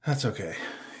That's okay.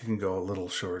 You can go a little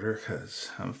shorter because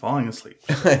I'm falling asleep.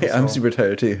 I'm super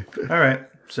tired too. All right.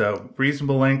 So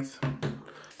reasonable length.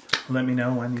 Let me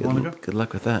know when you want to go. Good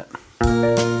luck with that.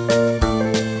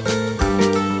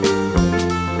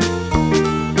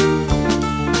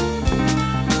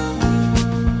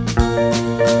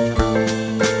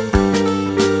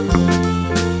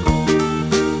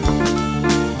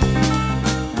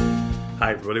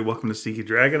 Hi, everybody. Welcome to Sneaky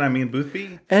Dragon. I'm Ian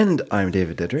Boothby. And I'm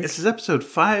David Dedrick. This is episode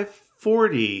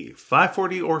 540.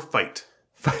 540 or fight.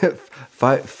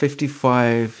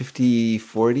 55, 50,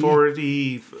 40?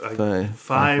 40,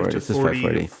 5 to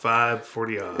 40,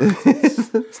 540 odds.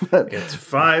 It's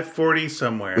 540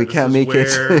 somewhere. We can't make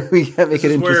it. We can't make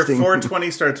it interesting. Where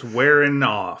 420 starts wearing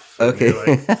off. Okay.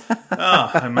 You're like,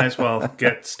 oh, I might as well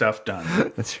get stuff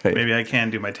done. That's right. Maybe I can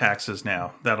do my taxes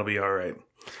now. That'll be all right.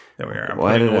 There we are. I'm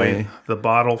Why putting did away the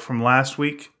bottle from last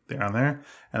week down there,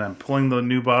 and I'm pulling the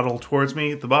new bottle towards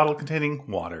me. The bottle containing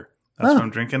water. That's what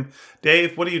I'm drinking.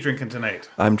 Dave, what are you drinking tonight?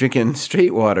 I'm drinking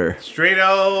straight water. Straight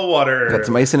out water. Got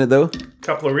some ice in it though.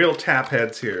 Couple of real tap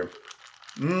heads here.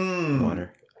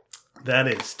 Water. That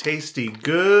is tasty,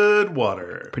 good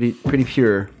water. Pretty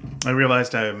pure. I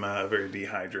realized I'm very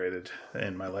dehydrated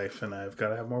in my life, and I've got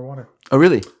to have more water. Oh,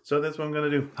 really? So that's what I'm going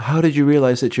to do. How did you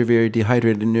realize that you're very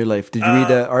dehydrated in your life? Did you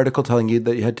read an article telling you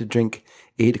that you had to drink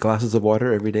 8 glasses of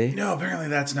water every day? No, apparently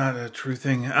that's not a true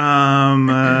thing.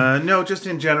 No, just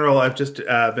in general, I've just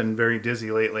been very dizzy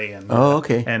lately. And,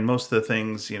 okay. And most of the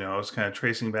things, I was kind of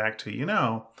tracing back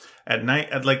to, at night,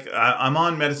 I'm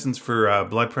on medicines for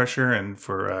blood pressure and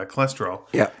for cholesterol.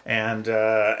 Yeah. And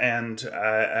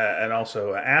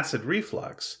also acid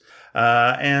reflux.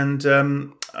 And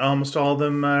almost all of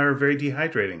them are very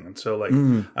dehydrating. And so,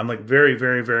 I'm very,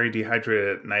 very, very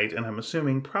dehydrated at night, and I'm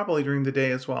assuming probably during the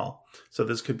day as well. So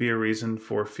this could be a reason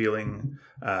for feeling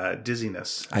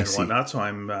dizziness and whatnot. So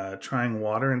I'm trying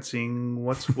water and seeing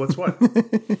what's what.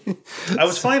 I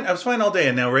was fine all day,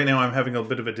 and right now I'm having a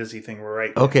bit of a dizzy thing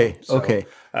right now. Okay. So,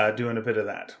 doing a bit of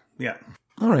that. Yeah.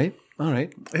 All right.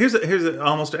 Here's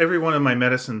almost every one of my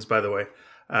medicines, by the way.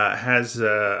 Has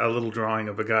a little drawing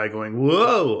of a guy going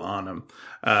 "whoa" on them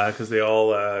because they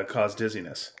all cause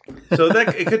dizziness. So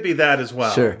it could be that as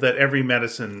well. Sure. That every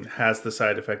medicine has the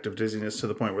side effect of dizziness to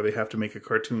the point where they have to make a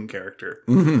cartoon character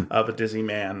of a dizzy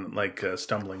man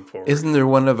stumbling forward. Isn't there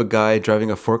one of a guy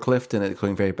driving a forklift and it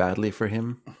going very badly for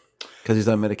him because he's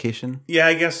on medication? Yeah,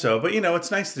 I guess so. But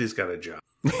it's nice that he's got a job.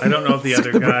 I don't know if the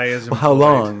other guy is employed. How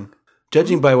long?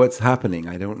 Judging by what's happening,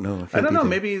 I don't know. I don't know.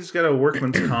 Maybe he's got a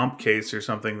workman's comp case or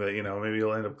something that, maybe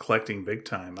he'll end up collecting big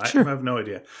time. I have no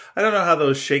idea. I don't know how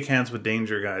those shake hands with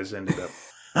danger guys ended up.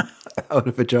 Out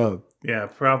of a job. Yeah,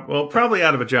 probably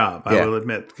out of a job, I will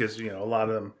admit, because, a lot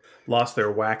of them lost their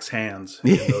wax hands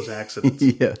in those accidents.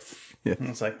 Yes. Yeah. And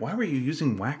it's like, why were you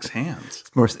using wax hands?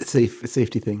 It's more a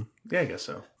safety thing. Yeah, I guess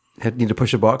so. Need to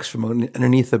push a box from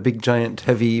underneath a big, giant,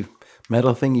 heavy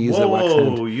metal thing. You use a wax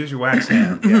hand. Whoa, use your wax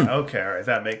hand. Yeah, okay, all right.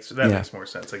 That makes more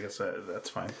sense. I guess that's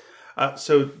fine.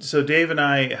 So Dave and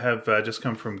I have just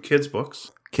come from Kids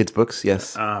Books. Kids Books,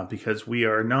 yes. Because we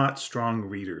are not strong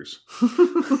readers.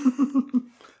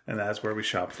 And that's where we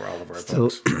shop for all of our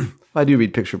books. I do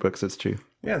read picture books, that's true.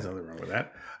 Yeah, there's nothing wrong with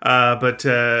that.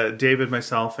 But David,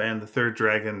 myself, and the third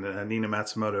dragon, Nina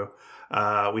Matsumoto,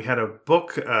 we had a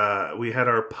book. We had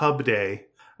our pub day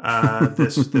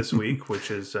this week, which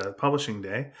is publishing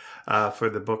day for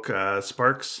the book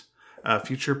Sparks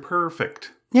Future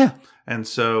Perfect. Yeah. And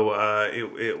so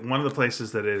one of the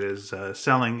places that it is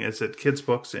selling is at Kids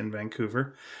Books in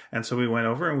Vancouver. And so we went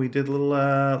over and we did a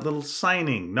little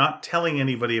signing, not telling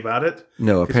anybody about it.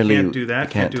 No, apparently you can't do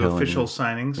that. Can't do official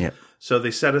anyone. signings. Yep. So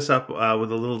they set us up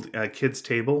with a little kids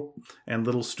table and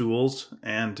little stools,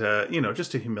 and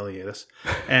just to humiliate us.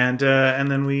 And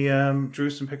then we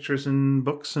drew some pictures and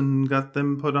books and got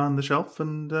them put on the shelf,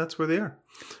 and that's where they are.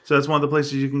 So that's one of the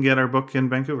places you can get our book in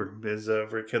Vancouver is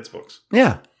for Kids Books.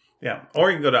 Yeah. Yeah, or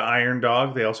you can go to Iron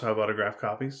Dog. They also have autographed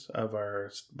copies of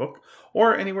our book,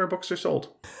 or anywhere books are sold.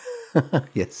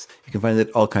 Yes, you can find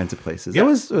it all kinds of places. Yeah.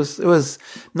 It was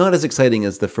not as exciting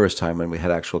as the first time when we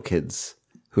had actual kids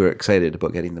who were excited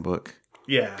about getting the book.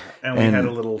 Yeah, and we had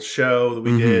a little show that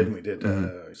we did. And we did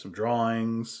some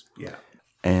drawings. Yeah,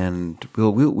 and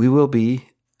we will be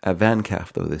at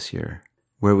VanCaf though this year,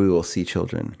 where we will see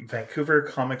children. Vancouver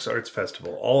Comics Arts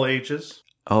Festival, all ages.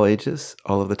 All ages,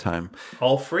 all of the time.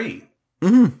 All free.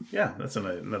 Mm-hmm. Yeah, that's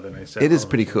another nice set. It is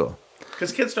pretty cool.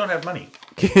 Because kids don't have money.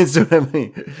 Kids don't have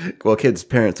money. Well,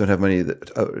 parents don't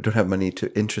have money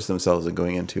to interest themselves in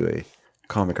going into a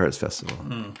comic arts festival.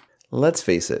 Mm. Let's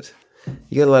face it.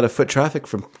 You get a lot of foot traffic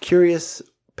from curious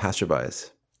passerbys.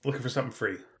 Looking for something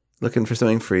free. looking for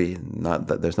something free. Not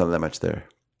that there's not that much there.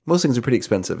 Most things are pretty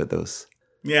expensive at those.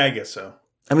 Yeah, I guess so.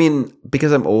 I mean,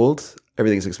 because I'm old,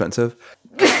 everything's expensive.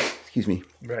 Excuse me.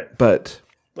 Right. But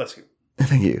Bless you.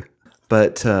 thank you.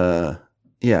 But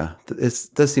yeah, it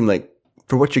does seem like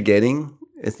for what you're getting,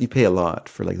 you pay a lot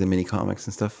for like the mini comics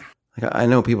and stuff. Like I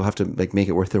know people have to like make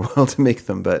it worth their while to make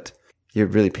them, but you're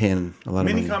really paying a lot of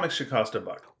money. Mini comics should cost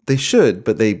 $1. They should,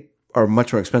 but they are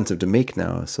much more expensive to make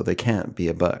now, so they can't be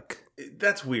 $1.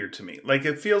 That's weird to me. Like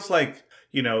it feels like,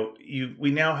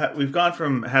 we've gone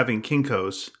from having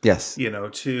Kinko's, Yes.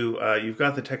 to you've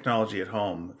got the technology at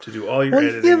home to do all your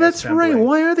editing. Yeah, that's assembly. right.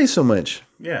 Why are they so much?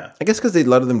 Yeah. I guess because a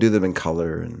lot of them do them in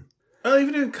color and Well,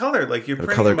 even in color, like you're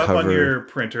printing color them up on cover. your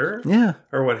printer, yeah.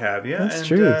 or what have you, That's and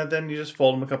true. Then you just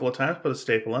fold them a couple of times, put a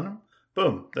staple in them.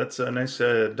 Boom, that's a nice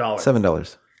 $1.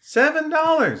 $7.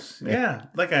 $7. Yeah,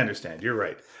 like I understand. You're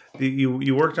right.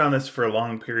 You worked on this for a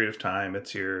long period of time.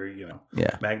 It's your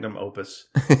Yeah. magnum opus.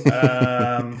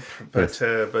 But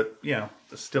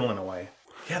still in a way.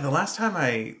 Yeah, the last time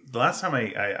I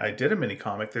did a mini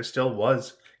comic, there still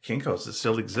was Kinko's. It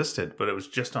still existed, but it was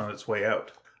just on its way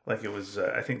out. Like it was,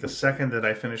 I think the second that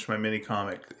I finished my mini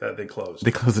comic, they closed.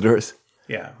 They close the doors.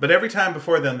 Yeah, but every time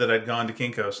before then that I'd gone to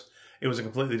Kinko's, it was a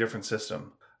completely different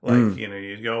system. Like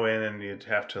you'd go in and you'd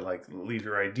have to like leave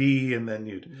your ID, and then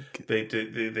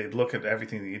they'd look at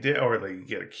everything that you did, or like you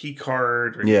get a key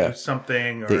card, or you do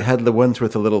something. Or, They had the ones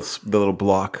with the little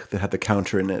block that had the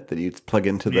counter in it that you'd plug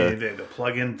into the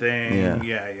plug-in thing.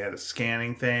 Yeah, you had a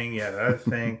scanning thing. You had another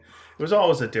thing. It was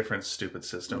always a different stupid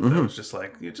system. It was just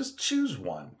like, you just choose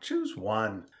one. Choose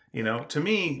one. To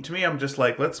me, I'm just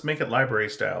like, let's make it library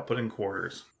style. Put in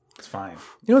quarters. It's fine.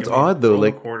 It's odd though.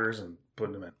 Like quarters and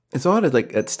put them in. It's odd.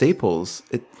 Like at Staples,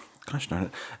 gosh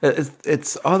darn it,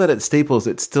 it's odd that at Staples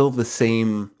it's still the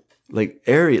same like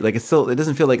area. Like it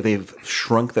doesn't feel like they've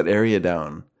shrunk that area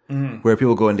down where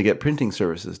people go in to get printing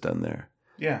services done there.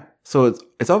 Yeah. So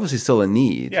it's obviously still a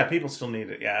need. Yeah, people still need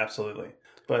it. Yeah, absolutely.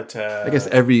 But I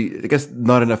guess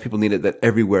not enough people need it that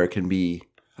everywhere can be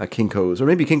a Kinko's, or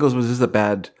maybe Kinko's was just a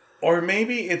bad. Or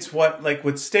maybe it's what, like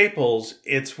with Staples,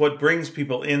 it's what brings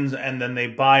people in, and then they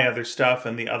buy other stuff,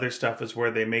 and the other stuff is where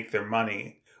they make their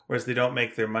money, whereas they don't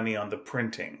make their money on the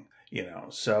printing.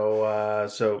 So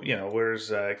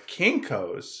whereas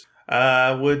Kinko's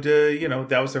that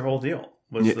was their whole deal.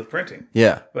 Was the printing.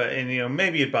 Yeah. But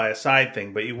maybe you'd buy a side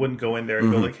thing, but you wouldn't go in there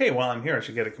and go like, hey, while I'm here I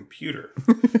should get a computer.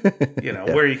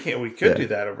 Where we could do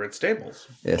that over at Staples.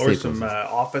 Yeah, or Staples. some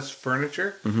office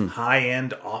furniture,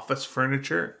 high-end office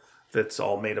furniture that's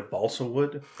all made of balsa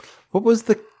wood. What was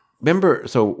remember,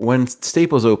 so when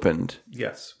Staples opened,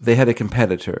 Yes. they had a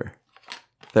competitor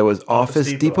that was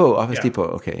Office Depot. Office Yeah. Depot.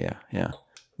 Okay, yeah.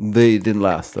 They didn't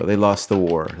last though. They lost the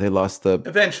war. They lost the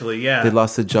Eventually, yeah. They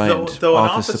lost the giant though an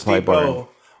office supply Depot barn.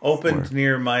 opened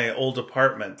near my old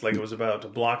apartment, like it was about a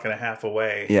block and a half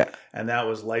away. Yeah. And that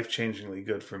was life-changingly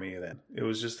good for me then. It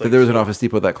was just like... But there was an Office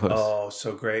Depot that close. Oh,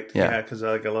 so great. Yeah. Yeah, because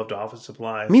I loved office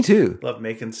supplies. Me too. Loved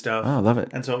making stuff. Oh, I love it.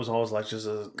 And so it was always like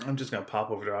I'm just going to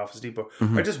pop over to Office Depot.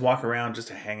 Mm-hmm. Or just walk around just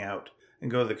to hang out and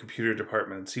go to the computer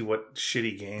department and see what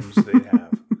shitty games they have.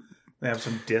 They have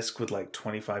some disc with like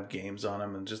 25 games on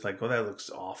them and just like, that looks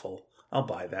awful. I'll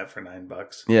buy that for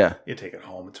 $9. Yeah. You take it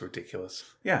home. It's ridiculous.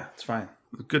 Yeah, it's fine.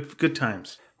 Good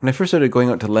times. When I first started going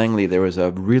out to Langley, there was a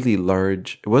really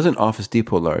large, it wasn't Office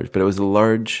Depot large, but it was a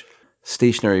large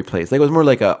stationery place. Like it was more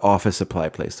like an office supply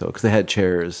place though, because they had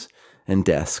chairs and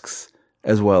desks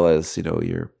as well as,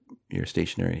 your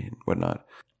stationery and whatnot.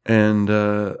 And,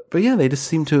 but yeah, they just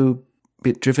seemed to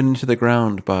be driven into the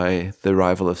ground by the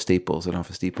arrival of Staples and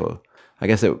Office Depot. I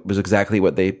guess it was exactly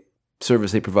what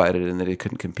service they provided, and that it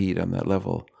couldn't compete on that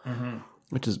level,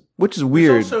 which is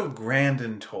weird. There's also Grand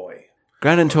and Toy.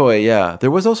 Grand and Toy, yeah.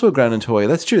 There was also a Grand and Toy.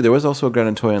 That's true. There was also a Grand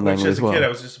and Toy in Langley As as well. a kid, I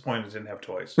was disappointed it didn't have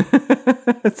toys.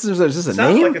 It's just a Sounds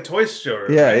name? like a toy store.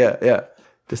 Yeah, right? yeah.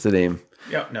 Just a name.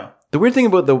 Yeah, no. The weird thing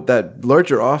about that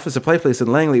larger office supply place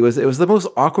in Langley was it was the most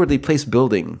awkwardly placed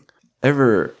building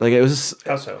ever. Like it was.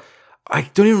 How so? I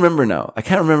don't even remember now. I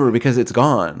can't remember because it's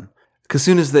gone. Because as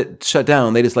soon as that shut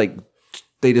down, they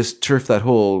just turfed that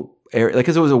whole area. Like,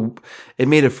 because it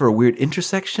made it for a weird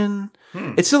intersection.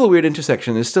 It's still a weird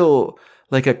intersection. It's still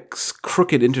like a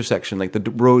crooked intersection. Like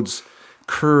the roads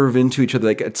curve into each other.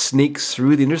 Like it snakes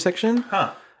through the intersection.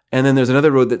 Huh. And then there's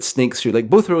another road that snakes through. Like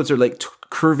both roads are like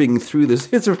curving through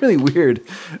this. It's a really weird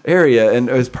area. And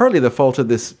it was partly the fault of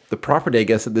the property, I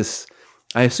guess,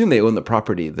 I assume they own the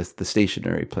property, the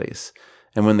stationery place.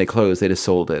 And when they closed, they just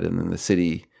sold it. And then the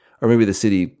city, or maybe the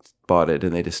city bought it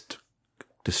and they just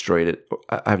destroyed it.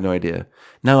 I have no idea.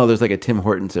 Now there's like a Tim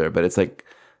Hortons there, but it's like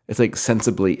it's like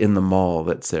sensibly in the mall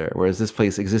that's there. Whereas this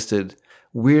place existed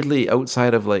weirdly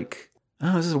outside of like,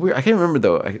 oh, this is weird. I can't remember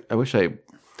though. I wish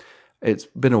it's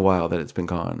been a while that it's been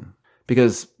gone.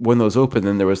 Because when those opened,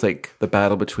 then there was like the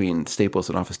battle between Staples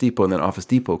and Office Depot, and then Office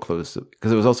Depot closed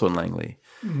because it was also in Langley,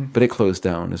 but it closed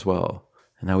down as well.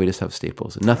 And now we just have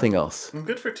Staples and nothing else.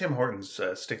 Good for Tim Hortons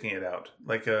sticking it out,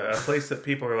 like a place that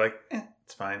people are like,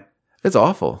 it's fine. It's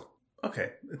awful.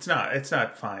 Okay, it's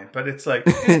not fine, but it's like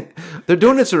their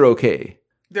donuts are okay.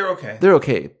 They're okay. They're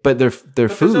okay, but their food.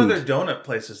 There's other donut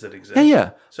places that exist.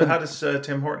 Yeah. So how does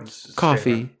Tim Hortons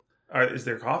coffee? Is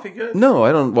their coffee good? No,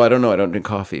 I don't. Well, I don't know. I don't drink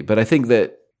coffee, but I think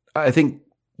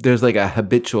there's like a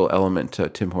habitual element to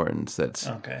Tim Hortons that's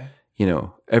okay.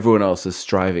 Everyone else is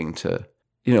striving to.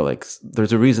 Like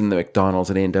there's a reason that McDonald's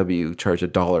and A&W charge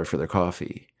 $1 for their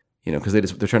coffee. Because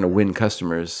they're trying to win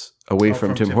customers away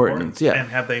from Tim Hortons. Yeah, and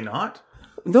have they not?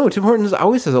 No, Tim Hortons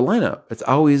always has a lineup. It's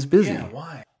always busy. Yeah,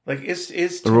 why? Like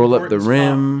is Tim roll up Hortons the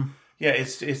rim. Yeah,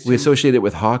 it's we associate it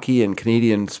with hockey and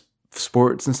Canadian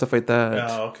sports and stuff like that.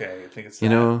 Oh, okay. I think it's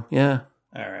that. Yeah.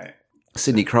 All right.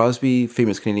 Sidney Crosby,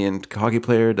 famous Canadian hockey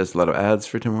player, does a lot of ads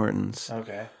for Tim Hortons.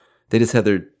 Okay. They just had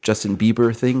their Justin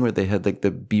Bieber thing where they had like the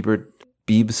Bieber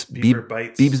bites.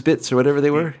 Biebs bits or whatever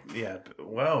they were. Yeah.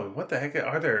 Whoa, what the heck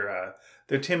are there?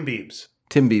 They're Tim Biebs.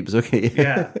 Tim Biebs, okay.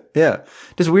 Yeah. Yeah.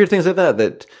 Just weird things like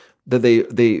that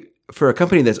they for a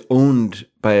company that's owned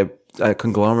by a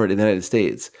conglomerate in the United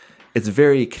States, it's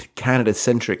very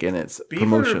Canada-centric in its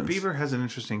promotions. Bieber has an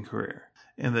interesting career.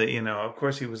 In the, of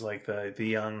course he was like the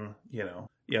young,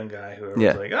 young guy who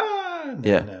was like, and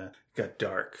then got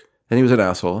dark. And he was an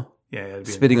asshole. Yeah.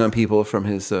 Spitting on people from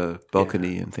his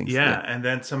balcony and things. Yeah, and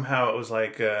then somehow it was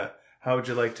like, how would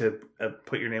you like to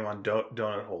put your name on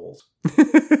donut holes?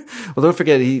 Well, don't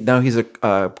forget, he's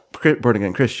a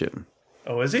born-again Christian.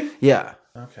 Oh, is he? Yeah.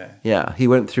 Okay. Yeah, he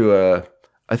went through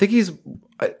I think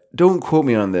don't quote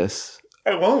me on this.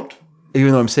 I won't.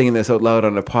 Even though I'm saying this out loud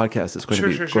on a podcast, it's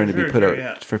going to be put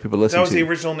out for people to listen to. That was the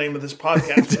original name of this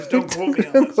podcast. Don't quote me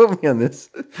on this. Don't quote me on this.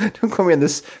 Don't quote me on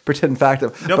this pretend fact.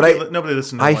 Nobody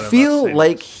listens to I feel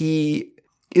like he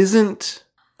isn't...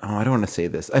 Oh, I don't want to say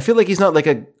this. I feel like he's not like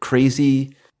a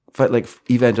crazy, like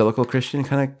evangelical Christian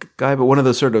kind of guy, but one of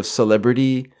those sort of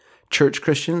celebrity church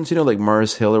Christians, like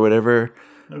Mars Hill or whatever.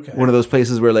 Okay. One of those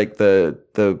places where like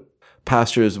the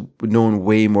pastor is known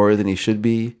way more than he should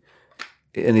be.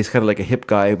 And he's kind of like a hip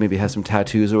guy who maybe has some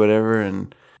tattoos or whatever.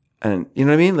 And you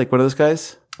know what I mean? Like one of those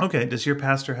guys. Okay. Does your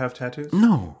pastor have tattoos?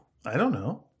 No. I don't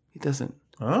know. He doesn't.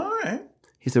 All right.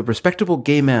 He's a respectable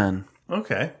gay man.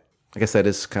 Okay. I guess that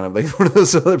is kind of like one of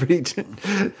those celebrity.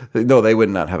 No, they would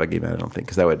not have a gay man, I don't think,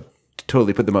 because that would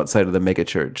totally put them outside of the mega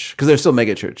church. Because they're still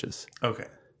mega churches. Okay.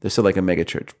 They're still like a mega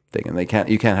church thing, and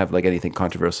you can't have like anything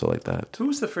controversial like that. Who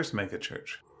was the first mega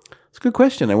church? It's a good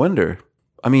question. I wonder.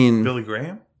 I mean, Billy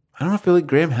Graham? I don't know if Billy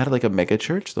Graham had like a mega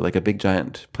church, though, like a big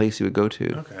giant place you would go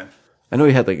to. Okay. I know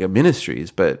he had like a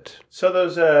ministries, but so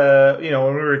those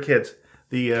when we were kids,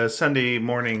 the Sunday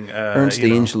morning Ernst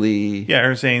Ainsley,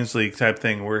 Ernst Ainsley type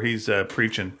thing where he's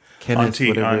preaching. Kenneth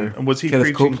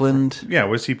preaching? Copeland?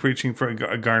 Was he preaching for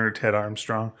Garner Ted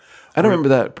Armstrong? I don't remember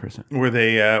that person. Were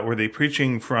they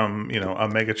preaching from a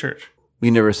mega church?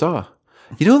 We never saw.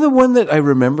 The one that I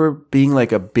remember being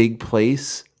like a big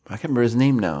place. I can't remember his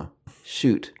name now.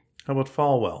 Shoot. How about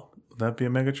Falwell? Would that be a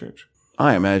mega church?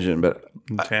 I imagine, but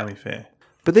Tammy Faye.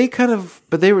 But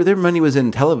their money was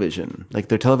in television, like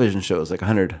their television shows, like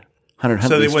 100 Huntley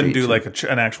So they wouldn't Street. do like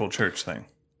an actual church thing.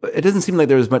 It doesn't seem like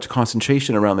there was much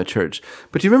concentration around the church.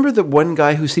 But do you remember the one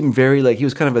guy who seemed very like, he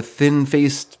was kind of a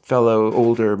thin-faced fellow,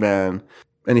 older man,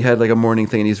 and he had like a morning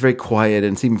thing, and he's very quiet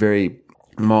and seemed very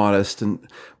modest.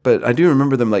 But I do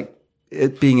remember them like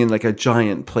it being in like a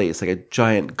giant place, like a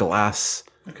giant glass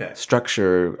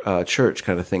structure, church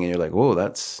kind of thing, and you're like, whoa,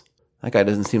 that guy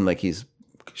doesn't seem like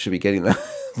should be getting that.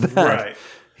 Right.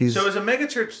 So is a mega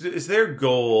church, is their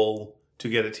goal to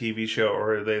get a TV show,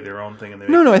 or are they their own thing?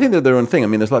 No, I think they're their own thing. I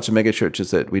mean, there's lots of mega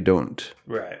churches that we don't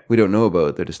know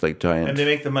about. They're just like giant. And they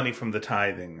make the money from the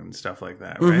tithing and stuff like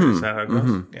that, right? Mm-hmm. Is that how it goes?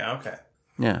 Mm-hmm. Yeah, okay.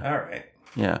 Yeah. All right.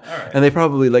 Yeah. All right. And they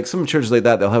probably, like some churches like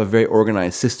that, they'll have a very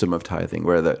organized system of tithing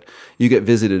where that you get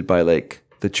visited by like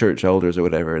the church elders or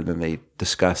whatever, and then they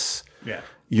discuss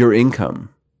your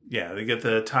income. Yeah, they get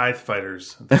the tithe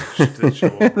fighters. They show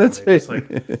up. That's they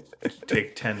right. Just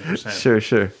take 10%.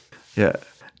 Sure. Yeah.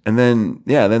 And then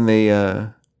they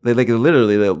like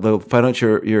literally they'll find out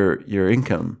your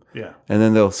income. Yeah. And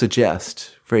then they'll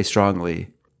suggest very strongly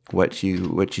what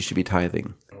you should be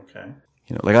tithing. Okay.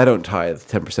 Like I don't tithe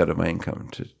 10% of my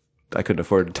income I couldn't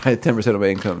afford to tithe 10% of my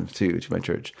income to my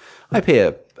church. I pay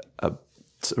a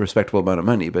a respectable amount of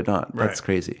money, but not. Right. That's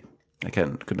crazy. I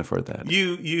couldn't afford that.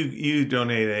 You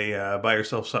donate a buy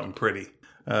yourself something pretty thing.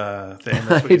 That's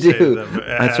what I you say to do. them.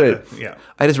 That's right. Yeah.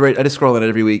 I just scroll on it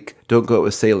every week. Don't go out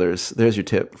with sailors. There's your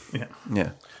tip. Yeah.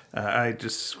 Yeah. I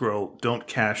just scroll. Don't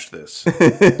cash this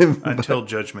until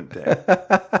Judgment Day.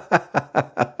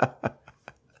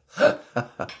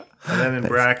 And then in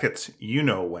brackets, you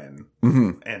know when.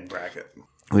 End bracket.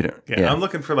 We don't. Yeah, I'm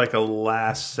looking for like a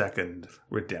last second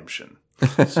redemption.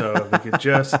 So if we could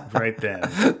just right then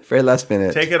Very last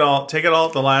minute. take it all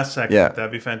at the last second. Yeah.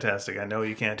 That'd be fantastic. I know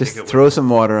you can't Just take it. throw some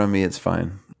water on me. It's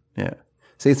fine. Yeah.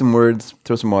 Say some words.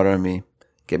 Throw some water on me.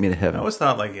 Get me to heaven. I always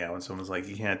thought like when someone's like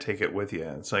you can't take it with you,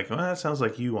 it's like well that sounds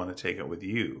like you want to take it with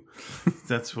you.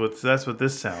 That's what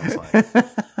this sounds like.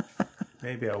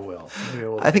 Maybe I will.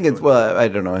 I think it's I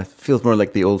don't know. It feels more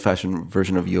like the old-fashioned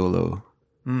version of YOLO.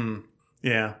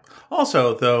 Yeah.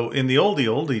 Also, though, in the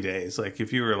oldie days, like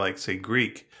if you were like say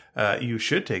Greek, you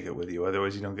should take it with you,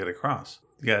 otherwise you don't get across.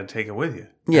 You got to take it with you.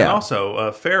 Yeah. And also,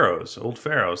 old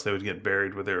pharaohs, they would get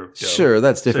buried with their dough. Sure,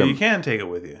 that's different. So you can take it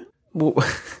with you. Well,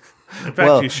 In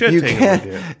fact, you should take it with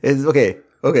you. It's okay.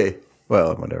 Okay.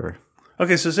 Well, whatever.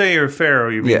 Okay, so say you're a pharaoh,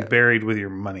 you're being Yeah. buried with your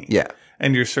money. Yeah.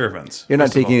 And your servants. You're not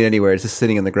first of taking it anywhere. It's just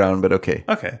sitting on the ground, but okay.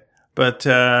 all. Okay. But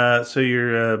so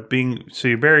you're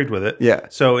buried with it. Yeah.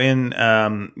 So in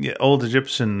old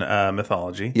Egyptian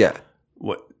mythology, Yeah.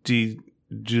 what do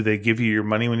they give you your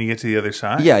money when you get to the other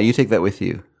side? Yeah, you take that with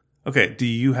you. Okay, do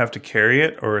you have to carry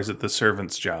it or is it the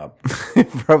servant's job?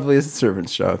 Probably is a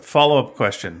servant's job. Follow-up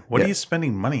question. What Yeah. are you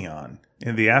spending money on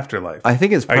in the afterlife? I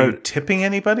think it's Are part you tipping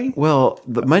anybody? well,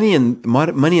 the money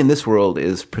in this world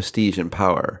is prestige and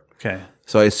power. Okay.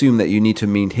 So I assume that you need to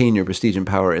maintain your prestige and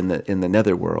power in the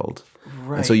netherworld.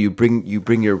 Right. And so you bring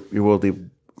your worldly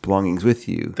belongings with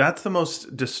you. That's the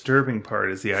most disturbing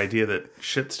part is the idea that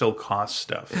shit still costs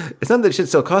stuff. It's not that shit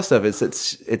still costs stuff.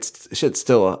 It's shit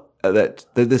still that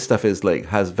this stuff is like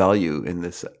has value in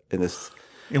this. In like,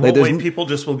 what there's way n- people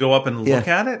just will go up and look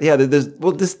at it? Yeah,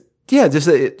 just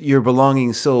that your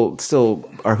belongings still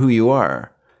are who you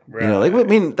are. You know, like I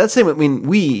mean, that's same. I mean,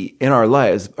 we in our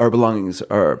lives, our belongings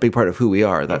are a big part of who we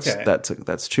are.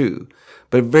 That's true.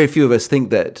 But very few of us think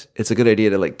that it's a good idea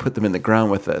to like put them in the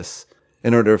ground with us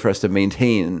in order for us to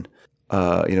maintain,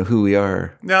 who we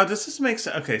are. Now, does this make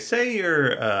sense? Okay, say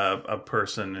you're a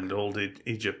person in old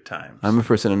Egypt times. I'm a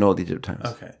person in old Egypt times.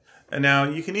 Okay. And now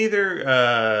you can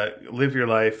either live your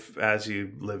life as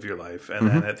you live your life, and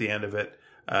then at the end of it,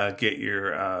 get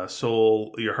your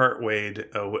your heart weighed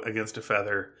against a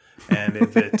feather. And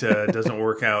if it doesn't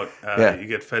work out, you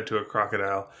get fed to a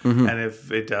crocodile. And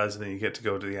if it does, then you get to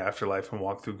go to the afterlife and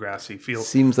walk through grassy fields.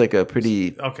 Seems like a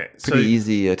pretty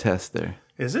easy test there.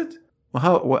 Is it?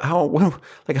 Well,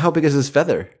 how big is this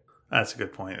feather? That's a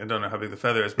good point. I don't know how big the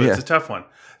feather is, but it's a tough one.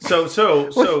 So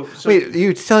Wait,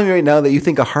 you're telling me right now that you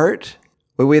think a heart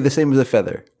would weigh the same as a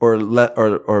feather,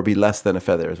 or be less than a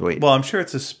feather's weight? well, I'm sure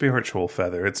it's a spiritual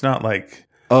feather. It's not like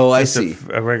Oh, I just see.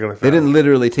 a regular feather. They didn't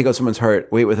literally take out someone's heart,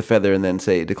 wait with a feather, and then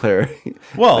declare.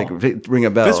 Well, ring a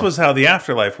bell. This was how the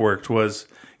afterlife worked. Was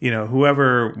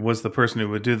whoever was the person who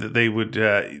would do that, they would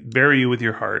bury you with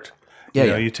your heart.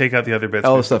 Yeah, You take out the other bits.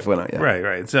 all the stuff went out. Yeah,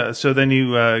 Right. So then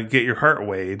you get your heart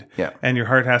weighed. Yeah. And your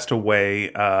heart has to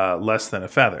weigh less than a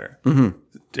feather. Mm-hmm.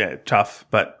 Yeah, tough,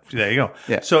 but there you go.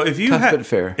 Yeah. So if you Tough but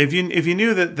fair. if you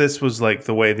knew that this was like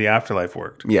the way the afterlife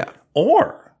worked, Yeah.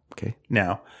 or Okay.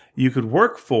 now you could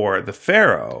work for the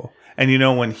pharaoh, and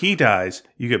when he dies,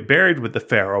 you get buried with the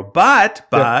pharaoh. But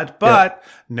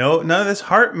no, none of this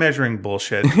heart measuring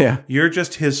bullshit. Yeah. You're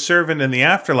just his servant in the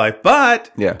afterlife.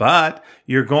 But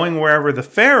you're going wherever the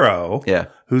pharaoh,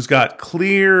 who's got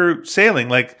clear sailing,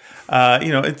 like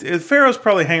pharaohs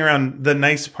probably hang around the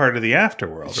nice part of the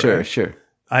afterworld. Sure, right? sure.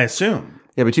 I assume.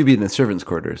 Yeah, but you'd be in the servants'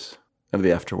 quarters of the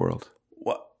afterworld.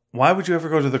 Why would you ever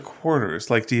go to the quarters?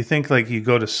 Like, do you think like you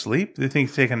go to sleep? Do you think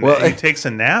he takes a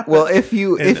nap? Well, if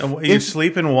you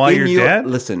sleeping while you're dead,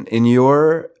 listen, in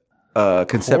your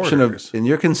conception Quarters.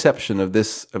 of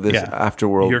this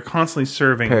afterworld, you're constantly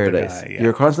serving paradise. the guy. Yeah.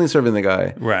 You're constantly serving the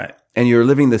guy, Right. and you're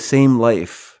living the same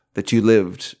life that you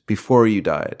lived before you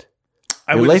died.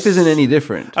 Your life isn't any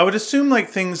different. I would assume like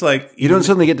things like You don't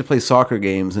suddenly get to play soccer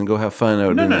games and go have fun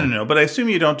out. No. But I assume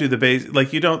you don't do the base.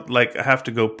 Like you don't like have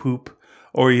to go poop,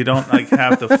 or you don't like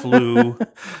have the flu.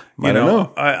 I don't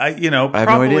know. I have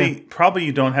no idea. Probably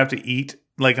you don't have to eat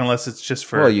like unless it's just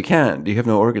for. Well, you can't. You have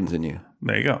no organs in you.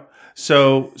 There you go.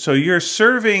 So you're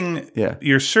serving. Yeah.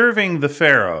 You're serving the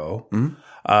pharaoh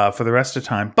for the rest of the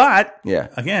time. But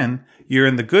again, you're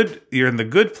in the good. You're in the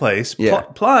good place. Yeah.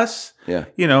 Plus, Yeah.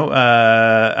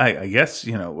 I guess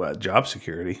job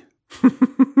security.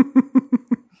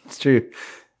 true.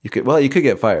 You could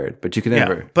get fired, but you could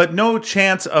never. Yeah, but no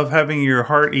chance of having your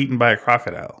heart eaten by a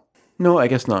crocodile, No, I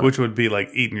guess not. which would be like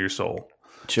eating your soul.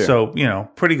 Sure. So,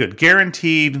 pretty good.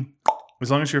 Guaranteed,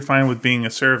 as long as you're fine with being a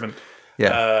servant.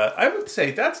 Yeah. I would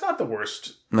say that's not the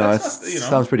worst. No, it That's not,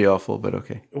 sounds pretty awful, but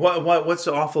okay. what's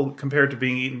awful compared to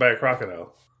being eaten by a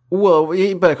crocodile? Well, you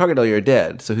eat by a crocodile, you're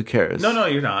dead, so who cares? No,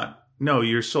 you're not. No,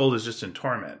 your soul is just in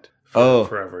torment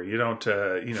forever. You don't,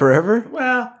 Forever?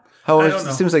 Well, How I much? don't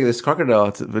know. It seems like this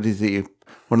crocodile, what is he?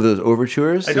 One of those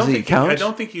overtures? Does he count? I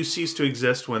don't think you cease to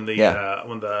exist when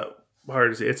the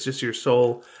heart is. It's just your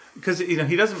soul, because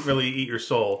he doesn't really eat your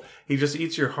soul. He just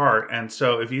eats your heart, and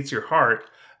so if he eats your heart,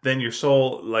 then your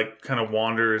soul like kind of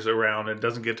wanders around and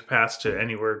doesn't get to pass to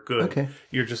anywhere good. Okay.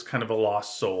 You're just kind of a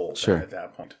lost soul at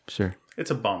that point. Sure. It's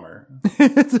a bummer. I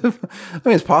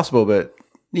mean, it's possible, but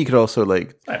you could also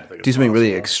like I don't think it's do something really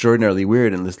possible. extraordinarily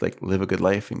weird and just like live a good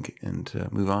life and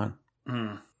move on.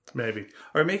 Maybe.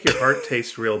 Or make your heart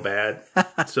taste real bad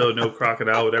so no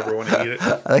crocodile would ever want to eat it.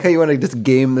 I like how you want to just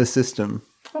game the system.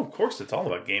 Oh, of course, it's all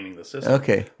about gaming the system.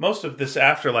 Okay. Most of this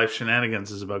afterlife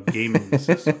shenanigans is about gaming the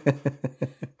system.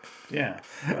 Yeah.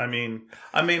 I mean,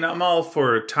 I'm all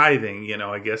for tithing,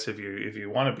 I guess if you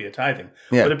want to be a tithing.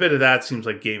 Yeah. But a bit of that seems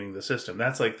like gaming the system.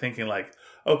 That's like thinking like,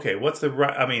 okay, what's the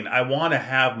right... I mean, I want to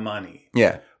have money,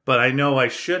 Yeah. but I know I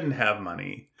shouldn't have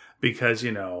money because,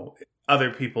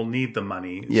 other people need the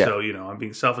money. Yeah. So, I'm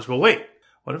being selfish. But wait,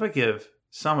 what if I give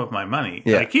some of my money?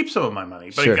 Yeah. I keep some of my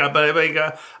money, but, Sure.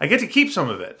 I get to keep some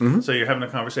of it. Mm-hmm. So you're having a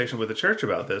conversation with the church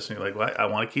about this, and you're like, well, I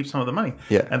want to keep some of the money.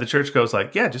 Yeah. And the church goes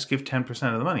like, yeah, just give 10%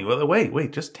 of the money. Well,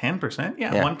 wait, just 10%?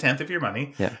 Yeah, Yeah. 1/10 of your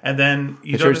money. Yeah. And then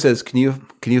you The don't church says, "Can you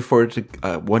afford to,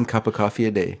 1 cup of coffee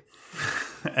a day?"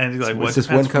 and you're like, what? Is this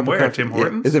Depends 1 cup from where? of coffee? Tim Yeah.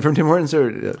 Hortons? Is it from Tim Hortons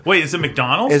or? Wait, is it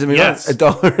McDonald's? Is it Yes.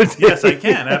 $1 a day? Yes, I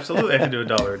can. Absolutely. I can do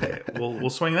 $1 a day.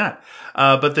 We'll swing that.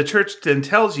 But the church then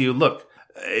tells you, look,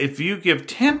 if you give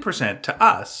 10% to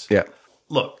us, Yeah.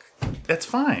 look, that's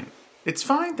fine. It's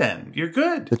fine then. You're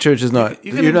good. The church is not.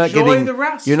 You can You're not enjoy getting the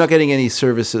rest. You're not getting any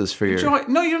services for your.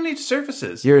 No, you don't need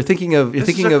services. You're thinking of. You're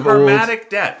This thinking is a of old. karmatic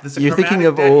debt. This is a You're thinking karmatic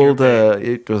of debt you're old.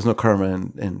 paying. There's no karma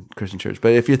in Christian church,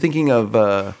 but if you're thinking of,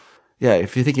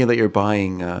 if you're thinking that you're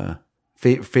buying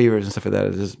favors and stuff like that,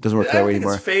 it doesn't work I that don't way think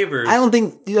anymore. it's favors. I don't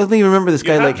think you remember this You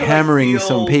guy have like to, hammering feel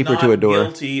some paper to a not door.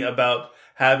 Guilty about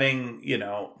having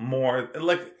more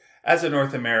like as a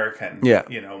North American. Yeah.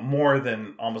 More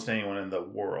than almost anyone in the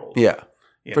world. Yeah,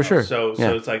 for sure. So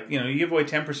Yeah. it's like you give away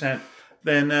 10%,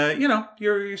 then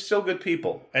you're still good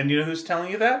people, and you know who's telling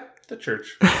you that? The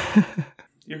church.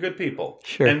 You're good people.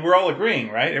 Sure. And we're all agreeing,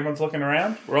 right? Everyone's looking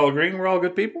around. We're all agreeing. We're all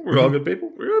good people. We're all good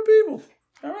people. We're good people.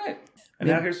 All right. And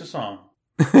now here's the song.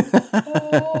 Ave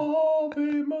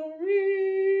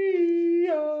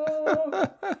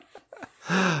Maria.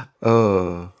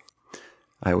 Oh,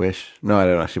 I wish. No, I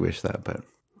don't actually wish that. But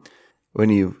when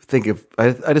you think of,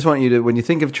 I just want you to, when you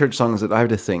think of church songs that I have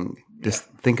to sing, just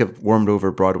think of warmed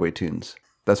over Broadway tunes.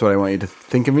 That's what I want you to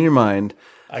think of in your mind.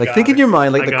 Think in your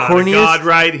mind, like I the got corniest. a God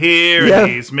right here, Yeah.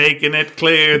 and he's making it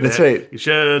clear That's that right. you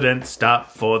shouldn't stop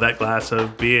for that glass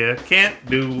of beer. Can't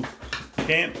do.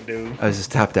 I was just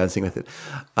tap dancing with it.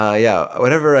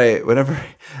 Whenever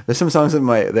there's some songs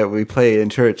that we play in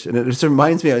church, and it just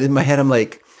reminds me. In my head, I'm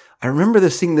like, I remember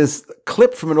seeing this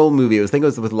clip from an old movie. I think it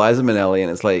was with Liza Minnelli,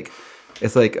 and it's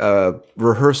like a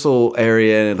rehearsal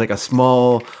area and like a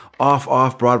small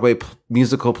off Broadway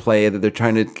musical play that they're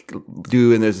trying to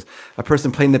do, and there's a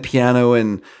person playing the piano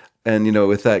and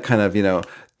with that kind of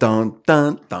dun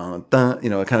dun dun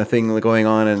dun kind of thing going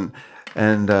on,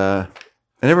 and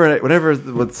whenever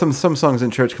some songs in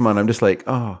church come on, I'm just like,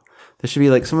 oh, there should be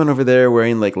like someone over there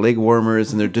wearing like leg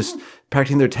warmers, and they're just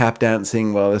practicing their tap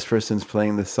dancing while this person's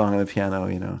playing this song on the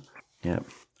piano. Yeah.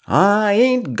 I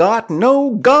ain't got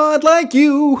no God like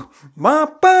you.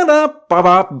 Ba ba da ba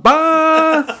ba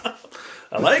ba.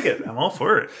 I like it. I'm all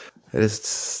for it. There's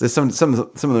some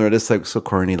of them are just like so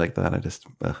corny like that.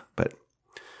 But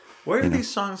Where do these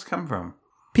songs come from?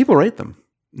 people write them.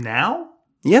 Now?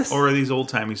 Yes. Or are these old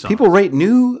timey songs? People write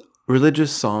new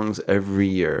religious songs every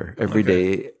year, every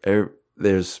day.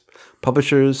 There's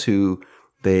publishers who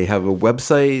they have a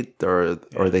website or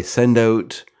they send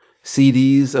out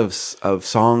CDs of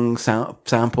song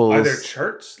samples. Are there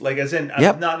charts? Like as in,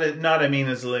 Yep. not I mean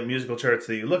as like musical charts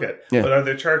that you look at, Yeah. but are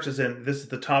there charts as in this is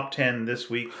the top 10 this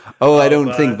week? Oh, I of,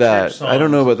 don't think that. church I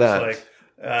don't know songs? about It's that.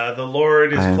 like, the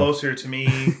Lord is closer to me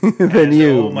Than and,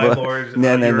 you, oh my but- Lord,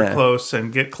 No, no, you're no. close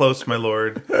and get close, my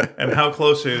Lord. And how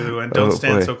close are you? And don't Oh,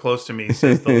 stand boy. so close to me,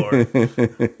 says the Lord.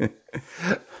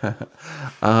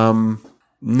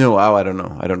 No, I don't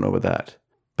know. I don't know about that.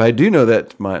 But I do know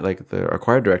that our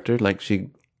choir director, she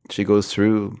she goes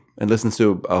through and listens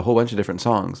to a whole bunch of different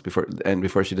songs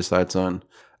before she decides on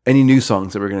any new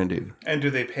songs that we're going to do. And do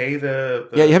they pay the?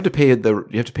 Yeah, you have to pay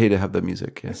to have the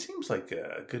music. Yeah. It seems like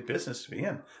a good business to be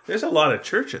in. There's a lot of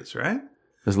churches, right?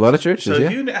 There's a lot of churches. So yeah.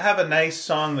 if you have a nice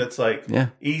song that's like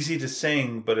easy to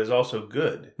sing but is also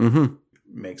good,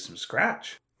 make some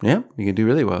scratch. Yeah, you can do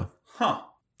really well. Huh.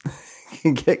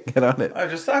 You can get on it. I'm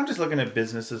just looking at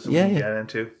businesses we can get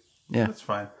into. Yeah, that's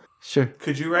fine. Sure.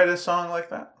 Could you write a song like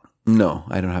that? No,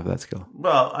 I don't have that skill.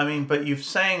 Well, I mean, but you've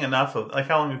sang enough of. Like,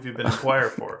 how long have you been in choir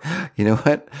for? You know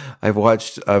what? I've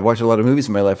watched a lot of movies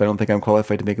in my life. I don't think I'm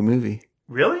qualified to make a movie.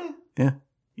 Really? Yeah.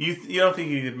 You don't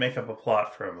think you could make up a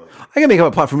plot for a movie? I can make up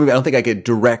a plot for a movie. I don't think I could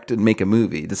direct and make a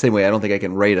movie. The same way I don't think I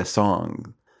can write a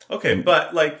song. Okay,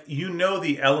 but like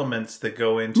the elements that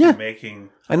go into making.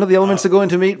 I know the elements that go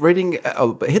into writing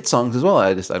hit songs as well.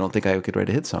 I don't think I could write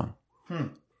a hit song.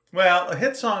 Well, a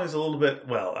hit song is a little bit.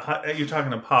 Well, you're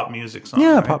talking a pop music song.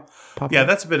 Yeah, right? pop. Yeah,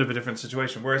 that's a bit of a different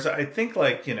situation. Whereas I think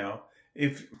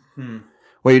if.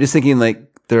 Well, you're just thinking like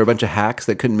there are a bunch of hacks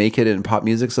that couldn't make it in pop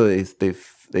music, so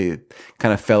they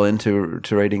kind of fell into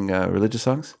writing religious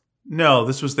songs. No,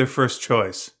 this was their first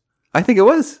choice. I think it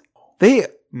was.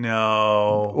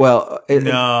 No. Well,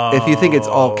 if you think it's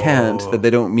all cant, that they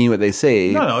don't mean what they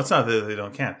say. No, it's not that they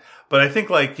don't cant. But I think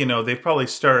they probably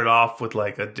started off with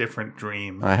like a different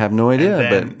dream. I have no idea.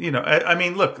 And then, but I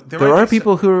mean, look, there are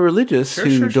people who are religious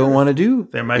who don't want to do.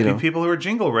 There might be people who are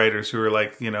jingle writers who are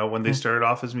like, when they started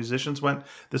off as musicians, went,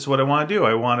 "This is what I want to do.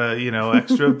 I want to,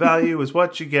 extra value is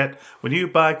what you get when you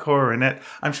buy coronet."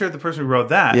 I'm sure the person who wrote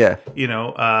that,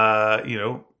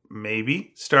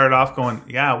 maybe started off going,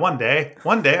 yeah, one day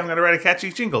I'm going to write a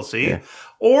catchy jingle, see? Yeah.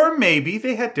 Or maybe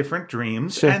they had different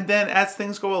dreams, sure. And then as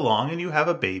things go along and you have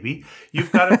a baby,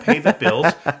 you've got to pay the bills,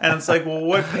 and it's like, well,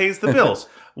 what pays the bills?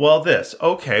 Well, this.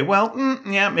 Okay, well,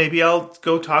 maybe I'll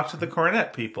go talk to the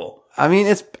cornet people. I mean,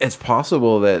 it's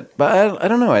possible that, but I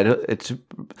don't know. It's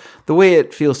the way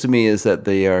it feels to me is that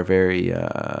they are very,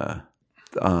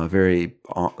 very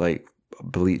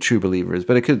true believers,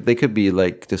 but they could be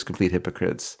like just complete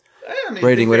hypocrites.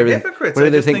 Writing whatever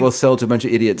they think will sell to a bunch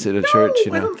of idiots at a church.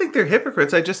 I don't think they're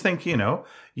hypocrites. I just think you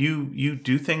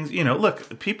do things.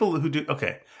 Look, people who do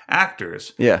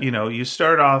actors. Yeah. You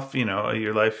start off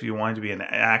your life. You want to be an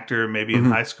actor, maybe in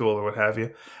high school or what have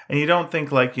you, and you don't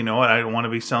think like I don't want to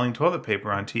be selling toilet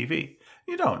paper on TV.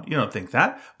 You don't think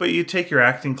that, but you take your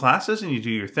acting classes and you do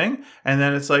your thing, and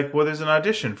then it's like, well, there's an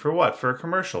audition for what? For a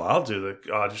commercial. I'll do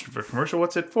the audition for a commercial.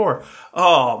 What's it for?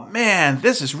 Oh man,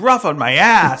 this is rough on my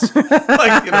ass.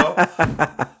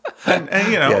 And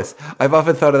yes, I've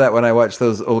often thought of that when I watch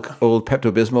those old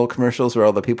Pepto-Bismol commercials where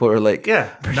all the people are like,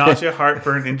 nausea,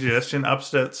 heartburn, indigestion,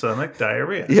 upset stomach,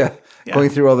 diarrhea. Yeah, going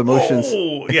through all the motions.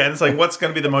 Oh, yeah, and it's like, what's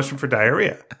going to be the motion for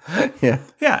diarrhea?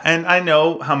 Yeah, and I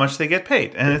know how much they get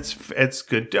paid, and it's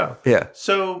good dough. Yeah.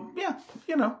 So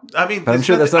I mean, I'm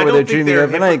sure that's not what they're dreaming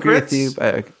of, and I agree with you.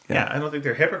 I don't think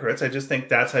they're hypocrites. I just think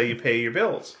that's how you pay your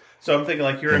bills. So I'm thinking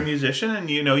like you're a musician and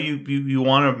you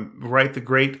want to write the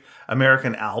great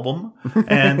American album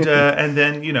and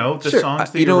then the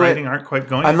songs that you're writing aren't quite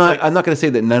going. I'm not going to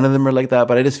say that none of them are like that,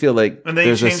 but I just feel like and they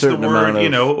there's change a certain the word, amount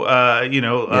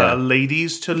of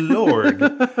ladies to Lord,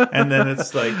 and then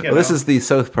it's like this is the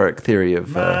South Park theory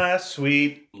of my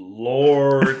sweet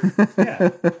Lord,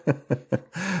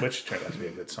 which turned out to be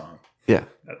a good song. Yeah,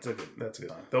 that's a good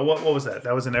song. Though what was that?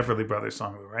 That was an Everly Brothers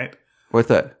song, right? What's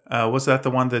that? Was that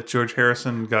the one that George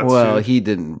Harrison got Well, sued? he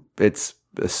didn't. It's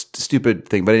a stupid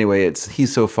thing. But anyway, it's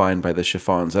He's So Fine by the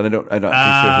Chiffons. And I'm not sure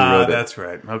who wrote it. That's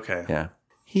right. Okay. Yeah.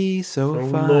 He's so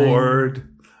fine. Lord.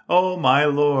 Oh, my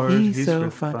Lord. He's so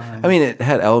fine. I mean, it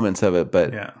had elements of it,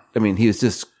 but I mean, he was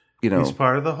just, He's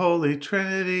part of the Holy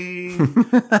Trinity,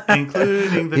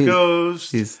 including the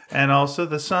Ghost and also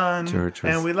the Son.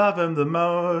 And we love him the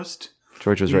most.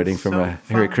 George was writing from a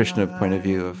Hare Krishna point of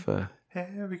view of...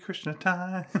 Hare Krishna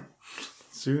time.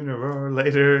 Sooner or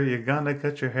later, you're gonna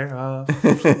cut your hair off.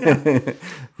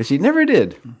 But she never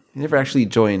did. He never actually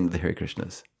joined the Hare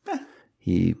Krishnas.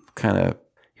 He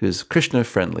was Krishna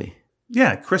friendly.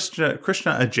 Yeah, Krishna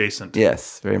adjacent.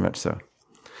 Yes, very much so.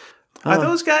 Are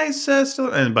those guys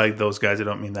still? And by those guys, I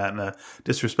don't mean that in a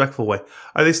disrespectful way.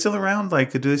 Are they still around?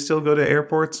 Like, do they still go to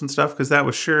airports and stuff? Because that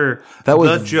was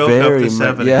the joke of the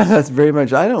 70s. Yeah, that's very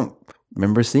much. I don't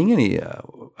remember seeing any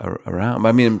around.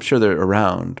 I mean, I'm sure they're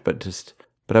around, but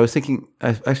I was thinking.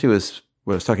 I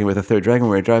was talking with a Third Dragon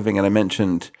when we were driving, and I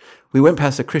mentioned we went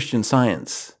past a Christian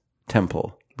Science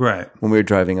temple, right, when we were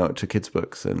driving out to Kids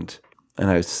Books, and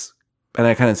I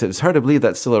kind of said, it's hard to believe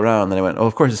that's still around. Then I went, oh,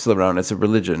 of course it's still around. It's a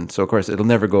religion. So, of course, it'll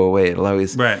never go away. It'll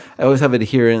always, right. I always have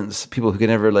adherents, people who can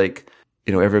never, like,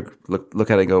 ever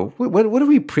look at it and go, what are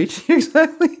we preaching here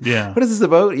exactly? Yeah. What is this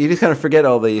about? You just kind of forget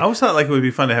all the I always thought like it would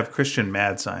be fun to have Christian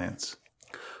mad science.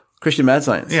 Christian mad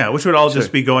science. Yeah, which would all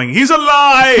just be going, he's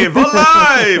alive,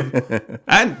 alive.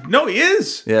 And no, he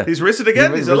is. Yeah. He's risen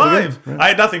again. He's risen alive. again. I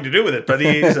had nothing to do with it, but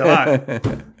he's alive.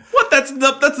 What? That's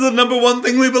the number one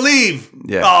thing we believe.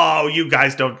 Yeah. Oh, you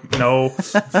guys don't know.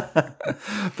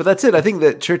 But that's it. I think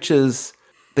that churches,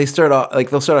 they'll start off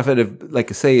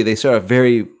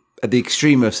very at the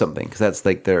extreme of something because that's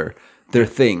like their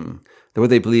thing, what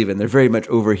they believe in. They're very much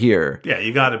over here. Yeah,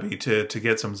 you got to be to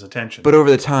get someone's attention. But over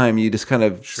the time, you just kind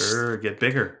of get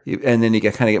bigger, and then you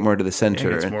get more to the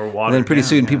center. It's more and then pretty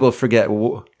soon, people forget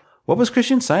what was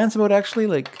Christian Science about actually,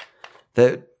 like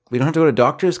that we don't have to go to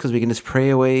doctors because we can just pray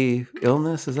away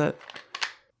illness. Is that?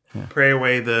 Yeah. Pray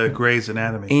away the Grey's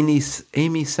Anatomy.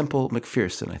 Amy Semple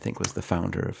McPherson, I think, was the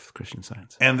founder of Christian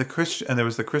Science. And there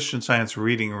was the Christian Science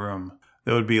reading room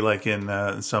that would be like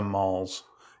in some malls.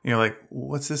 You're like,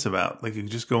 what's this about? Like you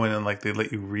just go in and like they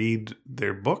let you read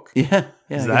their book. Yeah.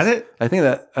 Is that it? I think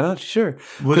that I'm not sure.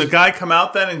 Would the guy come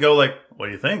out then and go like, "What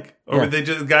do you think?" Or would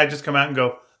the guy just come out and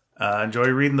go, "Enjoy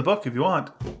reading the book if you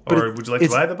want," or would you like to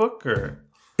buy the book? Or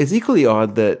it's equally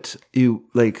odd that you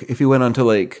like if you went onto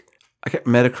like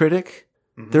Metacritic,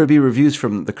 there would be reviews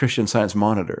from the Christian Science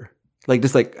Monitor, like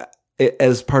just like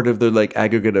as part of the like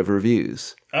aggregate of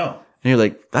reviews. Oh, and you're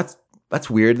like, that's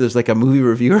weird. There's like a movie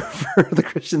reviewer for the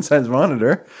Christian Science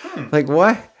Monitor. Like,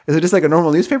 why? Is it just like a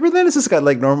normal newspaper then? It's just got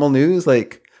like normal news,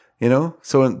 like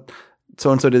so and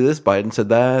so did this, Biden said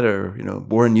that, or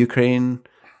war in Ukraine,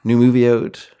 new movie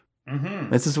out.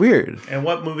 Mm-hmm. It's just weird. And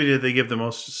what movie did they give the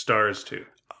most stars to?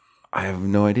 I have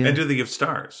no idea. And do they give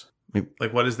stars?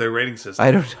 Like, what is their rating system?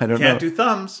 I don't know. Can't do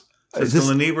thumbs.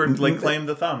 Siskel and Ebert claim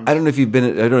the thumbs. I don't know if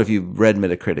you've read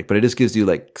Metacritic, but it just gives you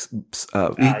like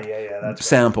that's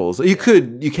samples. Right.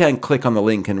 You can click on the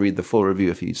link and read the full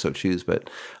review if you so choose. But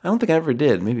I don't think I ever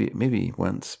did. Maybe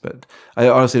once, but I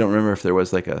honestly don't remember if there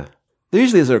was like there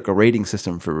usually is like a rating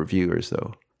system for reviewers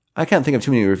though. I can't think of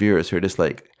too many reviewers who are just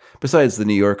like besides the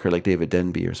New Yorker like David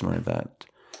Denby or something like that.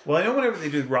 Well, I know whenever they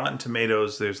do Rotten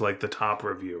Tomatoes, there's like the top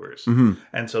reviewers,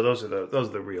 and so those are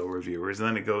the real reviewers, and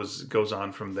then it goes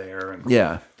on from there, and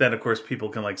then of course people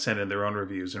can like send in their own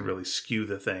reviews and really skew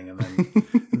the thing, and then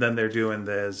then they're doing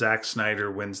the Zack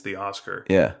Snyder wins the Oscar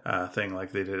thing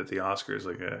like they did at the Oscars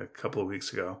like a couple of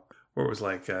weeks ago, where it was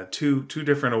like two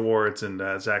different awards,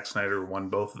 and Zack Snyder won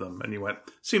both of them, and you went,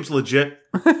 seems legit.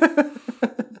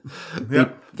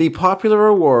 Yep. The popular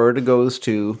award goes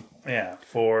to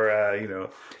for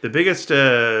the biggest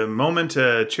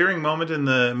cheering moment in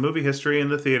the movie history in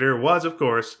the theater was, of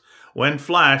course, when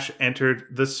Flash entered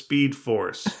the Speed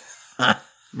Force.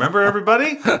 Remember,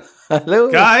 everybody?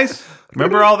 Hello, guys.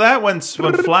 Remember all that when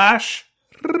Flash?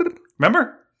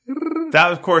 Remember?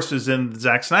 That, of course, is in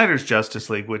Zack Snyder's Justice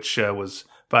League, which was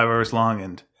 5 hours long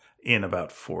and in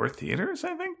about 4 theaters,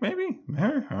 I think, maybe. I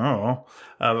don't know.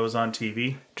 It was on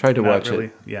TV. Tried to watch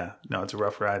it. Yeah, no, it's a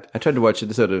rough ride. I tried to watch it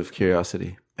just out of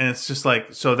curiosity. And it's just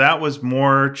like, so that was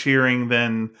more cheering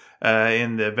than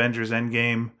in the Avengers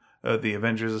Endgame, the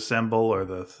Avengers Assemble, or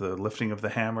the lifting of the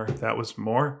hammer. That was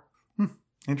more?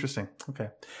 Interesting. Okay.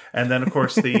 And then, of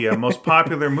course, the most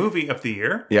popular movie of the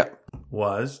year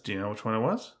was, do you know which one it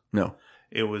was? No.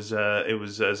 It was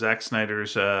Zack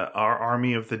Snyder's Our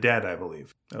Army of the Dead, I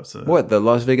believe. That was the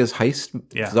Las Vegas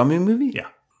heist zombie movie? Yeah.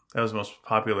 That was the most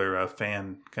popular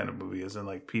fan kind of movie, as in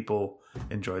like people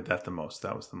enjoyed that the most.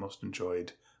 That was the most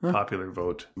enjoyed popular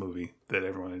vote movie that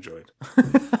everyone enjoyed.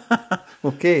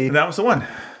 Okay. And that was the one.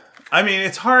 I mean,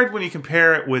 it's hard when you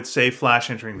compare it with, say, Flash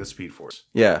entering the Speed Force.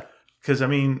 Yeah. Because, I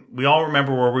mean, we all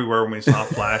remember where we were when we saw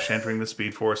Flash entering the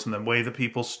Speed Force and the way the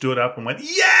people stood up and went,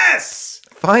 yes!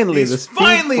 Finally, he's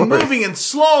finally moving in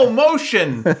slow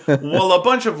motion while a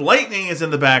bunch of lightning is in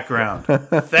the background.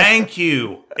 Thank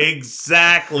you.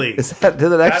 Exactly. Did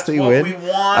it actually win? That's what we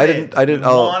wanted. I didn't. We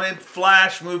wanted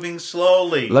Flash moving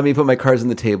slowly. Let me put my cards on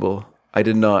the table. I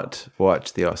did not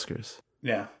watch the Oscars.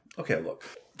 Yeah. Okay, look.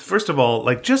 First of all,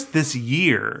 like just this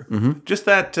year, just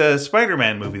that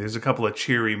Spider-Man movie, there's a couple of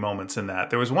cheery moments in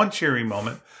that. There was one cheery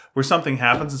moment where something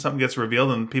happens and something gets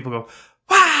revealed and people go,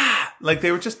 "Wow!" Like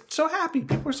they were just so happy.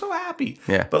 People were so happy.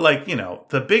 Yeah. But like,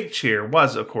 the big cheer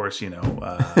was, of course,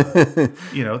 the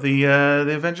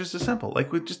Avengers Assemble.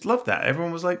 Like we just loved that.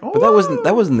 Everyone was like, "Oh!" But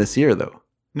that wasn't this year though.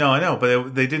 No, I know,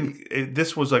 but they didn't.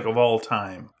 This was like of all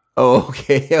time. Oh,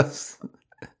 okay.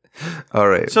 All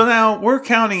right. So now we're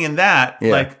counting in that,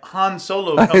 like Han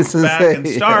Solo comes back in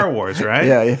Star Wars, right?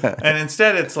 Yeah. And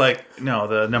instead it's like, no,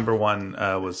 the number one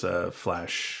was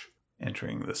Flash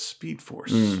entering the Speed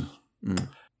Force.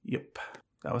 Yep.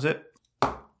 That was it.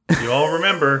 You all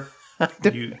remember.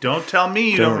 You don't tell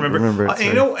me you don't remember. it,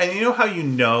 And you know how you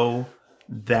know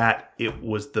that it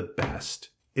was the best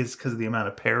is because of the amount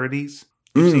of parodies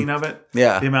you've seen of it.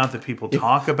 Yeah. The amount that people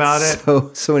talk about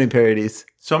it. So many parodies.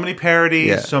 So many parodies,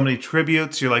 Yeah. so many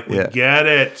tributes. You're like, we Yeah. get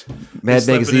it. Mad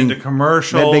Slip it Magazine. into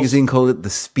commercials. Mad Magazine called it the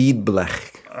Speed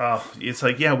Blech. Oh, it's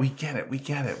like, yeah, we get it. We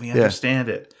understand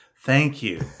it. Thank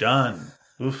you. Done.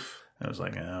 Oof. I was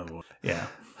like, oh, boy. Yeah.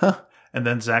 And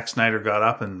then Zack Snyder got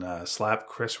up and slapped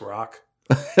Chris Rock.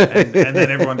 And then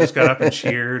everyone just got up and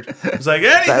cheered. It was like,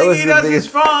 anything he does is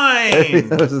fine.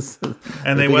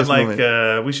 And they went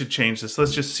like, we should change this.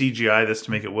 Let's just CGI this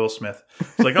to make it Will Smith.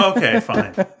 It's like, okay,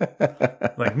 fine.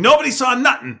 Like, nobody saw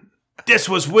nothing. This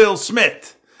was Will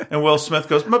Smith. And Will Smith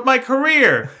goes, but my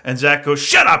career. And Zach goes,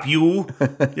 shut up, you.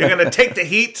 You're going to take the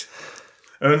heat.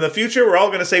 And in the future, we're all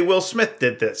going to say Will Smith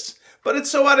did this. But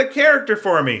it's so out of character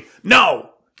for me. No.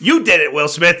 You did it, Will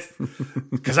Smith,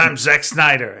 because I'm Zack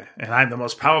Snyder, and I'm the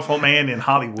most powerful man in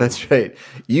Hollywood. That's right.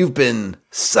 You've been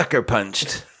sucker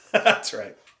punched. That's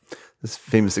right. This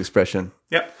famous expression.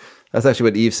 Yep. That's actually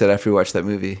what Eve said after we watched that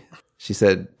movie. She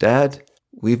said, Dad,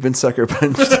 we've been sucker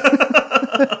punched.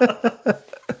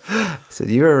 I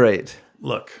said, you were right.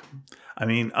 Look, I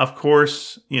mean, of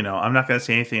course, I'm not going to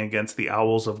say anything against the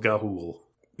Owls of Ga'Hoole.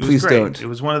 Please great. don't. It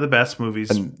was one of the best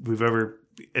movies we've ever...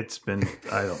 It's been,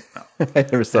 I don't know. I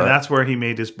never saw and it. that's where he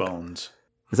made his bones.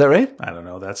 Is that right? I don't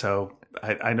know. That's how,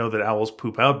 I know that owls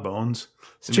poop out bones.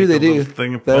 It's true, they do.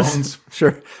 Thing of That's- bones.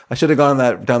 Sure. I should have gone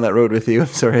down that road with you. I'm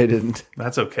sorry I didn't.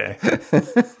 That's okay.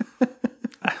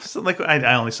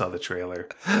 I only saw the trailer.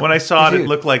 When I saw it, it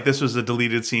looked like this was a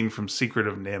deleted scene from Secret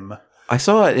of Nim. I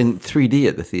saw it in 3D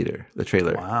at the theater, the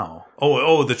trailer. Wow.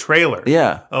 Oh, the trailer.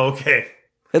 Yeah. Okay.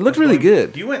 It looked really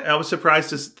good. You went. I was surprised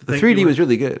to The 3D was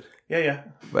really good. Yeah.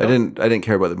 But I didn't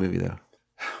care about the movie though.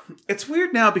 It's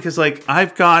weird now because like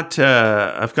I've got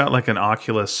like an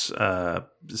Oculus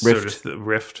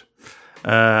Rift.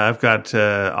 I've got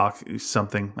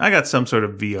something. I got some sort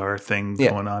of VR thing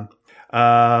going on.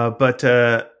 But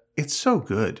it's so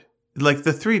good. Like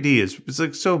the 3D it's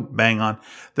like so bang on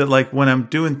that like when I'm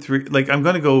doing I'm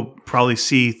going to go probably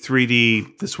see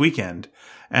 3D this weekend.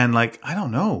 And like, I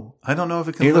don't know if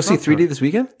it can. You're going to see 3D this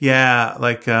weekend? Yeah.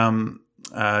 Like,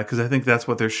 because I think that's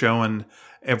what they're showing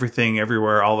everything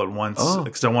everywhere all at once.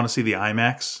 Because I want to see the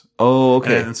IMAX. Oh,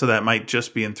 okay. And so that might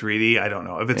just be in 3D. I don't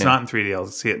know. If it's not in 3D, I'll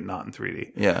see it not in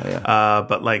 3D. Yeah.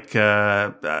 But like,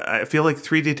 I feel like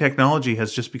 3D technology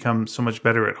has just become so much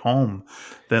better at home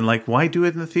than like, why do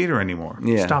it in the theater anymore?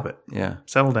 Yeah. Stop it. Yeah.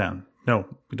 Settle down. No,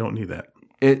 we don't need that.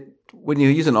 When you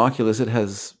use an Oculus, it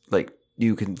has like,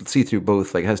 you can see through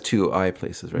both, like it has two eye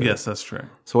places, right? Yes, that's true.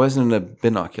 So why isn't it a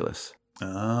binoculus?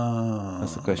 Oh.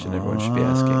 That's the question everyone should be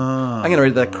asking. I'm going to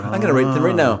write that. I'm going to write them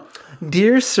right now.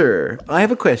 Dear sir, I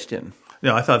have a question.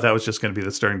 No, I thought that was just going to be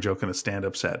the starting joke in a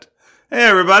stand-up set. Hey,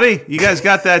 everybody, you guys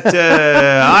got that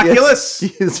Oculus?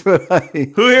 Yes,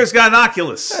 Who here's got an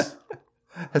Oculus?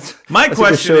 My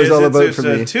question is,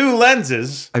 it's two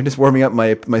lenses. I'm just warming up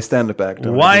my stand-up act.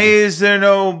 Why is there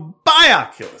no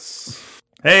bioculus?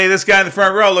 Hey, this guy in the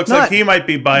front row looks like he might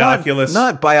be bioculus.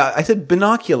 I said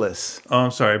binoculus. Oh, I'm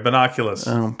sorry, binoculus.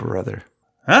 Oh, brother.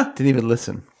 Huh? Didn't even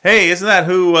listen. Hey, isn't that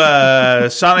who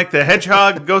Sonic the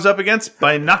Hedgehog goes up against?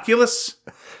 Binoculus?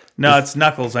 No, it's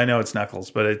Knuckles. I know it's Knuckles,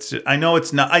 but I know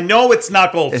it's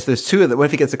Knuckles. If there's two of them, what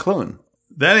if he gets a clone?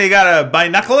 Then you got a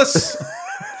binoculus.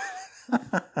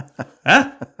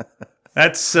 Huh?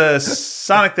 That's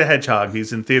Sonic the Hedgehog.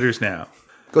 He's in theaters now.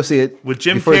 Go see it. With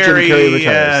Jim before Carrey. Jim Carrey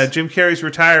retires. Jim Carrey's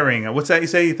retiring. What's that you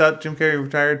say? You thought Jim Carrey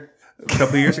retired a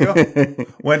couple of years ago?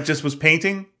 Was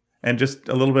painting and just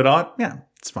a little bit odd? Yeah,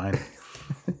 it's fine.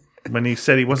 When he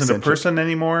said he wasn't a person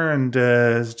anymore and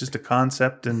it's just a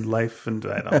concept in life, and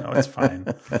I don't know, it's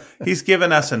fine. He's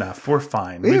given us enough. We're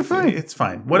fine. We're fine. It's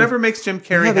fine. Whatever makes Jim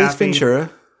Carrey happy. Ace Ventura.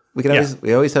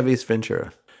 We always have Ace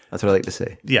Ventura. That's what I like to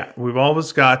say. Yeah, we've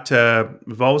always got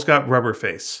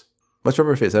Rubberface. What's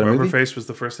Rubberface? Is that a movie? Rubberface was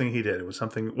the first thing he did. It was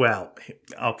something. Well,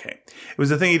 okay, it was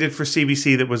the thing he did for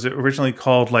CBC that was originally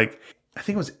called I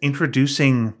think it was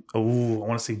introducing. I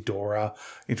want to say Dora,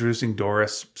 introducing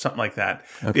Doris, something like that.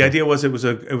 Okay. The idea was it was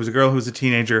a girl who was a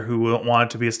teenager who wanted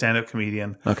to be a stand-up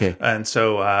comedian. Okay, and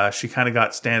so she kind of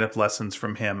got stand-up lessons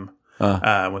from him.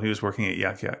 When he was working at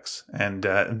Yuck Yucks. And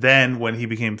then when he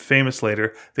became famous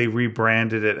later, they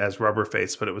rebranded it as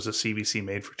Rubberface, but it was a CBC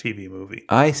made-for-TV movie.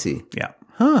 I see. Yeah.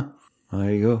 Huh. Well,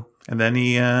 there you go. And then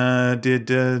he did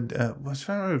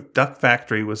Duck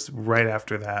Factory was right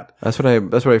after that. That's what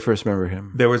I first remember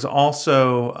him. There was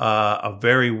also a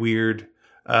very weird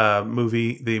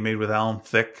movie that he made with Alan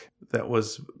Thicke that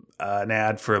was an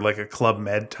ad for like a Club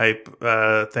Med type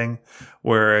thing,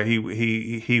 where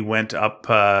he went up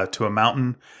to a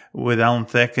mountain with Alan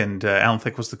Thicke, and Alan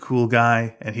Thicke was the cool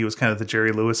guy, and he was kind of the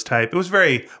Jerry Lewis type. It was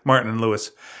very Martin and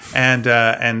Lewis, and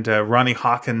Ronnie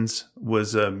Hawkins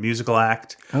was a musical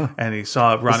act, and he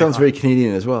saw Ronnie. That sounds very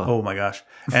Canadian as well. Oh my gosh.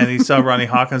 And he saw Ronnie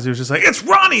Hawkins. He was just like, it's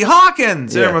Ronnie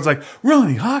Hawkins. And everyone's like,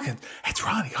 Ronnie Hawkins. It's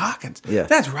Ronnie Hawkins. Yeah.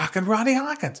 That's rockin' Ronnie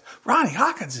Hawkins. Ronnie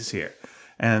Hawkins is here.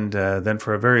 And then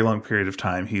for a very long period of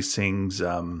time, he sings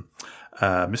Mr.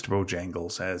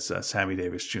 Bojangles as Sammy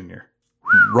Davis Jr.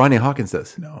 Ronnie Hawkins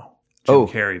does. No. Jim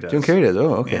Carrey does. Jim Carrey does.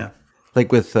 Oh, okay. Yeah.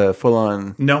 Like with full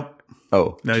on. No.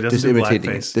 Oh, No, he doesn't just do imitating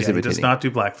it. blackface. Just Yeah, he imitating. does not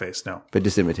do blackface, no. But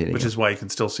just imitating. Which it. is why you can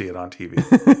still see it on TV.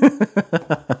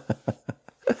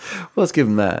 Well, let's give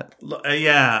him that.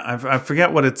 Yeah, I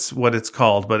forget what it's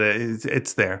called, but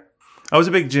it's there. I was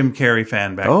a big Jim Carrey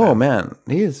fan back then. Oh man,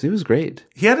 he was great.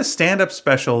 He had a stand-up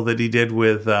special that he did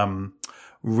with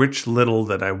Rich Little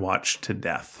that I watched to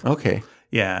death. Okay.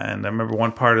 Yeah, and I remember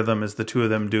one part of them is the two of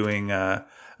them doing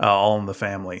All in the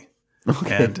Family.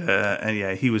 Okay. And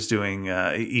yeah, he was doing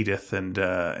Edith, and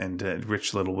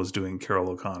Rich Little was doing Carol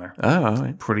O'Connor. Oh, all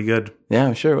right. Pretty good. Yeah,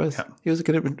 I'm sure it was. Yeah. He was a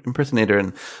good impersonator,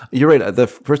 and you're right. The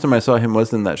first time I saw him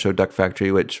was in that show Duck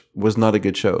Factory, which was not a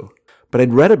good show. But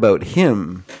I'd read about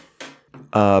him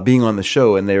being on the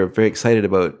show, and they were very excited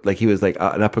about, like, he was like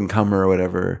an up and comer or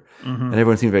whatever, and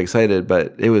everyone seemed very excited.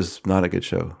 But it was not a good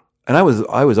show, and I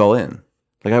was all in.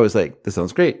 Like, I was like, this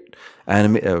sounds great.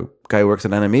 A guy who works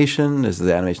in animation. This is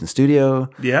the animation studio.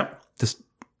 Yep. Just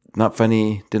not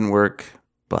funny. Didn't work.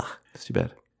 Blah. It's too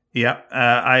bad. Yep.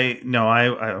 I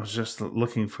was just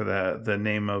looking for the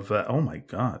name of. Oh my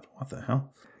God! What the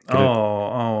hell?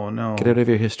 Oh no! Get out of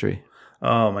your history.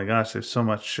 Oh my gosh! There's so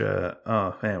much.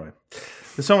 Anyway,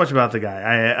 there's so much about the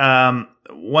guy.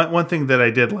 One thing that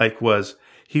I did like was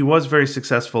he was very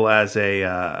successful as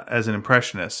an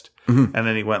impressionist, and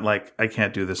then he went like, I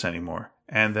can't do this anymore,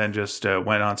 and then just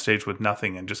went on stage with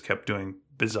nothing and just kept doing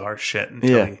bizarre shit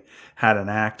until he had an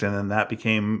act, and then that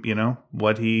became,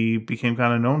 what he became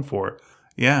kind of known for.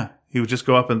 Yeah, he would just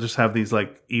go up and just have these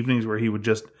like evenings where he would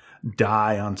just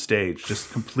die on stage,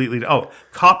 just completely. Oh,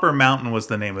 Copper Mountain was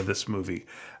the name of this movie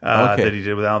that he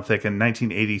did with Alan Thicke in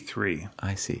 1983.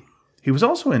 I see. He was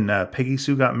also in Peggy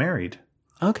Sue Got Married.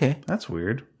 Okay. That's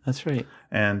weird. That's right.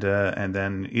 And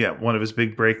then one of his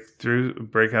big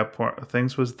breakout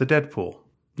things was the Deadpool.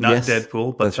 Not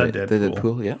Deadpool, but the Deadpool. The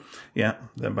Deadpool, yeah. Yeah.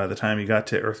 Then by the time you got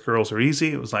to Earth Girls Are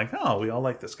Easy, it was like, oh, we all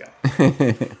like this guy.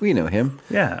 We know him.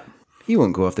 Yeah. He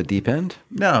won't go off the deep end.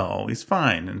 No, he's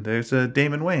fine. And there's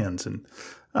Damon Wayans, and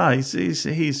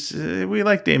he's we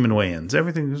like Damon Wayans.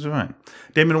 Everything was fine.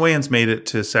 Damon Wayans made it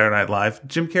to Saturday Night Live.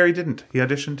 Jim Carrey didn't. He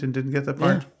auditioned and didn't get the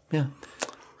part. Yeah.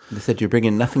 They said you're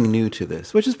bringing nothing new to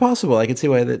this, which is possible. I can see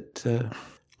why that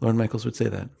Lorne Michaels would say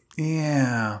that.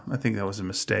 Yeah, I think that was a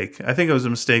mistake. I think it was a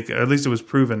mistake, or at least it was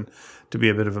proven to be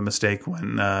a bit of a mistake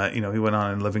when he went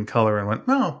on in Living Color and went,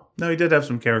 no, he did have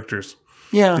some characters.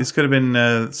 Yeah, these could have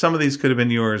been some of these could have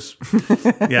been yours.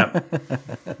 Yeah,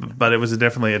 but it was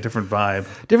definitely a different vibe.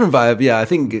 Different vibe. Yeah, I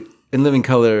think in Living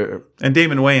Color. And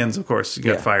Damon Wayans, of course,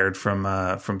 got fired from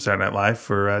Saturday Night Live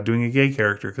for doing a gay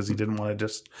character because he didn't want to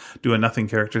just do a nothing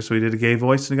character, so he did a gay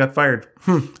voice and he got fired.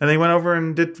 And then he went over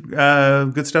and did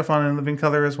good stuff on In Living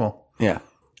Color as well. Yeah.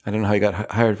 I don't know how he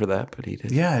got hired for that, but he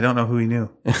did. Yeah, I don't know who he knew.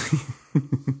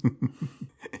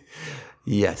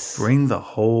 Yes. Bring the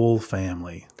whole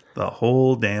family. The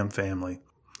whole damn family.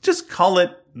 Just call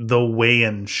it The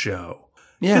Wayans Show.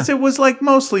 Yeah. Because it was like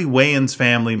mostly Wayans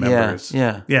family members.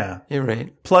 Yeah. Yeah. You're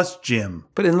right. Plus Jim.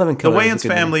 But in Living Color. The Wayans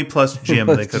family plus Jim,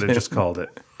 they could have just called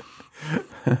it.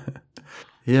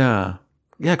 Yeah.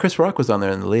 Yeah, Chris Rock was on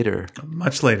there in the later.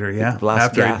 Much later, yeah.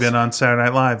 After he'd been on Saturday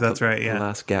Night Live, that's right, yeah. The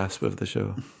last gasp of the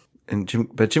show.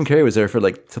 But Jim Carrey was there for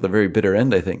like to the very bitter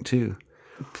end, I think, too.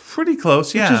 Pretty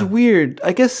close, yeah. Which is weird.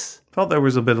 I guess. Felt there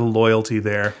was a bit of loyalty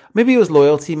there. Maybe it was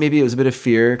loyalty. Maybe it was a bit of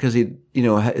fear because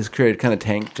his career had kind of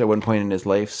tanked at one point in his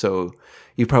life. So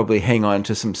you probably hang on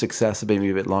to some success maybe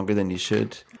a bit longer than you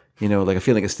should. Like a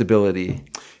feeling of stability.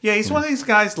 Yeah, he's one of these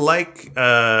guys like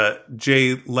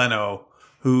Jay Leno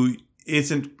who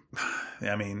isn't.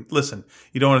 I mean, listen,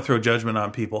 you don't want to throw judgment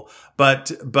on people,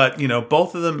 but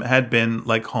both of them had been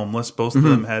like homeless. Both of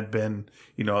them had been,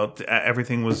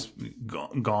 everything was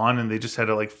gone, and they just had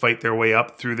to like fight their way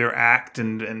up through their act,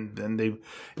 and they,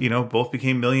 both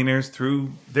became millionaires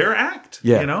through their act.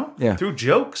 Yeah. Through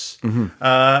jokes,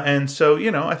 and so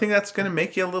I think that's going to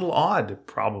make you a little odd,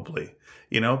 probably.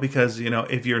 Because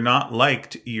if you're not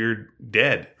liked, you're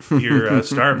dead. You're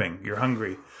starving. You're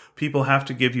hungry. People have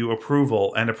to give you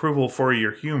approval, and approval for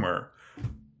your humor.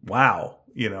 Wow.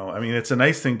 I mean, it's a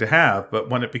nice thing to have, but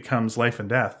when it becomes life and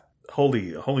death,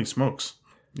 holy smokes.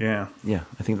 Yeah. Yeah,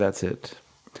 I think that's it.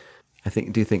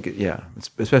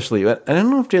 Especially, I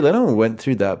don't know if Jay Leno went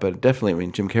through that, but definitely, I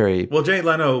mean, Jim Carrey. Well, Jay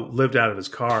Leno lived out of his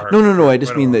car. No. I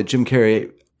just mean that Jim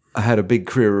Carrey had a big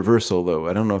career reversal, though.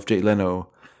 I don't know if Jay Leno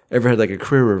ever had like a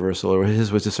career reversal, or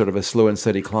his was just sort of a slow and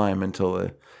steady climb until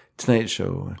the Tonight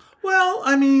Show. Well,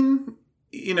 I mean,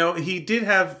 he did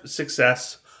have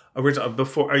success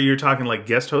before. Are you talking like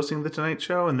guest hosting the Tonight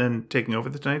Show and then taking over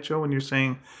the Tonight Show when you're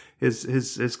saying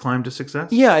his climb to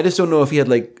success? Yeah, I just don't know if he had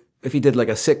if he did like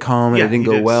a sitcom and it didn't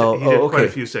go well. He did quite a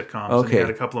few sitcoms. Okay. And he had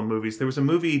a couple of movies. There was a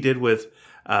movie he did with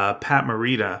Pat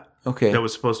Morita. Okay. That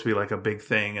was supposed to be like a big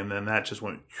thing, and then that just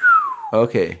went.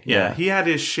 Okay. Yeah. He had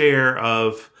his share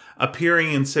of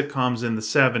appearing in sitcoms in the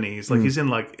 70s. Like he's in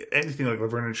like anything like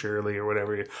Laverne and Shirley or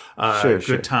whatever.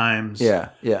 Good Times. Yeah.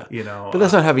 But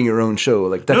that's not having your own show.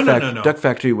 Like Duck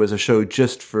Factory was a show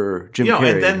just for Jim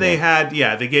Carrey. And then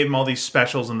they gave him all these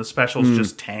specials, and the specials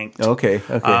just tanked. Okay.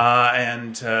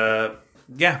 And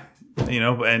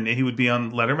he would be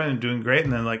on Letterman and doing great,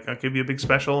 and then like, I'll give you a big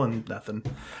special and nothing.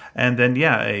 And then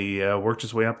he worked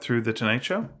his way up through the Tonight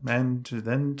Show, and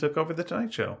then took over the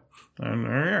Tonight Show.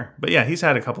 But yeah, he's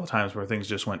had a couple of times where things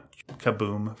just went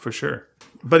kaboom for sure.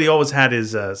 But he always had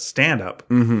his stand-up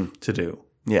to do.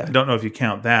 Yeah, I don't know if you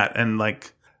count that. And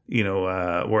like,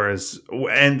 whereas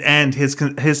and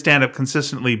his stand-up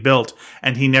consistently built,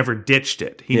 and he never ditched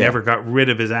it. He never got rid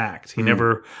of his act. He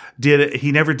never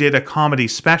did a comedy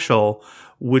special,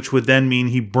 which would then mean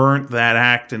he burnt that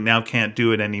act and now can't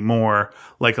do it anymore,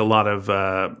 like a lot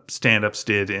of stand-ups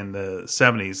did in the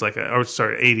 70s,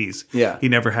 80s. Yeah. He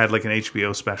never had like an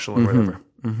HBO special or whatever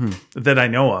that I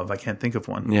know of. I can't think of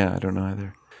one. Yeah, I don't know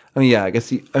either. I mean, yeah, I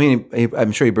guess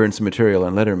I'm sure he burned some material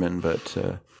on Letterman, but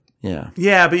yeah.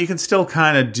 Yeah, but you can still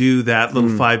kind of do that little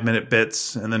 5-minute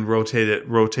bits and then rotate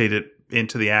it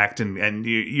into the act, and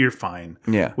you're fine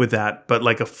with that. But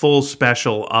like a full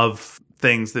special of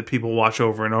things that people watch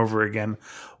over and over again,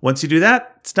 once you do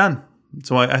that, it's done.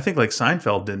 So I think like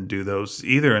Seinfeld didn't do those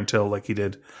either until like he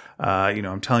did,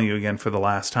 I'm telling you again for the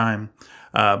last time.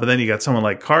 But then you got someone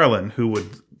like Carlin who would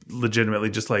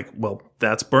legitimately just like, well,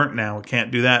 that's burnt now. We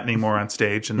can't do that anymore on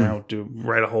stage, and now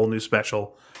write a whole new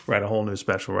special. Write a whole new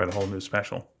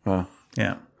special. Wow.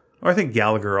 Yeah. Or I think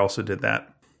Gallagher also did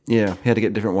that. Yeah, he had to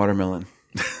get different watermelon.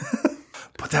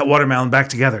 Put that watermelon back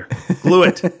together. Glue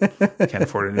it. Can't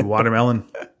afford a new watermelon.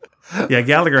 Yeah,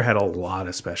 Gallagher had a lot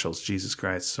of specials. Jesus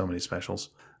Christ, so many specials.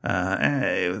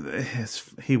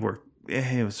 He worked.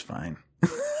 It was fine.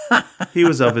 He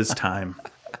was of his time.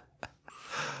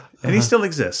 And he still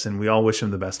exists, and we all wish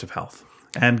him the best of health.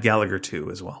 And Gallagher,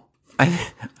 too, as well.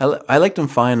 I liked him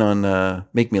fine on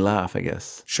Make Me Laugh, I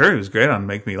guess. Sure, he was great on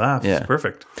Make Me Laugh. Yeah. It's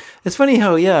perfect. It's funny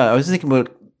how, I was thinking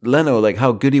about Leno, like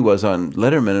how good he was on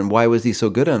Letterman, and why was he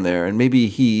so good on there? And maybe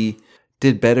he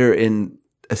did better in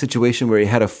a situation where he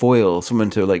had a foil, someone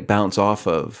to like bounce off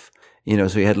of, so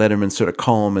he had Letterman sort of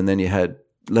calm, and then you had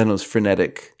Leno's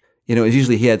frenetic,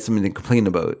 usually he had something to complain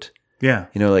about. Yeah.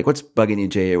 Like, what's bugging you,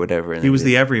 Jay, or whatever. And he was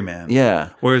the everyman. Yeah.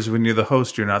 Whereas when you're the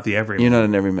host, you're not the everyman. You're not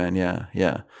an everyman,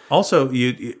 yeah. Also,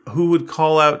 who would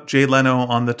call out Jay Leno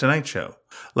on The Tonight Show?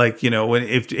 Like,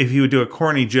 if he would do a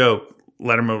corny joke,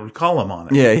 Letterman would call him on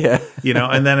it. Yeah.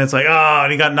 And then it's like,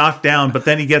 and he got knocked down, but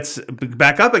then he gets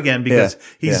back up again because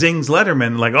he zings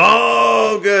Letterman like,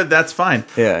 oh, good, that's fine.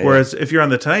 Whereas if you're on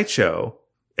The Tonight Show,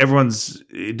 everyone's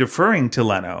deferring to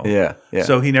Leno. Yeah.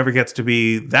 So he never gets to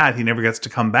be that. He never gets to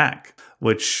come back,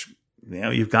 which,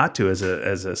 you've got to as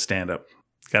a stand-up.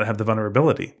 Got to have the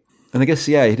vulnerability. And I guess,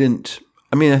 he didn't.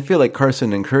 I mean, I feel like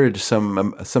Carson encouraged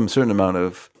some certain amount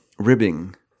of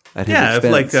ribbing at his expense.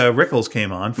 If like Rickles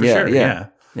came on, for sure.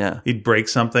 Yeah. He'd break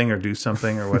something or do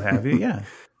something or what have you. Yeah.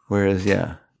 Whereas,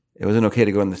 it wasn't okay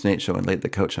to go on the Tonight Show and light the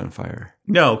couch on fire.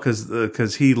 No,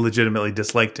 because he legitimately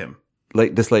disliked him.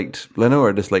 Like disliked Leno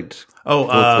or disliked?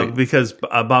 Because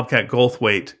Bobcat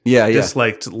Goldthwait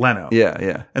disliked Leno.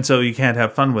 Yeah. And so you can't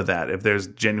have fun with that if there's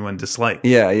genuine dislike.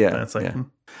 Yeah. And it's like,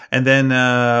 And then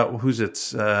who's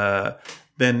it?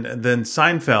 Then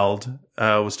Seinfeld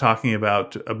was talking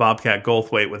about Bobcat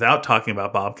Goldthwait without talking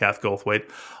about Bobcat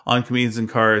Goldthwait on Comedians in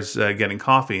Cars Getting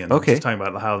Coffee, and just talking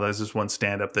about how there's this one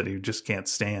stand-up that he just can't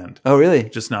stand. Oh, really?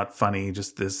 Just not funny.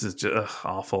 Just this is just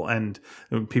awful. And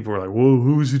people were like, "Whoa,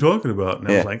 who is he talking about?" And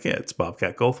I was like, "Yeah, it's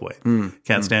Bobcat Goldthwait.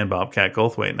 Can't stand Bobcat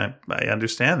Goldthwait." And I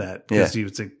understand that because you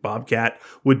would think Bobcat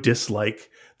would dislike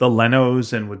the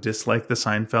Lenos and would dislike the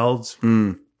Seinfelds.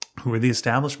 Who were the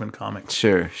establishment comics.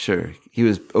 Sure. He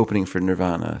was opening for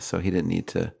Nirvana, so he didn't need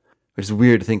to. Which is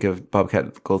weird to think of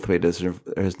Bobcat Goldthwait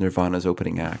as Nirvana's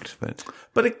opening act,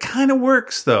 But it kind of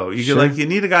works, though. Sure. You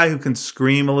need a guy who can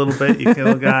scream a little bit. You get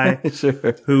a guy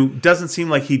Sure. who doesn't seem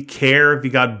like he'd care if he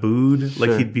got booed.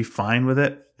 Like Sure. he'd be fine with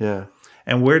it. Yeah.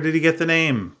 And where did he get the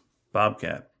name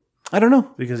Bobcat? I don't know.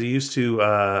 Because he used to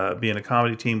be in a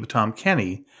comedy team with Tom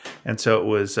Kenny, and so it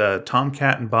was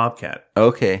Tomcat and Bobcat.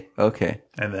 Okay.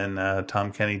 And then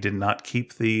Tom Kenny did not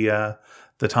keep the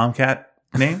Tomcat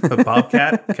name, but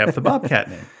Bobcat kept the Bobcat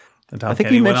name. And Tom I think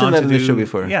Kenny you went mentioned on that to in the show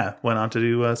before. Yeah, went on to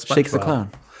do SpongeBob. Shakes the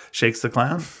Clown. Shakes the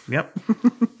Clown. Yep.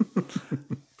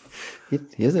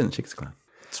 He is in Shakes the Clown.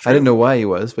 I didn't know why he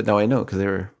was, but now I know because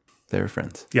they were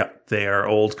friends. Yeah, they are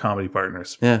old comedy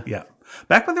partners. Yeah. Yeah.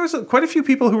 Back when there was quite a few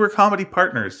people who were comedy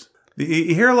partners.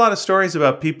 You hear a lot of stories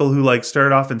about people who like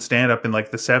started off in stand up in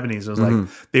like the 70s. It was like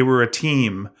they were a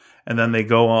team and then they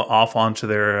go off onto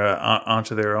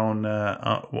their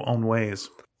own ways.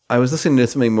 I was listening to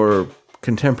something more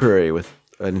contemporary with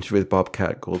an interview with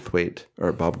Bobcat Goldthwait,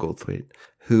 or Bob Goldthwait,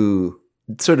 who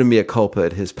sort of mea culpa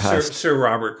at his past. Sir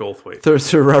Robert Goldthwait.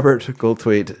 Sir Robert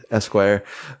Goldthwait, Esquire,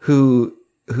 who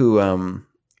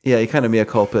he kind of mea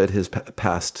culpa at his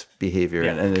past behavior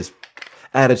and his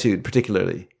attitude,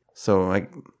 particularly. So I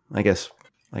guess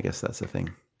that's the thing.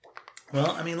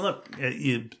 Well, I mean, look,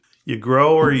 you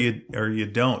grow or you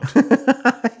don't.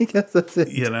 I guess that's it.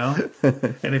 You know,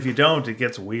 and if you don't, it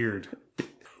gets weird.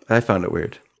 I found it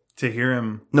weird to hear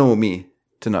him. No, me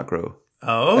to not grow.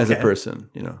 Oh, okay. As a person,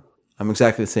 I'm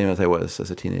exactly the same as I was as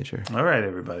a teenager. All right,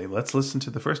 everybody, let's listen to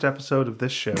the first episode of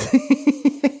this show,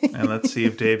 and let's see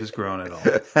if Dave has grown at all.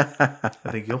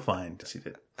 I think you'll find he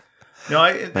did. No,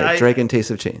 My dragon tastes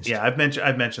have changed. Yeah, I've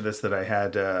mentioned this that I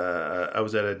had. I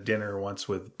was at a dinner once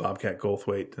with Bobcat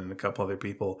Goldthwait and a couple other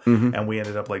people, and we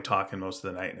ended up like talking most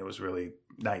of the night, and it was really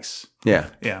nice. Yeah.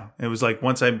 It was like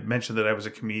once I mentioned that I was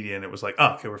a comedian, it was like,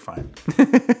 oh, okay, we're fine.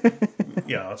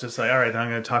 It's just like, all right, I'm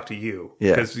going to talk to you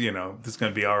because this is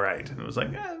going to be all right. And it was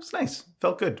like, yeah, it was nice,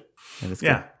 felt good.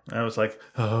 Yeah, and I was like,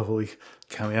 oh, will he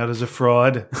count me out as a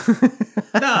fraud?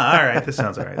 No, all right, this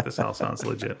sounds all right. This all sounds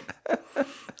legit.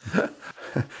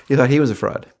 You thought he was a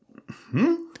fraud?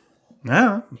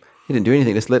 No. He didn't do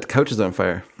anything. Just lit couches on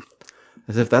fire.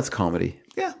 As if that's comedy.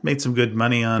 Yeah, made some good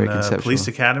money on Police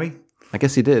Academy. I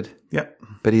guess he did. Yep.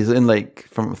 But he's in like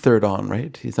from third on,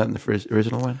 right? He's not in the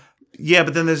original one? Yeah,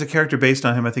 but then there's a character based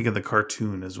on him, I think, in the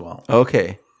cartoon as well.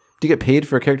 Okay. Do you get paid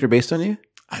for a character based on you?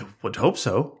 I would hope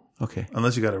so. Okay.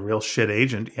 Unless you got a real shit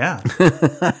agent. Yeah.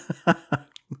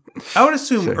 I would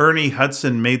assume Ernie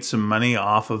Hudson made some money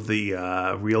off of the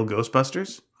real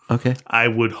Ghostbusters. Okay. I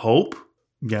would hope,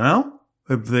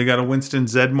 if they got a Winston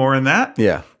Zedmore in that.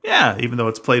 Yeah. Yeah, even though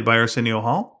it's played by Arsenio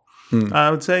Hall. I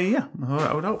would say, yeah,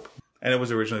 I would hope. And it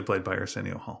was originally played by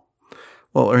Arsenio Hall.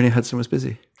 Well, Ernie Hudson was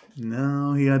busy.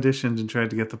 No, he auditioned and tried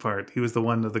to get the part. He was the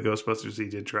one of the Ghostbusters. He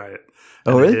did try it.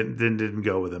 Oh, really? Didn't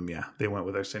go with him. Yeah, they went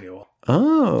with Arsenio Hall.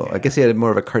 Oh, yeah. I guess he had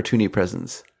more of a cartoony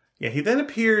presence. Yeah, he then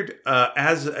appeared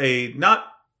as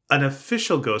not an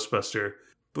official Ghostbuster,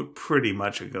 but pretty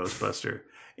much a Ghostbuster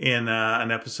in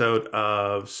an episode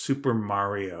of Super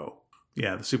Mario.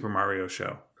 Yeah, the Super Mario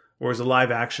show. Or it was a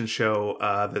live-action show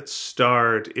that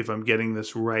starred, if I'm getting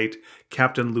this right,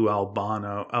 Captain Lou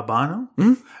Albano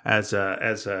as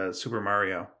Super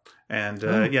Mario. And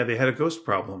they had a ghost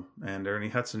problem, and Ernie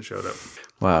Hudson showed up.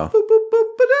 Wow. Boop, boop,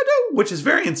 boop, ba-da-doo, which is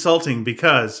very insulting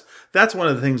because that's one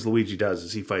of the things Luigi does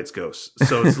is he fights ghosts.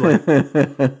 So it's like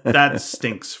that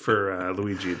stinks for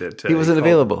Luigi that he wasn't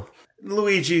available.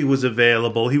 Luigi was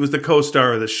available. He was the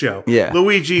co-star of the show. Yeah.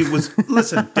 Luigi was...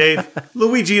 Listen, Dave.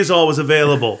 Luigi is always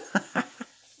available.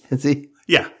 Is he?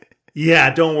 Yeah.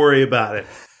 Yeah, don't worry about it.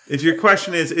 If your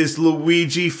question is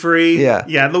Luigi free? Yeah.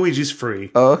 Yeah, Luigi's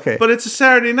free. Oh, okay. But it's a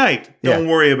Saturday night. Don't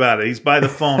worry about it. He's by the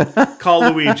phone.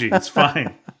 Call Luigi. It's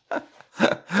fine.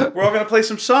 We're all going to play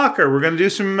some soccer. We're going to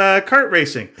do some kart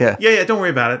racing. Yeah. Yeah, don't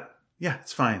worry about it. Yeah,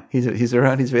 it's fine. He's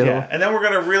around. He's available. Yeah, and then we're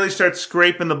going to really start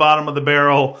scraping the bottom of the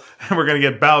barrel, and we're going to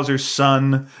get Bowser's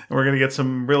son, and we're going to get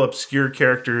some real obscure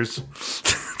characters.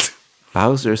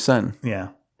 Bowser's son? Yeah.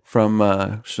 From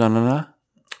Sha-na-na?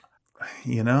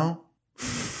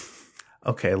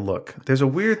 Okay, look. There's a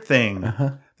weird thing.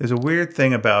 Uh-huh. There's a weird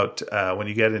thing about when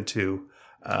you get into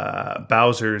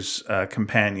Bowser's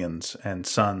companions and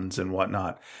sons and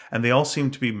whatnot, and they all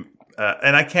seem to be,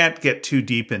 and I can't get too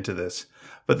deep into this,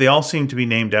 but they all seem to be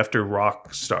named after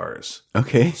rock stars.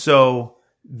 Okay. So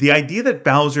the idea that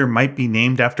Bowser might be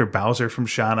named after Bowser from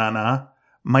Sha-na-na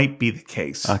might be the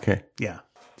case. Okay. Yeah.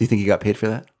 Do you think he got paid for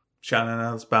that?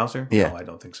 Sha-na-na's Bowser? Yeah. No, I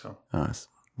don't think so. Oh, that's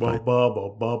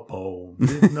Ba-ba-ba-ba-bo,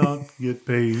 did not get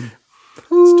paid.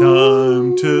 It's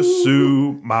time to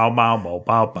sue. Bow, bow, bow,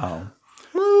 bow, bow.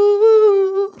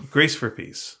 Grace for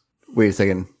Peace. Wait a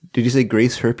second. Did you say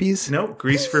Grace Herpes? No,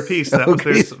 Grease for Peace. That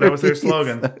was their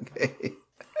slogan. Okay.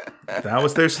 That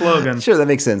was their slogan. Sure, that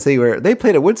makes sense. They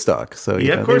played at Woodstock, so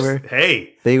Yeah, of course.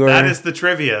 They were. That is the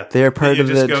trivia. They're part you of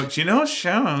just the. Go, do you know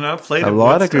Shannon played at Woodstock? A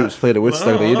lot of groups played at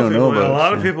Woodstock that you don't know about. A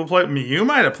lot of people played. You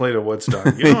might have played at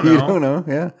Woodstock. You don't know. You don't know.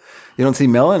 Yeah, you don't see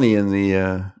Melanie in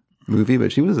the movie,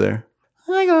 but she was there.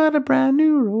 I got a brand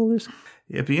new rollers.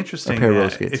 It'd be interesting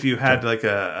if you had like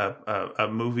a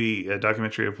movie, a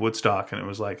documentary of Woodstock, and it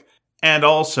was like, and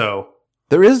also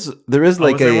there is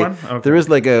like there is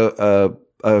like a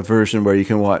version where you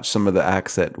can watch some of the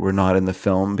acts that were not in the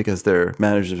film because their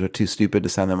managers are too stupid to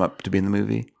sign them up to be in the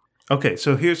movie. Okay,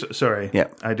 so Yeah,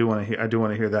 I do want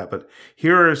to hear that, but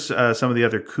here are some of the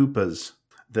other Koopas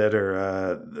that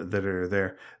are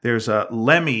there. There's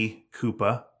Lemmy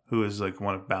Koopa, who is like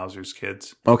one of Bowser's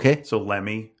kids. Okay, so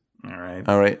Lemmy. All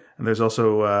right. And there's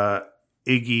also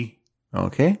Iggy.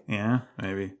 Okay. Yeah,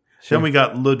 maybe. Sure. Then we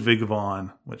got Ludwig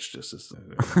von, which just is.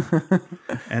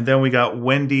 And then we got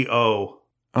Wendy O.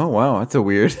 Oh, wow. That's a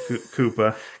weird.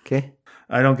 Koopa. Okay.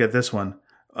 I don't get this one.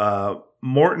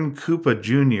 Morton Koopa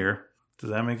Jr.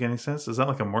 Does that make any sense? Is that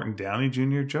like a Morton Downey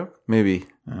Jr. joke? Maybe.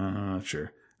 I'm not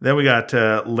sure. Then we got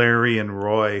Larry and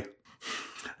Roy,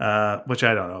 which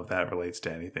I don't know if that relates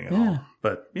to anything at all.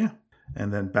 But yeah.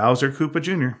 And then Bowser Koopa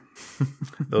Jr.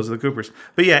 Those are the Coopers.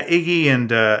 But yeah, Iggy and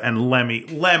Lemmy.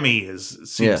 Lemmy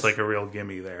seems like a real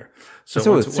gimme there.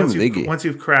 So once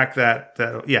you've cracked that,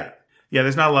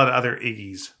 there's not a lot of other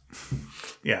Iggies.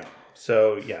 Yeah.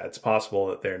 So yeah, it's possible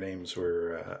that their names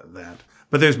were that.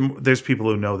 But there's people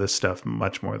who know this stuff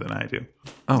much more than I do.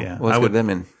 Oh, yeah. Let's get them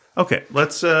in. Okay,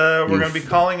 let's. We're going to be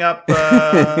calling up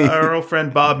our old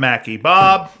friend Bob Mackey.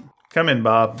 Bob. Come in,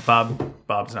 Bob.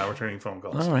 Bob's not returning phone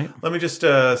calls. All right. Let me just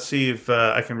see if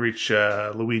I can reach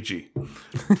Luigi. Hey,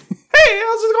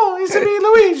 how's it going? It's me,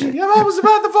 Luigi. I'm almost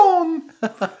about the phone.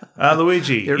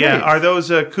 Luigi. You're yeah, right. Are those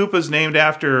Koopas named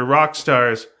after rock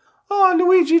stars? Oh,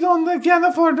 Luigi can't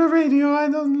afford the radio.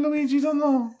 Luigi don't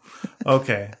know.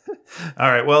 Okay.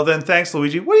 All right. Well, then, thanks,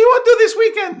 Luigi. What do you want to do this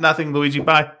weekend? Nothing, Luigi.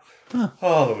 Bye. Huh.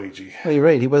 Oh, Luigi. Well, you're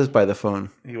right. He was by the phone.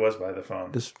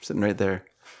 Just sitting right there.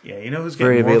 Yeah, you know who's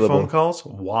getting more phone calls?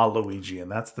 Waluigi,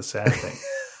 and that's the sad thing.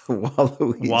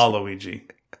 Waluigi.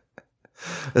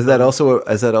 Is that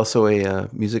also a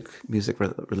music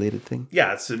related thing?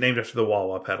 Yeah, it's named after the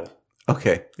wah-wah pedal.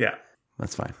 Okay. Yeah.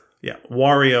 That's fine. Yeah.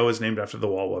 Wario is named after the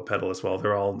wah-wah pedal as well.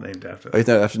 They're all named after that. Oh, is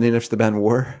that named after the band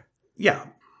War? Yeah.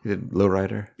 You did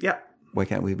Lowrider? Yeah. Why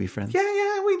can't we be friends? Yeah,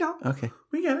 we know. Okay.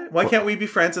 We get it. Why can't we be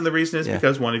friends? And the reason is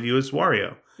because one of you is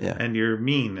Wario. Yeah. And you're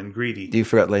mean and greedy. You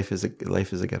forgot life is a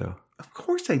ghetto. Of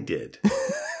course I did.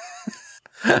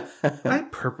 I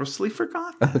purposely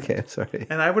forgot that. Okay, I'm sorry.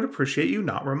 And I would appreciate you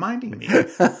not reminding me.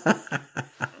 If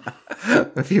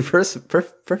you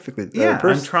perfectly. Yeah,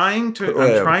 I'm trying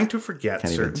to forget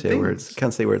certain things.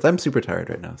 Can't say words. I'm super tired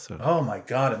right now. So. Oh my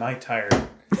God, am I tired?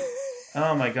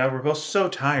 Oh my God, we're both so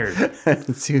tired. Why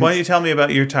don't you tell me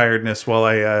about your tiredness while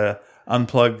I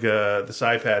unplug this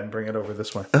iPad and bring it over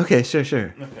this way? Okay, sure.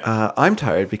 Okay. I'm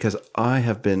tired because I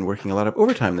have been working a lot of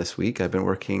overtime this week. I've been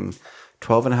working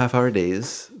 12-and-a-half-hour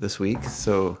days this week.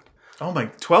 So. Oh my,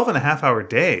 12-and-a-half-hour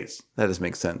days? That does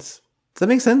make sense. Does that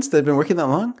make sense that I've been working that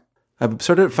long? I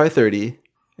started at 5:30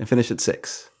 and finished at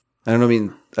 6. I don't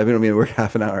mean to work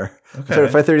half an hour. Okay. I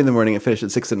started at 5:30 in the morning and finished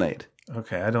at 6 at night.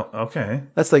 Okay, okay.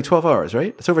 That's like 12 hours,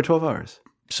 right? It's over 12 hours.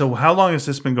 So how long has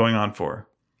this been going on for?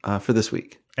 For this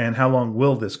week. And how long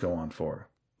will this go on for?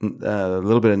 A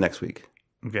little bit of next week.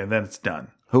 Okay, then it's done.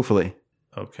 Hopefully.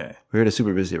 Okay. We're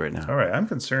super busy right now. All right, I'm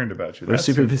concerned about you. We're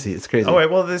super busy. It's crazy. Oh, wait,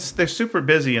 well, they're super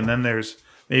busy, and then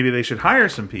maybe they should hire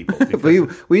some people.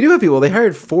 We do have people. They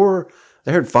hired 5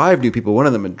 new people. One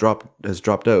of them has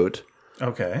dropped out.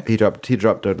 Okay. He dropped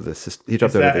out of the system. He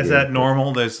dropped out of the game. Is that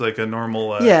normal? There's like a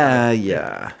normal...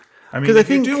 Yeah. I mean, if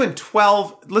you're doing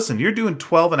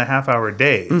 12-and-a-half-hour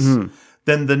days,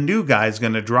 then the new guy's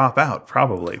going to drop out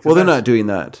probably. Well, they're not doing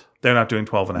that. They're not doing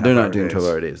 12-and-a-half-hour days. They're not doing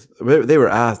 12-hour days.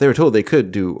 They were told they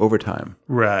could do overtime.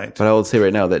 Right. But I will say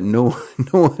right now that no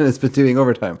one has been doing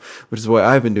overtime, which is why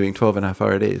I've been doing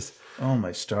 12-and-a-half-hour days. Oh,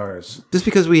 my stars. Just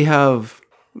because we have...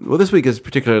 Well, this week is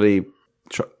particularly,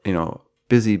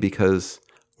 busy because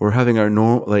we're having our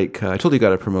normal... I told you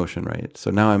got a promotion, right?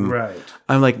 So now I'm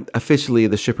like officially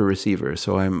the shipper receiver.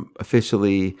 So I'm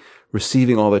officially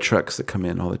receiving all the trucks that come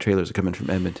in, all the trailers that come in from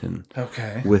Edmonton.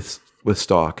 Okay. With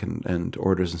stock and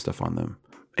orders and stuff on them.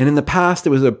 And in the past, it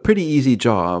was a pretty easy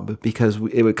job because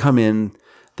it would come in,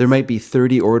 there might be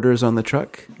 30 orders on the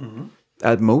truck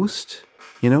at most,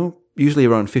 usually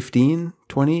around 15,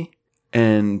 20.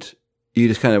 And you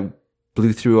just kind of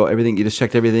blew through everything. You just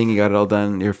checked everything. You got it all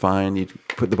done. You're fine. You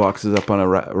put the boxes up on a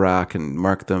rack and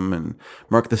mark them and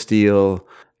mark the steel,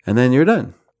 and then you're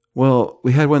done. Well,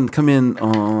 we had one come in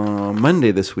on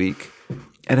Monday this week,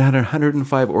 and it had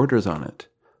 105 orders on it.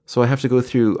 So I have to go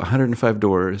through 105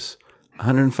 doors,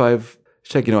 105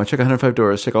 check. I check 105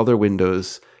 doors, check all their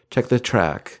windows, check the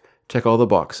track, check all the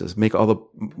boxes, mark all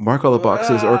the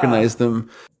boxes, organize them,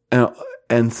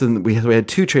 and so we had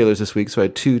 2 trailers this week. So I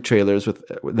had 2 trailers with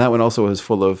that one. Also was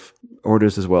full of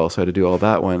orders as well. So I had to do all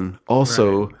that one.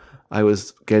 Also, right. I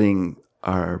was getting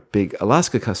our big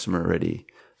Alaska customer ready.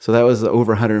 So that was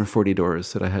over 140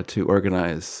 doors that I had to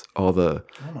organize all the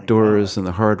doors and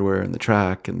the hardware and the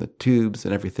track and the tubes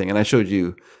and everything. And I showed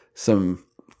you some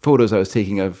photos I was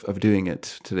taking of doing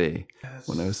it today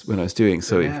when I was doing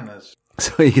so.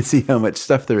 So you can see how much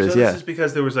stuff there is. So this is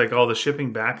because there was like all the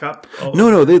shipping backup?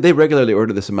 No, they regularly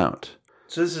order this amount.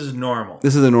 So this is normal.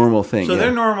 This is a normal thing. So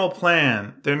their normal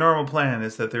plan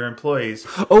is that their employees.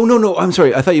 Oh no! I'm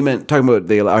sorry. I thought you meant talking about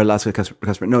our Alaska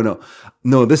customer.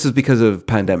 No. This is because of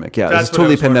pandemic. Yeah, this is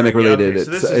totally pandemic related. Okay,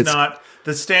 so this is not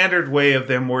the standard way of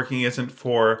them working. Isn't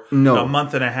for a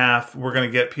month and a half. We're going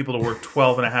to get people to work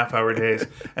 12.5-hour days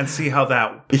and see how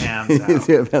that pans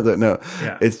out. No,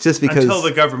 it's just because until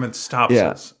the government stops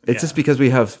us. It's just because we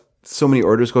have so many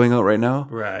orders going out right now.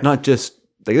 Right. Not just.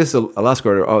 Like this Alaska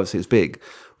order obviously is big,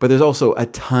 but there's also a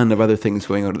ton of other things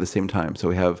going on at the same time. So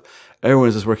everyone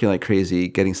is just working like crazy,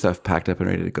 getting stuff packed up and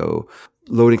ready to go,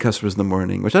 loading customers in the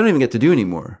morning, which I don't even get to do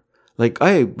anymore. Like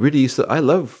I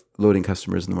love loading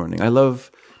customers in the morning. I love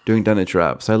doing dunnage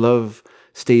wraps. I love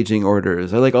staging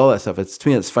orders. I like all that stuff. To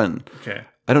me, it's fun. Okay.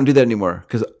 I don't do that anymore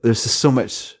because there's just so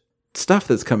much stuff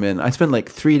that's come in. I spend like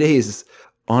 3 days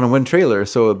on one trailer.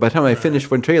 So by the time I finish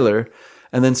one trailer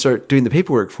and then start doing the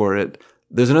paperwork for it,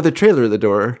 there's another trailer at the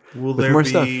door with more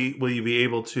stuff. Will you be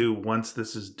able to, once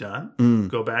this is done,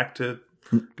 go back to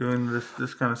doing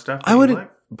this kind of stuff?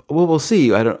 Well, we'll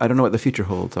see. I don't know what the future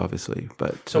holds, obviously.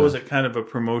 But so is it kind of a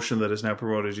promotion that has now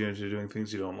promoted you into doing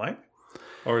things you don't like,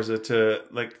 or is it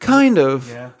kind of?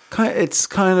 Yeah. It's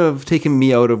kind of taken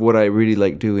me out of what I really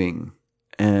like doing,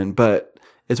 but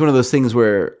it's one of those things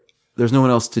where there's no one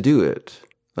else to do it.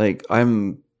 Like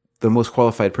I'm the most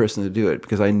qualified person to do it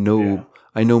because I know. Yeah.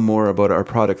 I know more about our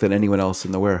product than anyone else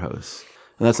in the warehouse.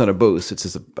 And that's not a boast. It's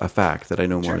just a fact that I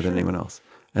know more than anyone else.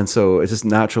 And so it's just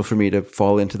natural for me to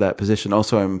fall into that position.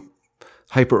 Also, I'm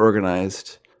hyper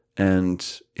organized and,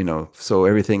 so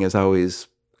everything is always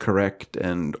correct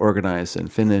and organized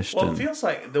and finished. Well, it feels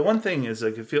like the one thing is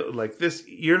like, it feels like this,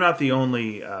 you're not the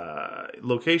only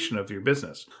location of your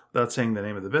business without saying the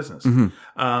name of the business.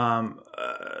 Mm-hmm.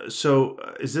 So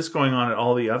is this going on at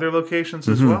all the other locations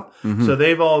as well? Mm-hmm. So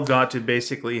they've all got to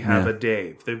basically have a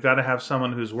Dave. They've got to have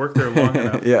someone who's worked there long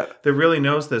enough that really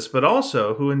knows this, but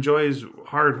also who enjoys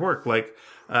hard work. Like,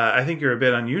 I think you're a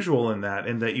bit unusual in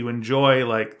that you enjoy,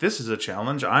 like, this is a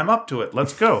challenge. I'm up to it.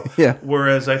 Let's go.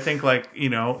 Whereas I think,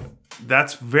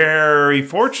 that's very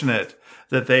fortunate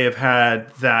that they have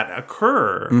had that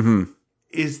occur. Mm-hmm.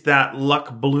 Is that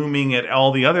luck blooming at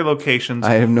all the other locations?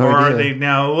 I have no idea. Or are they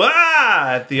now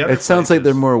at the other places? It sounds like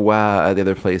they're more at the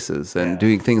other places and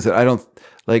doing things that I don't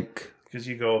like. Because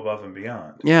you go above and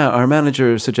beyond. Yeah, our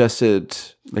manager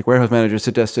warehouse manager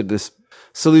suggested this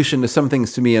solution to some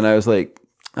things to me, and I was like,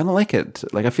 I don't like it.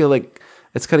 Like, I feel like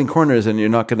it's cutting corners, and you're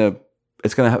not gonna.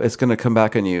 It's gonna come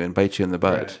back on you and bite you in the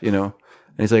butt, And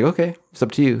he's like, okay, it's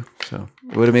up to you. So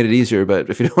it would have made it easier, but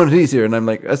if you don't want it easier, and I'm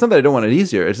like, it's not that I don't want it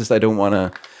easier. It's just I don't want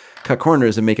to cut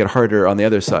corners and make it harder on the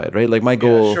other side, right? Like my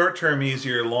goal, short-term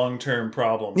easier, long-term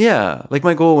problems. Yeah, like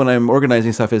my goal when I'm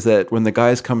organizing stuff is that when the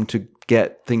guys come to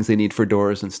get things they need for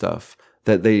doors and stuff,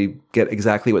 that they get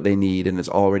exactly what they need and it's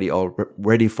already all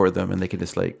ready for them, and they can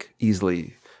just like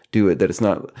easily do it. That it's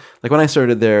not like when I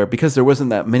started there, because there wasn't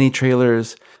that many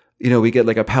trailers. We get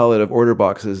like a pallet of order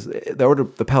boxes.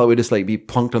 The pallet would just like be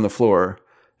plunked on the floor,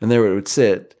 and there it would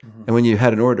sit. Mm-hmm. And when you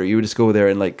had an order, you would just go there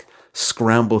and like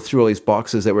scramble through all these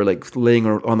boxes that were like laying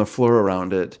on the floor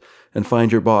around it, and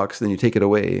find your box. Then you take it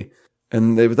away,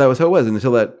 and that was how it was. And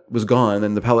until that was gone,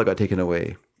 then the pallet got taken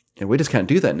away. And we just can't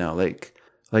do that now. Like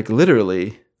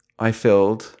literally, I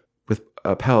filled with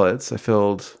pallets. I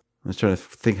was trying to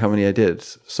think how many I did.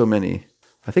 So many.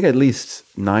 I think at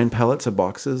least 9 pallets of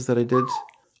boxes that I did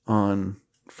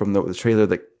from the trailer,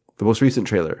 the most recent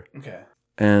trailer. Okay.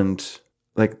 And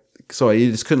you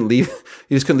just couldn't leave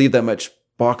that much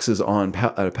boxes on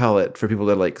a pallet for people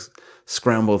to like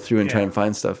scramble through and try and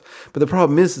find stuff. But the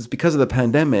problem is because of the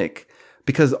pandemic,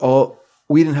 because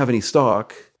we didn't have any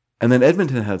stock, and then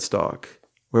Edmonton had stock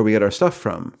where we get our stuff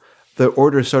from. The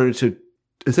orders started to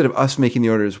instead of us making the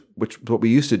orders, which what we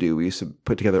used to do, we used to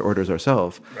put together orders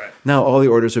ourselves. Right. Now all the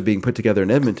orders are being put together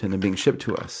in Edmonton and being shipped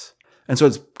to us. And so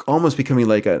it's almost becoming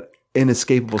like an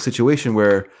inescapable situation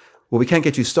where, well, we can't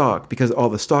get you stock because all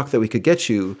the stock that we could get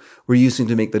you, we're using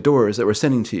to make the doors that we're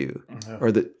sending to you.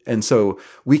 And so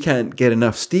we can't get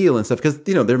enough steel and stuff because,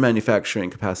 their manufacturing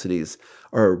capacities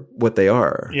are what they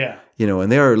are. Yeah.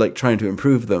 And they are like trying to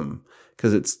improve them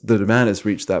because the demand has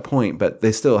reached that point, but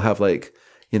they still have like,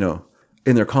 in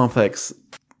their complex,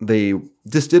 they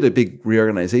just did a big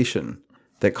reorganization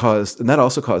that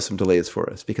also caused some delays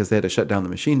for us because they had to shut down the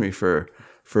machinery for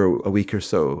a week or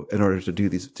so in order to do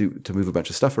to move a bunch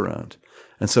of stuff around.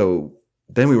 And so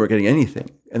then we weren't getting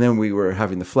anything. And then we were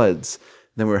having the floods.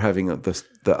 Then we were having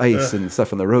the ice and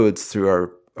stuff on the roads through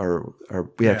our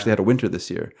we actually had a winter this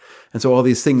year. And so all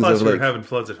these things Plus, of we're like having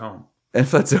floods at home. and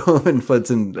floods at home and floods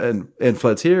and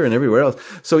floods here and everywhere else.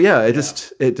 So yeah,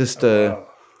 it's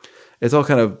all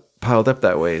kind of piled up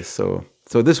that way. So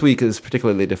this week is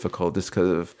particularly difficult just because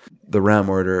of the RAM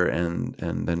order and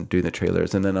then doing the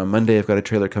trailers. And then on Monday, I've got a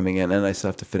trailer coming in and I still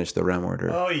have to finish the RAM order.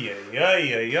 Oh, yeah.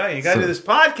 You got to do this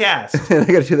podcast. And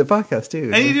I got to do the podcast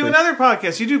too. And you do another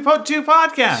podcast. You do 2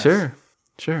 podcasts.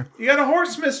 Sure. You got a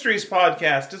Horse Mysteries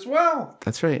podcast as well.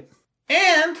 That's right.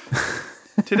 And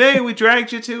today we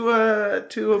dragged you to a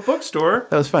bookstore.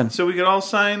 That was fun. So we could all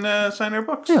sign our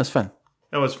books. Yeah, it was fun.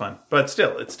 It was fun. But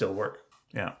still, it's still work.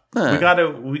 Yeah.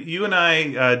 You and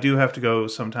I do have to go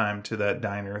sometime to that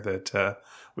diner that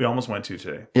we almost went to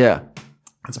today. Yeah.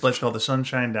 It's a place called the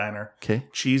Sunshine Diner. Okay.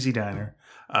 Cheesy diner.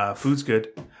 Food's good.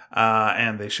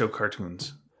 And they show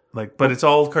cartoons. But it's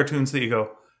all cartoons that you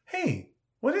go, hey,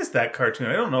 what is that cartoon?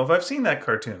 I don't know if I've seen that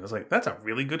cartoon. It's like, that's a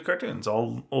really good cartoon. It's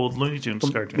all old Looney Tunes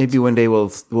cartoons. Maybe one day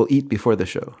we'll eat before the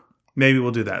show. Maybe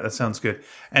we'll do that. That sounds good.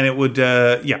 And it would,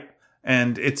 yeah.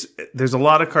 And there's a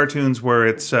lot of cartoons where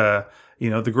it's, the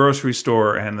grocery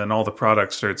store and then all the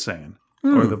products start saying.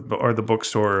 Or the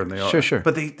bookstore and they all sure.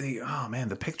 But they oh man,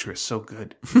 the picture is so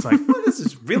good. It's like, well, this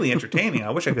is really entertaining. I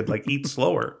wish I could eat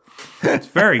slower. It's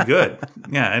very good.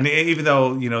 Yeah, and even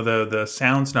though the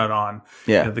sound's not on,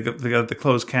 the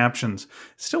closed captions, it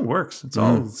still works. It's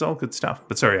all good stuff.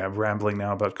 But sorry, I'm rambling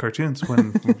now about cartoons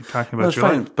when we're talking about your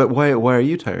life. But why are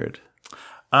you tired?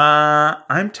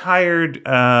 I'm tired.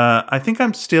 I think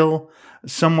I'm still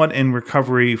somewhat in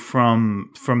recovery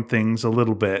from things a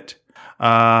little bit. We've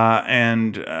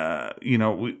had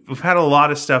a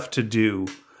lot of stuff to do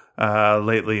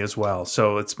lately as well.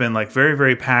 So it's been very,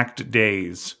 very packed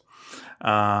days.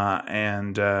 I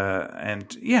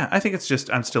think it's just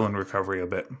I'm still in recovery a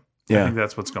bit. Yeah. I think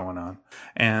that's what's going on.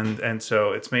 And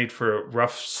so it's made for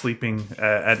rough sleeping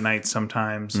at night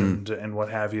sometimes and what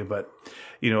have you. But,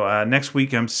 next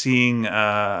week I'm seeing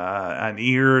an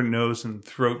ear, nose, and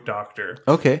throat doctor.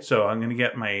 Okay. So I'm going to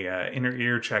get my inner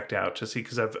ear checked out to see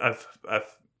because I've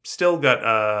still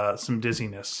got some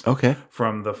dizziness. Okay.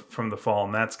 From the fall,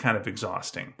 and that's kind of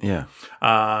exhausting. Yeah.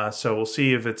 So we'll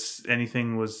see if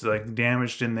anything was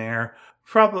damaged in there.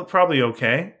 Probably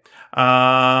okay.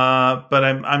 But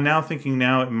I'm now thinking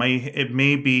it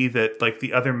may be that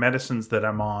the other medicines that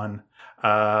I'm on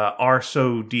are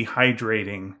so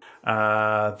dehydrating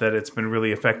that it's been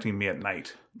really affecting me at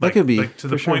night. That could be to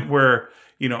the point where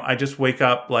I just wake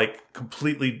up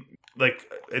completely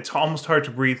it's almost hard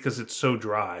to breathe because it's so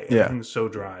dry. Yeah. Everything's so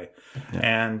dry,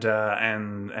 and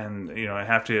I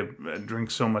have to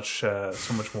drink so much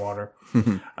water.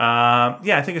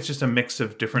 I think it's just a mix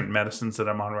of different medicines that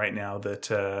I'm on right now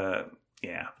that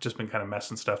just been kind of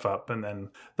messing stuff up, and then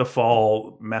the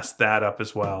fall messed that up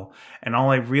as well. And all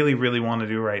I really, really want to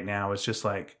do right now is just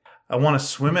I want to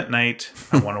swim at night.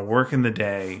 I want to work in the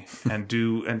day and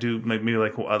do maybe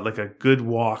a good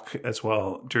walk as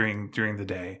well during the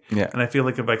day. Yeah. And I feel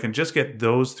like if I can just get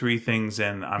those 3 things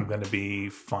in, I'm going to be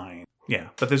fine. Yeah.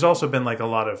 But there's also been a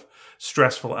lot of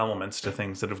stressful elements to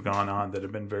things that have gone on that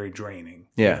have been very draining.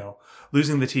 Yeah.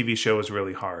 Losing the TV show is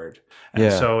really hard.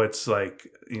 And so it's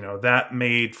that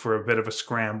made for a bit of a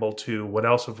scramble to what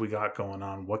else have we got going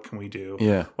on? What can we do?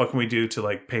 Yeah. What can we do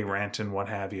to pay rent and what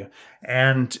have you?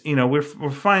 And, we're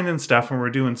finding stuff and we're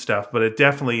doing stuff, but it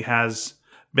definitely has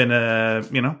been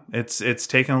it's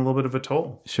taken a little bit of a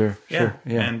toll. Sure. Yeah.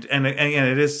 And again,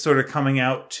 it is sort of coming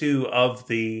out too of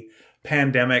the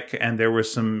pandemic, and there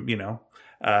was some,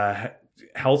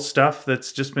 health stuff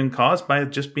that's just been caused by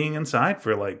just being inside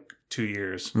for 2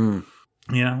 years.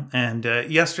 And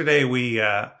yesterday we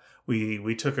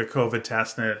took a COVID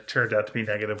test and it turned out to be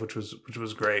negative, which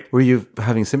was great. Were you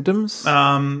having symptoms?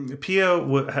 Pia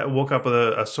woke up with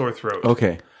a sore throat.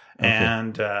 Okay.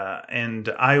 And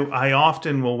I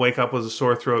often will wake up with a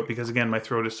sore throat because again my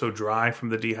throat is so dry from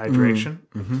the dehydration.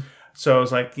 So I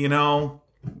was like, we're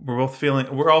both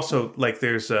feeling. We're also like,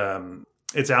 there's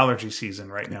it's allergy season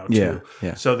right now too.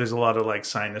 Yeah. So there's a lot of like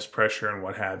sinus pressure and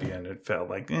what have you, and it felt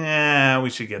like, we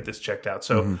should get this checked out.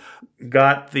 So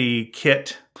got the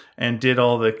kit and did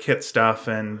all the kit stuff,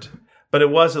 but it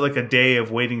was like a day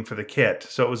of waiting for the kit.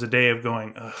 So it was a day of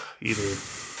going,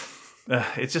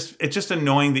 it's just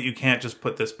annoying that you can't just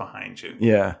put this behind you.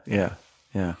 Yeah.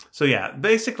 So yeah,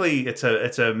 basically it's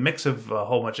a mix of a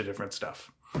whole bunch of different stuff.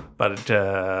 But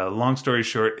long story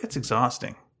short, it's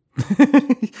exhausting.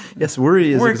 Yes,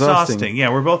 worry is we're exhausting. Yeah,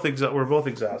 we're both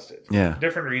exhausted. Yeah.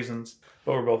 Different reasons,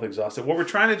 but we're both exhausted. What we're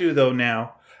trying to do though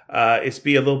now is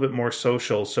be a little bit more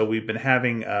social. So we've been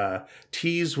having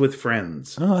teas with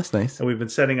friends. Oh, that's nice. And we've been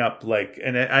setting up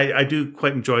and I do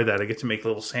quite enjoy that. I get to make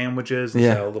little sandwiches and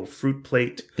a little fruit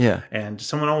plate. Yeah. And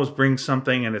someone always brings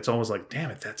something and it's always like,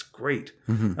 damn it, that's great.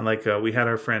 Mm-hmm. And we had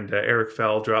our friend Eric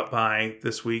Fell drop by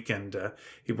this week and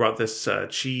he brought this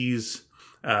cheese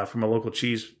from a local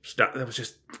cheese stop. That was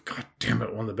just, god damn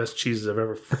it, one of the best cheeses I've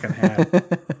ever freaking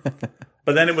had.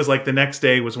 But then it was like the next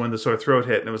day was when the sore throat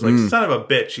hit, and it was like, son of a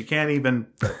bitch, you can't even.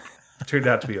 It turned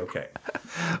out to be okay.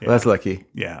 Well, that's lucky.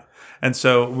 Yeah. And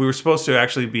so we were supposed to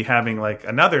actually be having like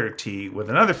another tea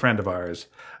with another friend of ours,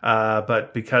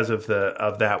 but because of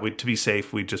that, to be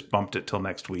safe, we just bumped it till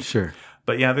next week. Sure.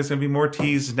 But yeah, there's going to be more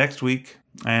teas next week,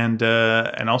 and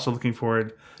also looking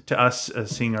forward to us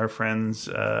seeing our friends,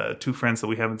 two friends that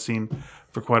we haven't seen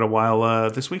for quite a while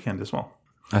this weekend as well.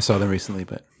 I saw them recently,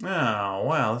 but... Oh,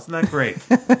 wow. Isn't that great?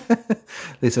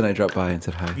 Lisa and I dropped by and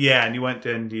said hi. Yeah, and you went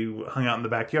and you hung out in the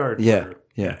backyard for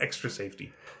extra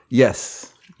safety.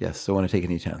 Yes. Don't want to take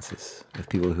any chances with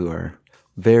people who are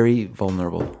very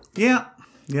vulnerable. Yeah.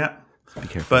 Be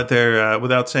careful. But they're,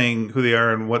 without saying who they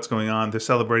are and what's going on, they're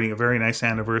celebrating a very nice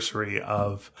anniversary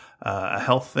of a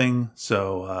health thing.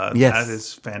 So that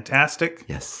is fantastic.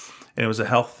 Yes. And it was a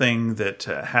health thing that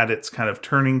had its kind of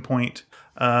turning point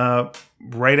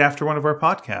right after one of our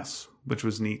podcasts, which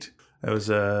was neat. It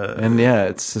was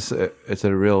it's just it's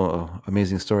a real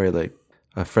amazing story. Like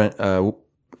a friend, I don't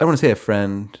want to say a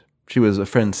friend. She was a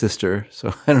friend's sister,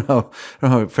 so I don't know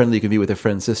how friendly you can be with a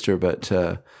friend's sister. But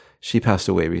she passed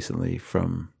away recently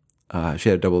from. She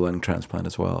had a double lung transplant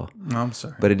as well. Oh, I'm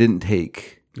sorry, but it didn't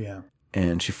take. Yeah,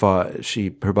 and she fought.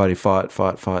 Her body fought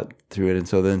through it, and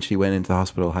so then she went into the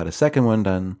hospital, had a second one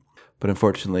done. But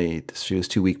unfortunately, she was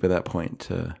too weak by that point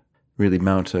to really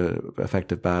mount a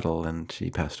effective battle, and she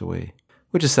passed away,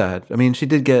 which is sad. I mean, she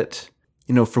did get,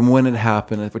 from when it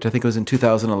happened, which I think was in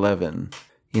 2011.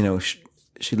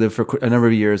 She lived for a number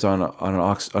of years on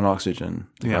oxygen,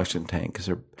 oxygen tank, because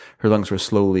her lungs were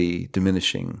slowly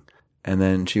diminishing, and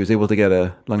then she was able to get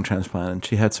a lung transplant, and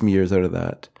she had some years out of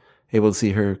that, able to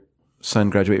see her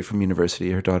son graduate from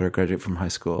university, her daughter graduate from high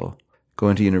school, go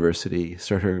into university,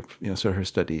 start her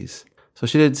studies. So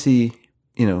she did see,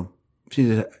 she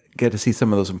did get to see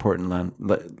some of those important,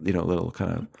 little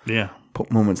kind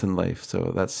of moments in life.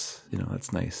 So that's,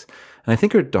 that's nice. And I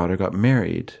think her daughter got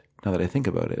married, now that I think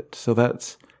about it. So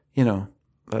that's,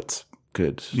 that's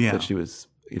good that she was,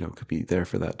 could be there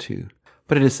for that too.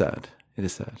 But it is sad. It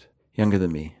is sad. Younger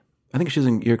than me. I think she was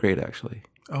in your grade, actually.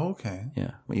 Oh, okay.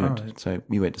 Yeah. Well, you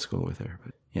went to school with her,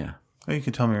 but yeah. Oh, you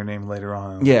can tell me her name later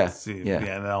on. Yeah.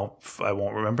 And I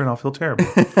won't remember, and I'll feel terrible.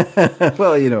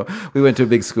 Well, we went to a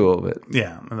big school, but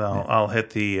yeah. And I'll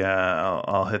hit the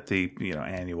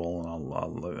annual, and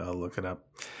I'll look it up.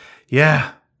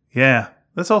 Yeah.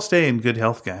 Let's all stay in good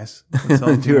health, guys. Let's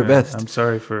all do our best. I'm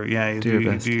sorry for you do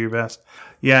your best.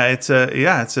 Yeah, it's a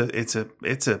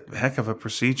heck of a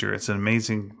procedure. It's an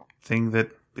amazing thing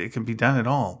that it can be done at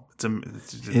all.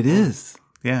 It is.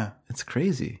 Yeah, it's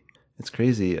crazy. It's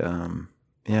crazy.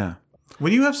 Yeah.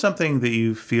 When you have something that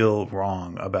you feel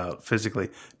wrong about physically,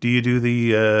 do you do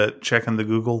the check on the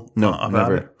Google? No,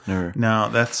 about never. it? No,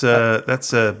 that's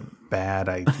a bad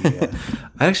idea.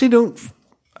 I actually don't.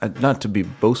 Not to be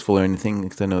boastful or anything,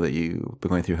 because I know that you've been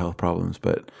going through health problems,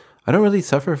 but I don't really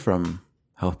suffer from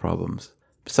health problems.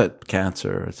 Besides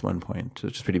cancer at one point,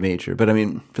 which is pretty major. But I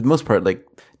mean, for the most part, like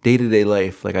day-to-day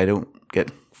life, like I don't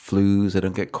get flus, I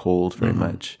don't get cold very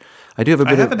much. I do have a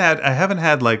bit I haven't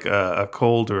had like a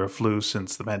cold or a flu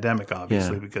since the pandemic,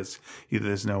 obviously, because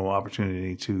there's no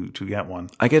opportunity to get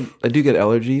one. I do get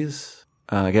allergies.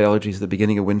 I get allergies at the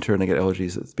beginning of winter, and I get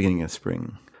allergies at the beginning of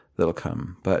spring that'll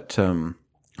come. But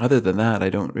other than that, I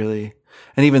don't really.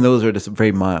 And even those are just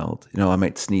very mild. I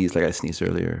might sneeze, like I sneezed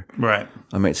earlier. Right.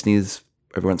 I might sneeze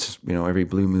every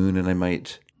blue moon, and I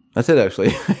might. That's it,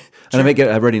 actually. And I might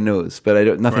get a runny nose, but I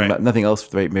don't. Nothing else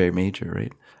very, very major,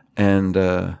 right? And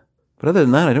but other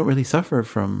than that, I don't really suffer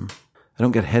from. I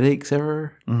don't get headaches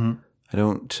ever. Mm-hmm. I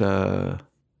don't.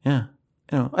 Yeah.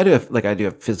 I do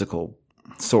have physical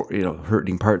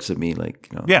hurting parts of me, like,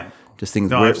 Yeah. just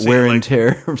things No, I've seen, wear and like-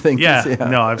 tear of things. Yeah.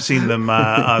 No, I've seen them.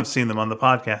 I've seen them on the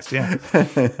podcast. Yeah.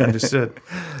 Understood.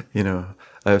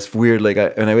 It's weird. Like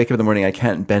when I wake up in the morning, I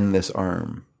can't bend this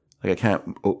arm. Like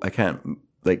I can't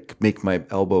like make my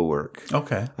elbow work.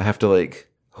 Okay. I have to like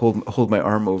hold my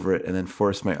arm over it and then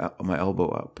force my elbow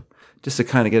up just to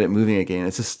kind of get it moving again.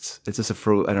 It's just a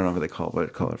I don't know what they call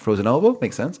it, frozen elbow.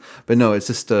 Makes sense, but no, it's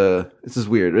just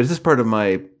weird. It's just part of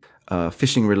my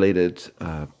fishing related.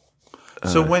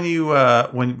 So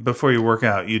before you work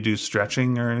out, you do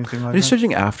stretching or anything like I do that?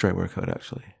 stretching after I work out,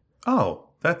 actually. Oh,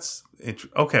 that's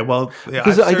okay. Well, yeah,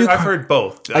 'Cause I've heard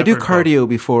both. I do cardio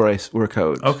before I work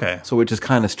out. Okay. So which is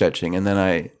kind of stretching, and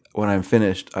then when I'm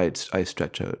finished, I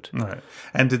stretch out. All right.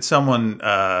 And did someone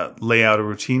lay out a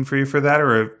routine for you for that,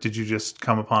 or did you just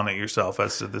come upon it yourself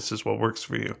as to this is what works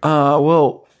for you?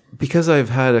 Well, because I've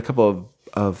had a couple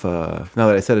of now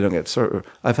that I said I don't get sore,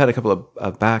 I've had a couple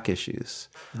of back issues.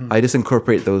 Mm-hmm. I just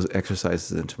incorporate those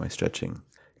exercises into my stretching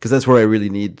because that's where I really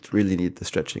need the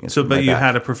stretching. So, but you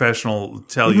had a professional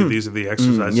tell you these are the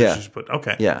exercises you should put.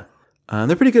 Okay. Yeah.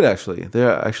 They're pretty good, actually.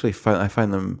 They're actually fun. I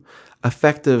find them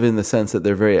effective in the sense that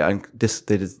they're very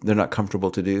they're not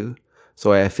comfortable to do.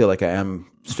 So I feel like I am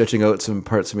stretching out some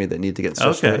parts of me that need to get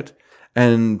stretched out.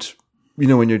 And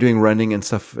when you're doing running and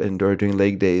stuff or doing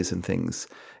leg days and things,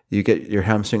 you get your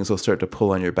hamstrings will start to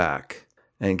pull on your back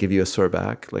and give you a sore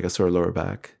back, like a sore lower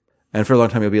back. And for a long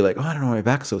time, you'll be like, oh, I don't know why my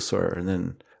back's so sore. And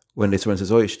then one day someone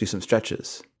says, oh, you should do some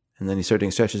stretches. And then you start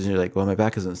doing stretches and you're like, well, my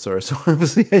back isn't sore. So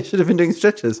obviously I should have been doing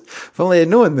stretches. If only I had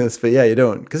known this. But yeah, you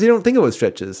don't. Because you don't think about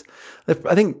stretches. I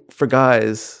think for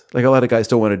guys, like a lot of guys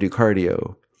don't want to do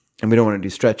cardio and we don't want to do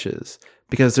stretches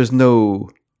because there's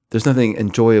nothing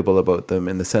enjoyable about them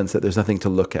in the sense that there's nothing to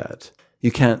look at.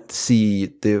 You can't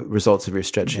see the results of your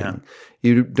stretching. Yeah.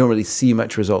 You don't really see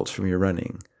much results from your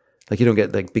running. Like you don't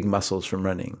get like big muscles from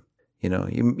running.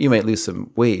 You might lose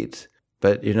some weight,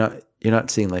 but you're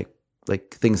not seeing like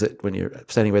things that when you're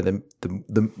standing by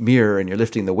the mirror and you're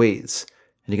lifting the weights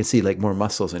and you can see like more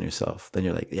muscles in yourself, then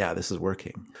you're like, yeah, this is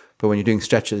working. But when you're doing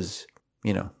stretches,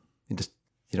 you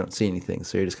don't see anything.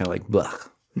 So you're just kind of like, blah.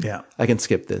 Yeah. I can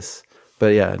skip this.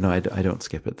 But yeah, no, I don't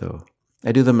skip it though.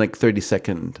 I do them like 30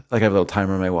 second, like I have a little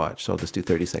timer on my watch. So I'll just do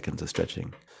 30 seconds of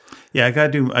stretching. Yeah, I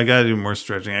gotta do more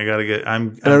stretching. I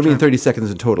don't mean 30 seconds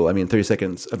in total. I mean 30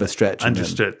 seconds of a stretch.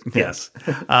 Understood. Yes.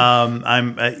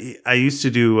 I used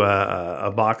to do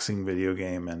a boxing video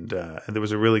game, and there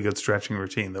was a really good stretching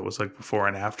routine that was like before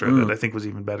and after that I think was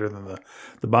even better than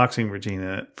the boxing routine in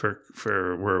it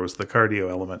for where it was the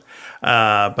cardio element.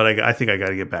 But I think I got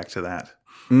to get back to that.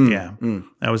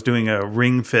 I was doing a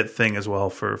Ring Fit thing as well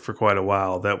for quite a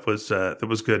while. That was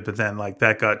good, but then like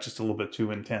that got just a little bit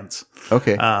too intense.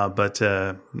 Okay. But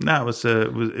no,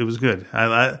 it was good.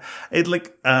 My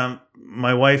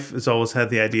wife has always had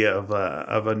the idea of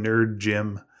a nerd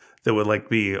gym that would like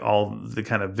be all the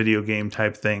kind of video game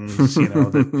type things,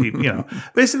 that people,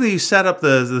 basically you set up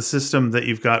the system that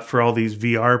you've got for all these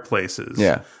VR places.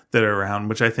 Yeah. That are around,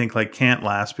 which I think like can't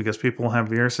last because people have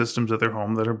VR systems at their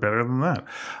home that are better than that.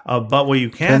 But what you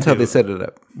can depends how they set it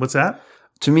up. What's that?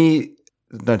 To me,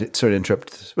 not to sort of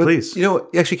interrupt, but please.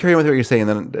 Actually carry on with what you're saying.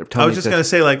 And then I was just going to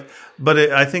say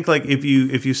I think like if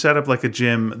you set up like a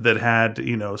gym that had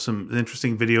some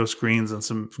interesting video screens and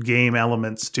some game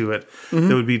elements to it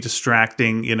that would be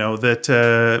distracting.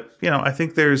 I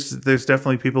think there's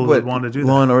definitely people who would want to do that.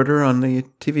 Law and Order on the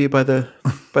TV by the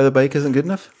bike isn't good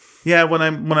enough. Yeah, when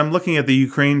I'm looking at the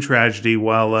Ukraine tragedy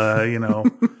while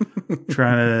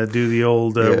trying to do the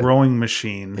old rowing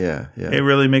machine, it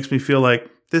really makes me feel like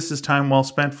this is time well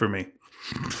spent for me.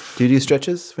 Do you do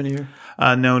stretches when you're?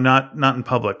 No, not in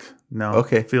public. No,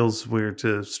 okay. It feels weird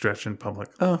to stretch in public.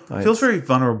 Oh, it feels very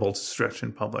vulnerable to stretch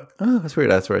in public. Oh, that's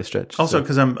weird. That's where I stretch. Also,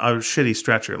 because I'm a shitty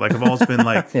stretcher. Like I've always been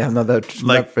like, yeah, I'm not very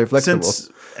flexible. Since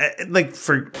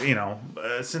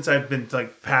I've been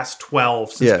like past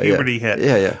 12, since puberty hit.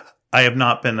 Yeah. I have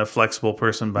not been a flexible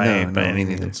person by any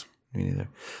means. Me neither.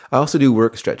 I also do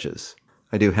work stretches.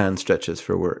 I do hand stretches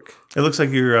for work. It looks like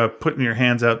you're putting your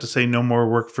hands out to say no more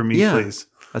work for me, please.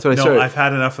 That's what I started. I've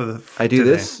had enough of the. I do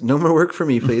this. No more work for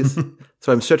me, please.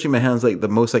 So I'm stretching my hands like the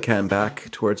most I can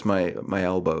back towards my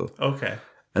elbow. Okay.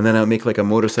 And then I'll make like a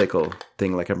motorcycle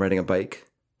thing, like I'm riding a bike.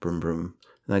 Broom, broom.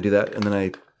 And I do that. And then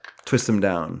I twist them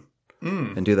down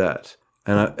and do that.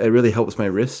 And it really helps my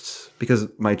wrists because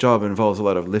my job involves a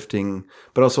lot of lifting,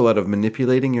 but also a lot of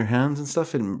manipulating your hands and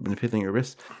stuff and manipulating your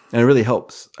wrists. And it really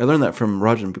helps. I learned that from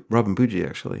Robin Bougie,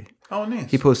 actually. Oh,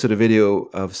 nice. He posted a video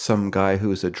of some guy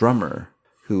who's a drummer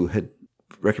who had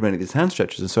recommending these hand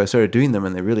stretches, and so I started doing them,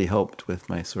 and they really helped with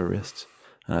my sore wrists.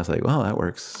 And I was like, well, that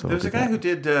works. So there's a guy who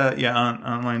did,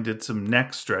 online did some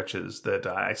neck stretches that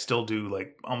I still do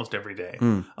like almost every day.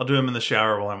 I'll do them in the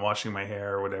shower while I'm washing my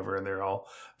hair or whatever, and they're all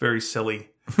very silly.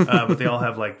 But they all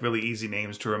have like really easy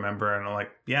names to remember. And I'm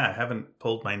like, yeah, I haven't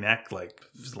pulled my neck like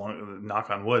knock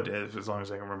on wood, as long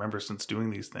as I can remember since doing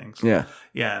these things. Yeah.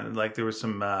 Yeah. And like there was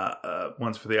some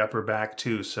ones for the upper back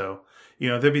too. So,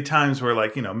 there'd be times where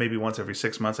like, maybe once every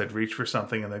 6 months I'd reach for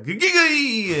something and then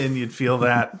and you'd feel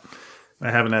that. I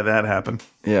haven't had that happen.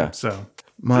 Yeah. So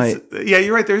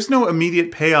you're right. There's no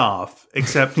immediate payoff,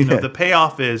 except the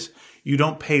payoff is you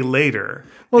don't pay later.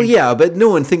 Well, yeah, but no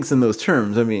one thinks in those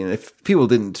terms. I mean, if people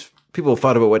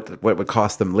thought about what would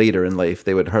cost them later in life,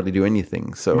 they would hardly do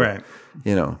anything. So, right.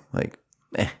 I'm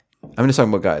just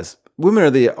talking about guys. Women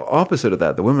are the opposite of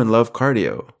that. The women love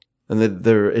cardio. And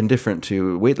they're indifferent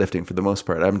to weightlifting for the most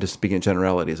part. I'm just speaking in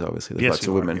generalities, obviously. There's lots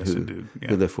of women who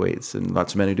lift weights and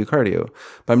lots of men who do cardio.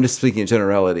 But I'm just speaking in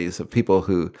generalities of people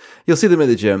who, you'll see them at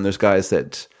the gym. There's guys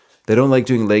that they don't like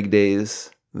doing leg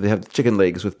days. They have chicken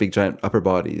legs with big giant upper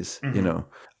bodies,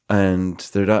 and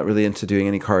they're not really into doing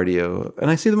any cardio. And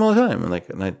I see them all the time.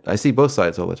 And I see both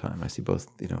sides all the time. I see both,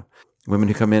 women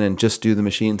who come in and just do the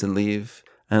machines and leave.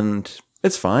 And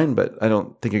it's fine, but I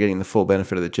don't think you're getting the full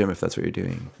benefit of the gym if that's what you're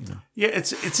doing. Yeah,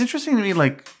 it's interesting to me,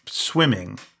 like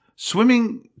swimming.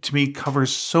 Swimming to me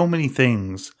covers so many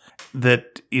things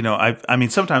that I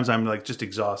mean sometimes I'm like just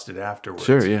exhausted afterwards.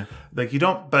 Sure, yeah. Like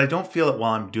but I don't feel it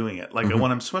while I'm doing it. Like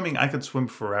when I'm swimming, I can swim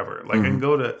forever. Like I can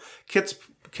go to Kit's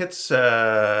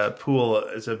pool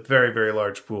is a very, very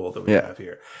large pool that we have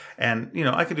here. And,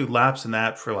 I could do laps in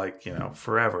that for like,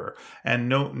 forever and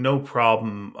no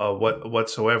problem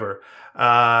whatsoever.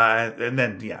 And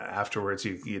then, afterwards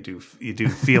you do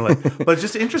feel it, but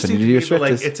just interesting to me,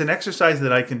 like it's an exercise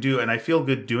that I can do and I feel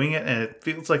good doing it. And it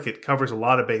feels like it covers a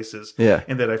lot of bases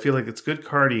in that I feel like it's good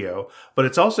cardio, but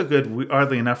it's also good,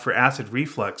 oddly enough, for acid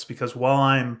reflux, because while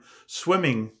I'm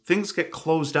swimming, things get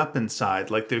closed up inside.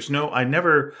 Like I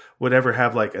never would ever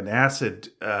have like an acid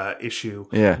issue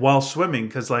while swimming,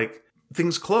 because like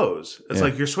things close. It's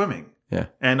like you're swimming. Yeah.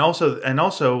 And also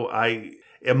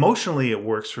emotionally it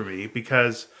works for me,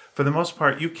 because for the most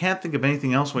part you can't think of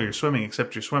anything else while you're swimming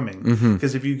except you're swimming,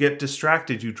 because if you get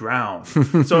distracted you drown.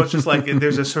 So it's just like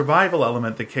there's a survival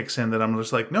element that kicks in that I'm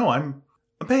just like, no, I'm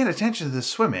paying attention to this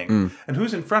swimming and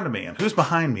who's in front of me and who's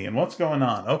behind me and what's going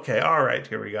on. Okay, all right,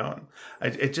 here we go.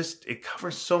 And it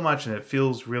covers so much and it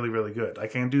feels really, really good. I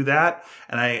can do that,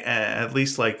 and I at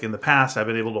least like in the past I've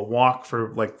been able to walk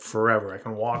for like forever. I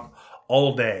can walk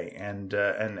all day and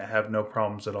have no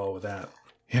problems at all with that.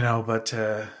 But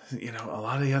a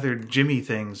lot of the other gymmy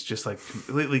things just like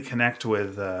completely connect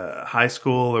with high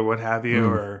school or what have you,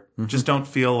 or just don't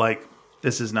feel like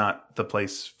this is not the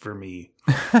place for me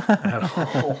at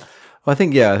all. Well, I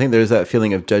think there's that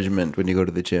feeling of judgment when you go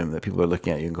to the gym, that people are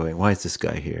looking at you and going, why is this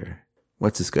guy here?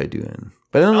 What's this guy doing?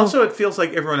 But also it feels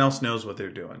like everyone else knows what they're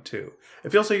doing too.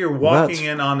 It feels like you're walking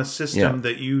in on a system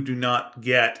that you do not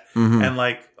get. And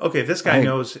like, okay, this guy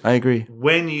knows I agree.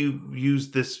 when you use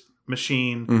this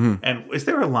machine. And is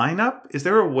there a lineup? Is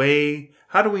there a way?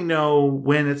 How do we know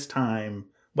when it's time?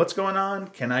 What's going on?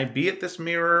 Can I be at this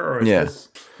mirror, or is this?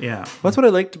 Yeah, that's what I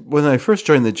liked when I first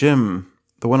joined the gym.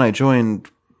 The one I joined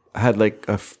had like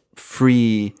a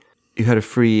free. You had a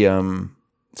free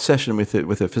session with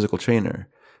a physical trainer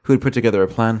who would put together a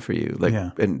plan for you,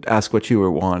 and ask what you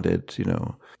wanted,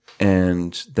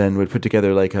 and then would put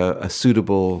together like a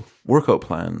suitable workout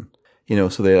plan,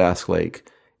 So they'd ask like,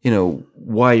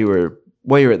 why you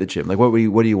were at the gym, like what do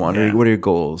you want, or what are your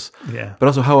goals? Yeah, but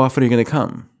also how often are you going to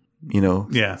come?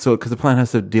 Yeah. So, because the plan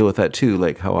has to deal with that too.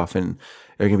 Like, how often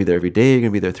are you going to be there every day? You're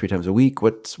going to be there 3 times a week.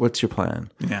 What's your plan?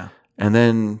 Yeah. And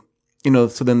then,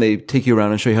 so then they take you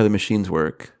around and show you how the machines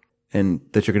work and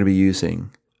that you're going to be using.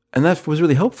 And that was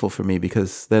really helpful for me,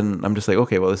 because then I'm just like,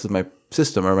 okay, well, this is my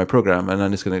system or my program, and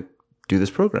I'm just going to do this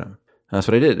program. And that's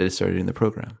what I did. I just started doing the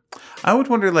program. I would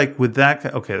wonder, like, with that,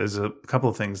 okay, there's a couple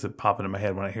of things that pop into my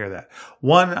head when I hear that.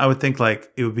 One, I would think,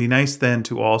 like, it would be nice then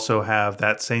to also have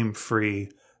that same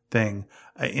free thing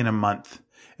in a month,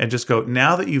 and just go,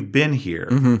 now that you've been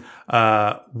here,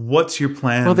 what's your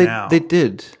plan now? They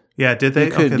did. Yeah, did they?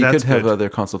 You could have other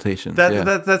consultations.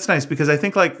 That's nice, because I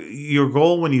think like your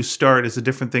goal when you start is a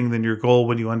different thing than your goal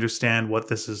when you understand what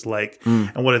this is like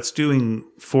and what it's doing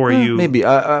for you. Maybe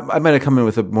I might have come in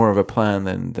with more of a plan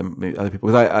than maybe other people,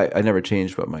 because I never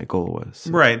changed what my goal was.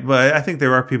 So. Right, but I think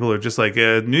there are people who are just like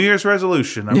New Year's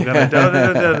resolution. I'm gonna da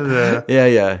da da da da.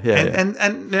 Yeah.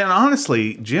 And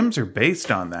honestly, gyms are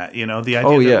based on that. The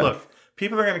idea that look,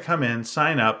 people are going to come in,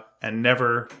 sign up, and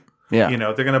never Yeah. You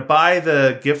know, they're going to buy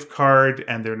the gift card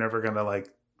and they're never going to like,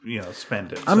 you know,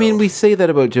 spend it. I mean, we say that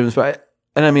about gyms,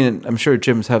 and I mean, I'm sure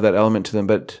gyms have that element to them,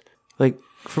 but like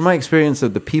from my experience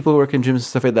of the people who work in gyms and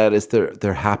stuff like that, is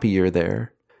they're happy you're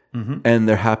there. Mm-hmm. And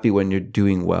they're happy when you're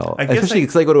doing well, especially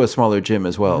because they go to a smaller gym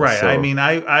as well. Right. So. I mean,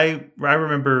 I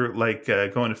remember like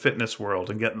going to Fitness World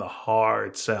and getting the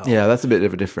hard sell. Yeah, that's a bit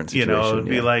of a different situation. You know, it'd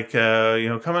be like, you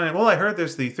know, coming in. Well, I heard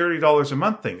there's the $30 a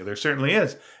month thing. There certainly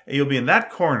is. And you'll be in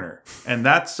that corner, and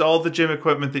that's all the gym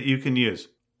equipment that you can use.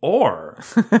 Or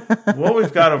what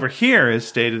we've got over here is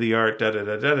state of the art.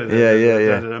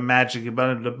 Magic.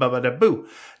 Boo.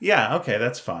 Yeah. Okay,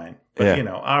 that's fine. But you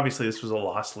know, obviously, this was a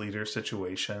lost leader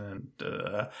situation,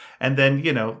 and then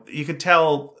you know, you could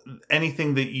tell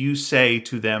anything that you say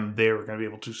to them, they were going to be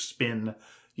able to spin.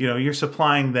 You know, you're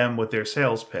supplying them with their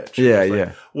sales pitch. Yeah, like,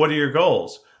 what are your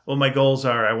goals? Well, my goals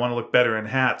are I want to look better in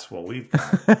hats. Well, we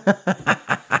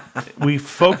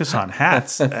focus on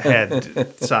hats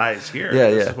head size here. Yeah,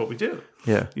 this is what we do.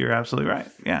 Yeah, you're absolutely right.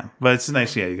 Yeah, but it's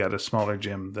nice. Yeah, you got a smaller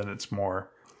gym, then it's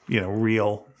more, you know,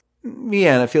 real.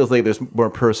 Yeah, and it feels like there's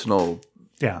more personal.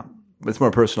 Yeah, it's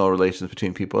more personal relations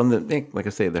between people, and like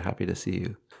I say, they're happy to see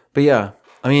you. But yeah,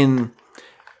 I mean,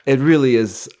 it really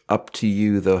is up to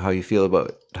you though how you feel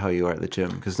about how you are at the gym,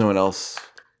 because no one else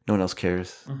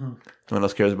cares. Mm-hmm. No one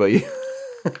else cares about you.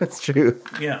 That's true.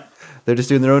 Yeah, they're just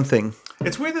doing their own thing.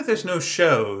 It's weird that there's no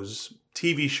shows,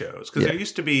 TV shows, because there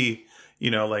used to be. You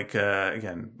know, like,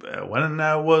 again, when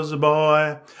I was a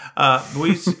boy, we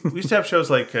used to have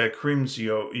shows like Kareem's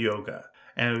Yoga.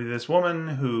 And it would be this woman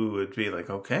who would be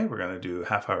like, okay, we're going to do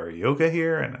half-hour yoga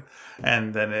here.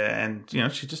 And then, you know,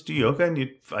 she'd just do yoga. And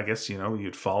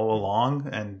you'd follow along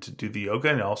and do the yoga.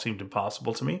 And it all seemed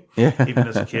impossible to me. Yeah. Even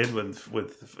as a kid with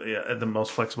the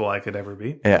most flexible I could ever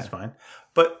be. Yeah. That's fine.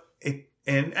 But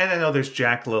and I know there's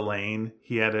Jack LaLanne.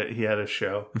 He had a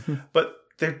show. But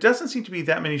there doesn't seem to be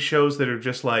that many shows that are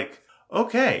just like,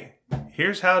 okay,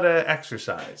 here's how to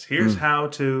exercise. Here's how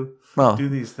to do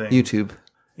these things. YouTube.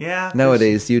 Yeah.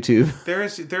 Nowadays, YouTube. There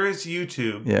is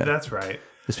YouTube. Yeah. That's right.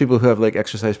 There's people who have like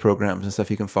exercise programs and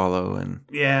stuff you can follow. And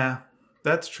yeah,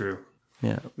 that's true.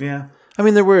 Yeah. Yeah. I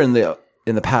mean, there were in the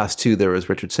past too, there was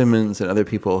Richard Simmons and other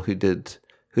people who did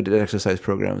exercise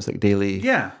programs like daily.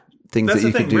 Yeah. Things that's that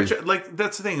you the thing. could do. Richard, like,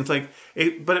 that's the thing. It's like,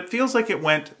 but it feels like it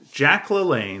went Jack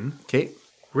LaLanne. Okay.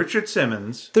 Richard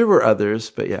Simmons. There were others,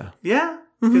 but yeah. Yeah.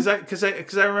 Because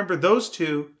I remember those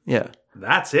two. Yeah.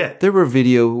 That's it. There were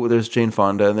there's Jane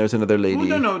Fonda and there's another lady.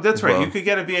 Well, no, that's right. Well. You could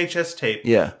get a VHS tape.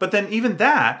 Yeah. But then even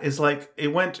that is like, it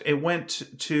went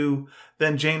to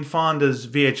then Jane Fonda's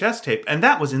VHS tape, and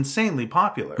that was insanely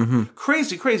popular. Mm-hmm.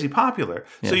 Crazy, crazy popular.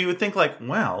 Yeah. So you would think like,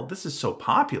 well, this is so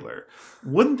popular.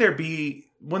 Wouldn't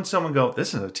someone go,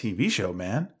 this is a TV show,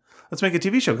 man? Let's make a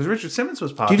TV show, because Richard Simmons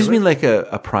was popular. Do you just mean like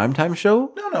a primetime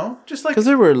show? No, just like because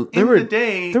there were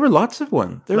lots of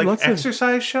one. There were lots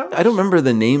exercise of shows. I don't remember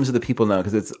the names of the people now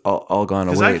because it's all gone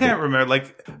away. Because I can't remember.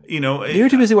 Like, you know, you were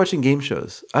too busy watching game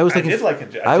shows. I was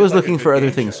looking for other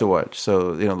things to watch.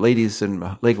 So you know, ladies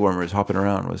and leg warmers hopping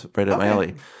around was right up my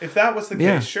alley. If that was the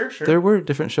case, sure. There were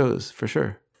different shows for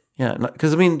sure. Yeah,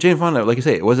 because I mean, Jane Fonda, like you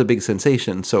say, it was a big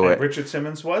sensation. So Richard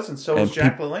Simmons was, and so was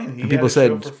Jack LaLanne. He had a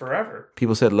show for forever.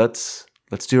 People said, "Let's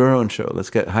do our own show. Let's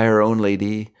hire our own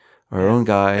lady, or our own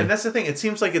guy." And that's the thing. It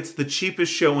seems like it's the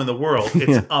cheapest show in the world.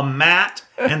 It's a mat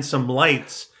and some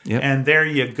lights, and there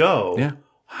you go. Yeah.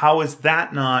 How is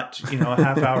that not, a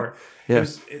half hour? It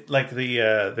was like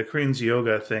the Kareem's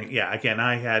Yoga thing. Yeah. Again,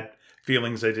 I had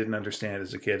feelings I didn't understand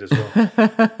as a kid as well.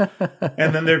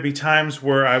 And then there'd be times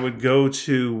where I would go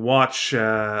to watch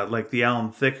like the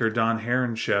Alan Thicke or Don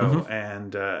Heron show,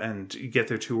 and you get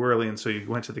there too early, and so you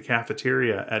went to the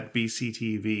cafeteria at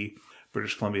BCTV,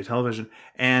 British Columbia Television,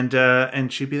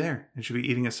 and she'd be there, and she'd be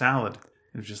eating a salad.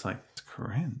 It was just like, it's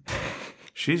Corinne.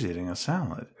 She's eating a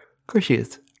salad. Of course she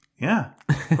is. Yeah,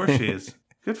 of course she is.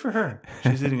 Good for her.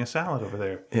 She's eating a salad over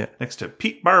there next to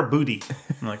Pete Barbooty.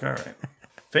 I'm like, all right.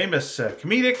 Famous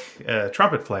comedic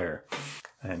trumpet player.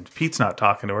 And Pete's not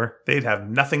talking to her. They'd have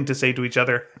nothing to say to each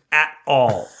other at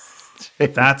all.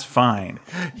 That's fine.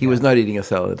 He was not eating a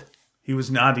salad. He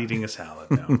was not eating a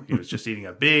salad, no. He was just eating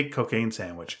a big cocaine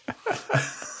sandwich.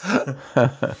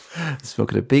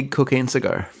 Smoking a big cocaine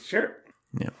cigar. Sure.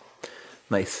 Yeah.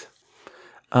 Nice.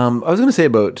 I was going to say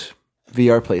about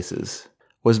VR places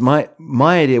was my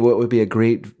idea what would be a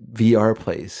great VR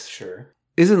place. Sure.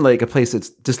 Isn't like a place that's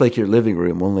just like your living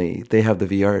room, only they have the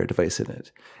VR device in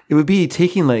it. It would be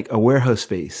taking like a warehouse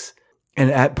space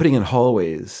and putting in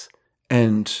hallways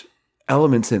and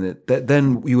elements in it that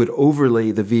then you would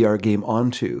overlay the VR game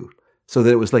onto. so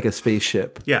that it was like a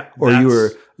spaceship. Yeah, or you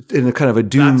were in a kind of a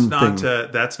Doom thing.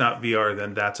 That's not VR.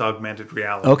 Then that's augmented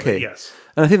reality. Okay. But yes,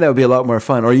 and I think that would be a lot more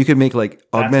fun. Or you could make like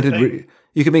augmented. the thing.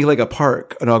 You could make like a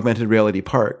park, an augmented reality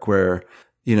park, where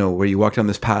where you walk down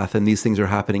this path and these things are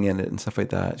happening in it and stuff like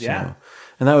that. Yeah.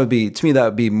 And that would be, to me, that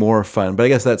would be more fun. But I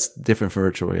guess that's different from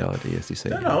virtual reality, as you say.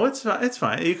 No, it's fine. It's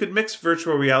fine. You could mix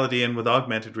virtual reality in with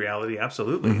augmented reality.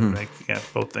 Absolutely, and make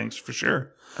both things for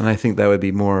sure. And I think that would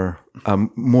be more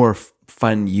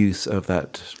fun use of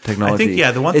that technology. I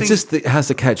think the one thing it's just that it has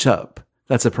to catch up.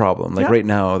 That's a problem. Like right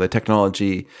now, the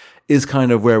technology is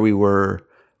kind of where we were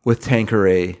with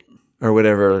Tanqueray or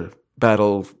whatever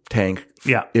battle tank.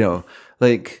 Yeah,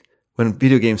 like when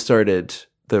video games started,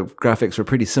 the graphics were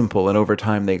pretty simple, and over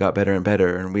time they got better and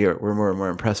better, and we're more and more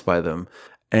impressed by them.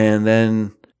 And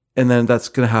then that's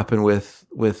going to happen with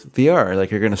VR.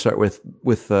 Like you're going to start with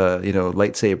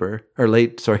lightsaber or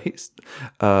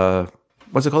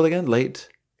what's it called again?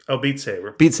 Beat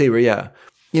Saber. Beat Saber, yeah.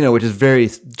 Which is very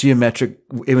geometric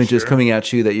images coming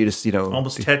at you that you just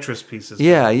almost Tetris pieces.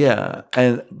 Yeah.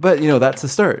 But that's the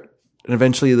start. And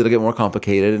eventually it'll get more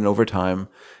complicated, and over time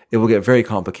it will get very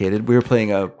complicated. You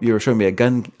were showing me a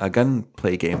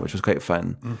gunplay game, which was quite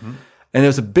fun. Mm-hmm. And it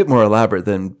was a bit more elaborate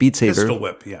than Beat Saber. Pistol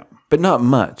whip, yeah. But not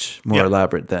much more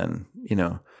elaborate than,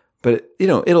 But,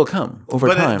 it'll come over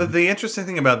time. But the interesting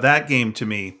thing about that game to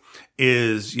me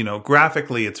is,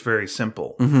 graphically it's very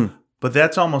simple. Mm-hmm. But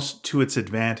that's almost to its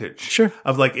advantage. Sure.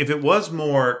 Of like, if it was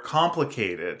more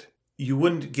complicated, you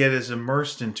wouldn't get as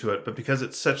immersed into it. But because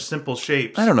it's such simple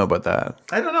shapes. I don't know about that.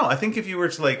 I don't know. I think if you were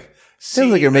to like see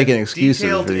sounds like you're making excuses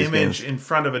detailed for these image games. in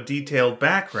front of a detailed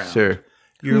background, sure,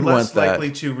 you're less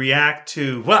likely to react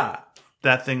to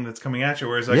that thing that's coming at you.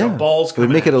 Whereas like a ball's coming it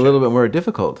would make at it a you. little bit more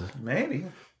difficult. Maybe.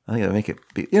 I think it'd make it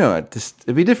be,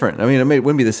 it'd be different. I mean, it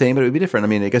wouldn't be the same, but it would be different. I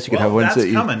mean, I guess you could have ones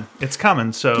that coming. It's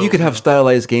coming. So you could have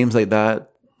stylized games like that,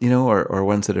 or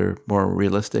ones that are more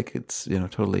realistic. It's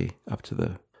totally up to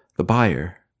the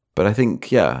buyer. But I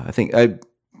think, yes,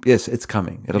 it's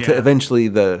coming. It'll eventually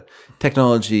the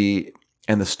technology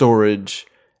and the storage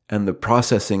and the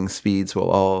processing speeds will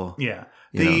all. Yeah.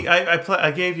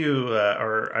 I gave you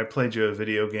or I played you a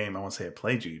video game. I won't say I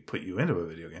played you. Put you into a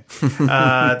video game.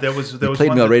 There was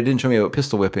played me already. Didn't show me about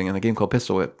pistol whipping in a game called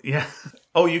Pistol Whip. Yeah.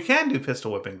 Oh, you can do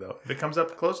pistol whipping though if it comes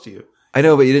up close to you. I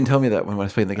know, but you didn't tell me that when I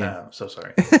was playing the game. I'm so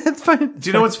sorry. It's fine. Do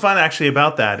you know what's fun actually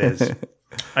about that is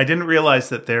I didn't realize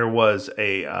that there was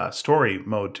a story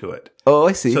mode to it. Oh,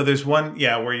 I see. So there's one,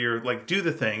 where you're like, do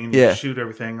the thing and you shoot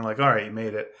everything and like, all right, you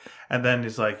made it. And then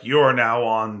it's like, you're now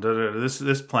on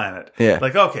this planet. Yeah.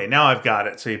 Like, okay, now I've got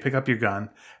it. So you pick up your gun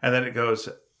and then it goes,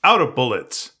 out of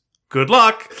bullets. Good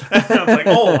luck. And I'm like,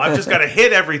 I've just got to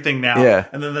hit everything now. Yeah.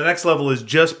 And then the next level is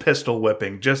just pistol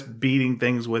whipping, just beating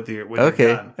things with your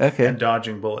gun and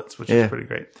dodging bullets, which is pretty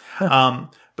great.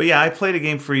 But yeah, I played a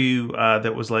game for you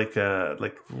that was like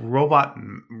robot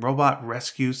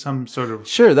rescue, some sort of.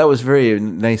 Sure, that was very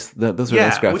nice. Those were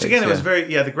nice graphics. Which again, it was very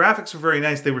the graphics were very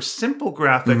nice. They were simple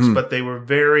graphics, but they were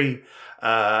very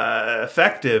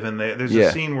effective. And there's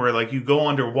a scene where like you go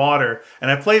underwater,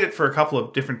 and I played it for a couple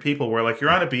of different people where like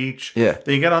you're on a beach, then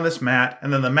you get on this mat,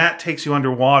 and then the mat takes you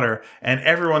underwater, and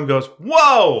everyone goes,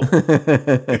 "Whoa!"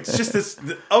 It's just this.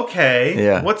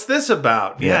 Okay, what's this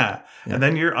about? Yeah. And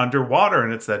then you're underwater,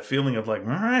 and it's that feeling of like, all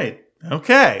right,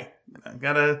 okay, I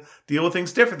gotta deal with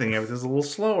things differently. Everything's a little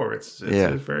slower. It's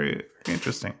very, very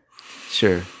interesting.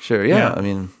 Sure. Yeah. I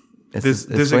mean,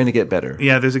 it's going to get better.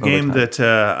 Yeah, there's a game that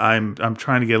I'm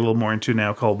trying to get a little more into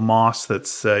now called Moss.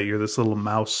 That's you're this little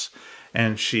mouse,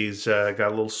 and she's got a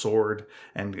little sword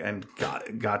and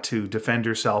got to defend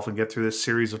herself and get through this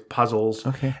series of puzzles.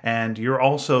 Okay. And you're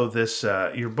also this.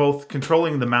 You're both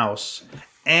controlling the mouse.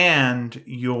 And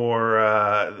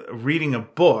you're reading a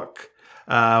book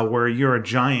where you're a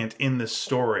giant in this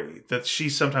story that she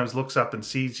sometimes looks up and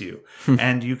sees you.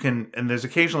 And there's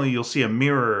occasionally you'll see a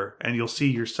mirror and you'll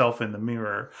see yourself in the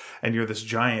mirror and you're this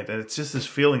giant. And it's just this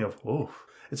feeling of,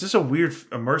 it's just a weird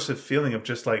immersive feeling of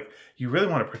just like, you really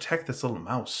want to protect this little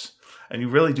mouse. And you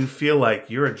really do feel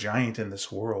like you're a giant in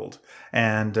this world.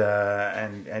 And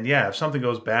if something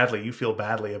goes badly, you feel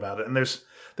badly about it. And there's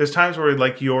times where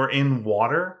like you're in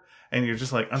water and you're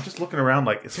just like, I'm just looking around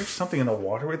like, is there something in the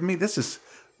water with me? This is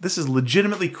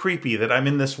legitimately creepy that I'm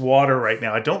in this water right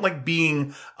now. I don't like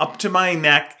being up to my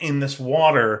neck in this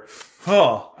water.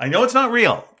 Oh, I know it's not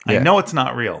real. Yeah. I know it's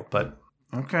not real, but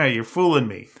okay, you're fooling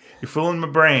me. You're fooling my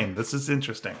brain. This is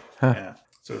interesting. Yeah.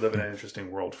 So we live in an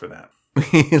interesting world for that.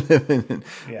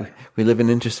 Yeah. We live in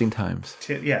interesting times.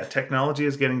 Technology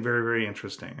is getting very, very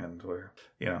interesting. And we're,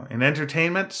 in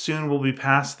entertainment, soon we'll be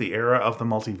past the era of the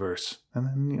multiverse. And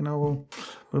then, we'll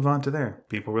move on to there.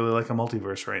 People really like a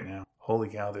multiverse right now. Holy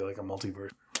cow, they like a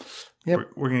multiverse.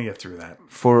 Yep. We're going to get through that.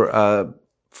 For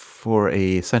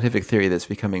a scientific theory that's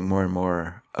becoming more and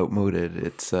more outmoded,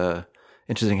 it's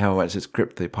interesting how much it's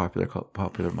gripped the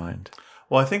popular mind.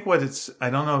 Well, I think I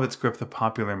don't know if it's gripped the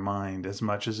popular mind as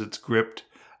much as it's gripped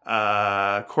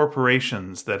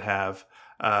corporations that have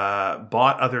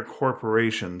bought other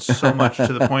corporations so much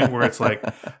to the point where it's like,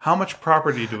 how much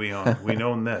property do we own? We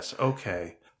own this.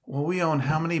 Okay. Well, we own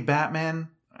how many Batman?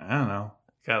 I don't know.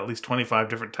 Got at least 25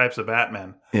 different types of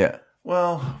Batman. Yeah.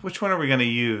 Well, which one are we going to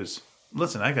use?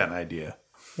 Listen, I got an idea.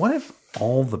 What if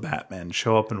all the Batmen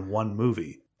show up in one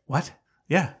movie? What?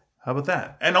 Yeah. How about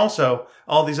that? And also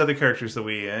all these other characters that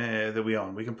we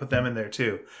own, we can put them in there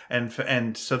too.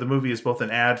 And so the movie is both an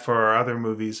ad for our other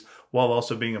movies while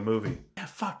also being a movie. Yeah,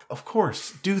 fuck. Of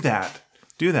course, do that.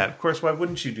 Of course, why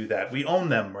wouldn't you do that? We own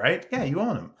them, right? Yeah, you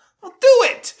own them. Well, do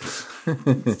it.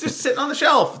 It's just sitting on the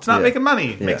shelf. It's not making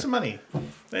money. Make some money.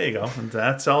 There you go. And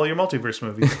that's all your multiverse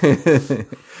movies.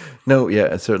 No, yeah,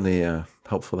 it's certainly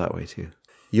helpful that way too.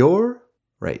 You're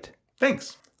right.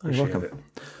 Thanks. You're welcome.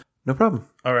 No problem.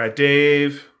 All right,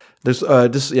 Dave. There's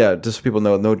just so people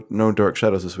know, no Dark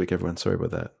Shadows this week, everyone. Sorry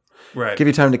about that. Right. Give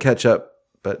you time to catch up,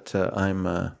 but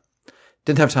I'm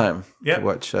didn't have time to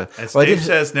watch. As Dave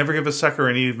says, never give a sucker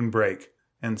an even break.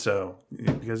 And so,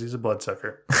 because he's a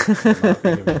bloodsucker.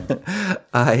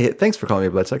 Thanks for calling me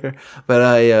a bloodsucker. But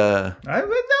no,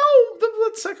 the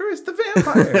bloodsucker is the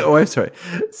vampire. Oh, I'm sorry.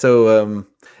 So,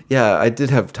 I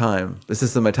did have time. This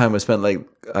is my time was spent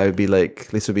I'd be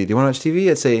like, Lisa would be, do you want to watch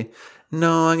TV? I'd say,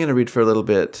 no, I'm going to read for a little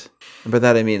bit. And by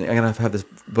that, I mean, I'm going to have this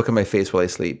book on my face while I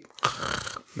sleep.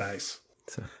 Nice.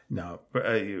 So. No,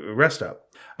 rest up.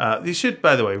 You should,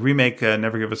 by the way, remake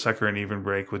Never Give a Sucker an Even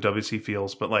Break with W.C.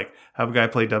 Fields, but have a guy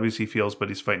play W.C. Fields, but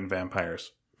he's fighting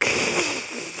vampires.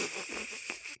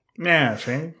 Yeah,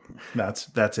 see?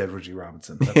 That's Edward G.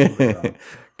 Robinson. That's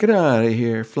Get out of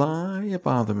here, fly! You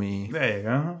bother me. There you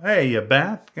go. Hey, you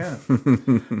bat. Yeah.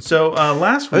 So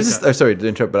last week, I was just sorry to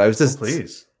interrupt, but I was just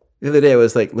please. The other day I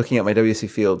was looking at my W.C.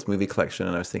 Fields movie collection,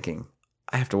 and I was thinking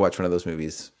I have to watch one of those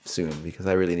movies soon because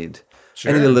I really need.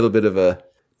 Sure. I need a little bit of a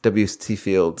W.C.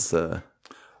 Fields.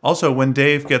 Also, when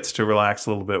Dave gets to relax a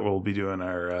little bit, we'll be doing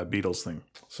our Beatles thing.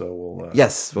 So we'll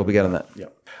we'll be getting that. Yeah.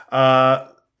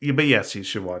 But yes, you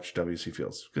should watch W.C.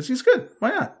 Fields because he's good. Why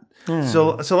not?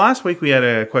 So last week we had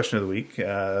a question of the week. We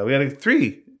had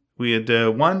three. We had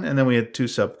one, and then we had two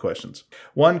sub questions.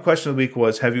 One question of the week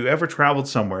was: have you ever traveled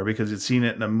somewhere because you'd seen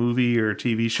it in a movie or a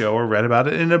TV show or read about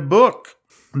it in a book?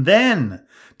 Then,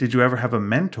 did you ever have a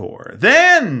mentor?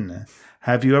 Then,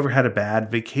 have you ever had a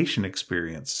bad vacation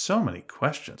experience? So many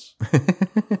questions.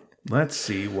 Let's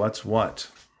see what's what.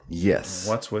 Yes.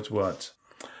 What's what.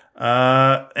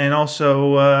 And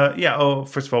also,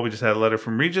 first of all, we just had a letter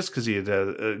from Regis because he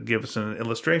had give us an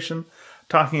illustration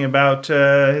talking about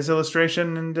his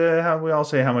illustration and how we all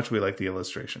say how much we like the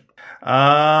illustration.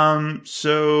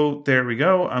 So there we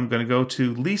go. I'm going to go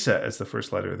to Lisa as the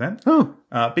first letter then. Oh.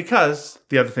 Because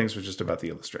the other things were just about the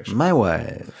illustration. My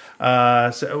wife.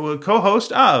 So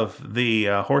co-host of the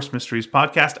Horse Mysteries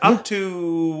podcast up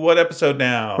to what episode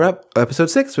now? We're up episode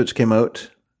 6, which came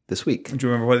out this week. Do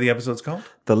you remember what the episode's called?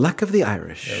 The Luck of the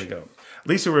Irish. There we go.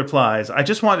 Lisa replies, I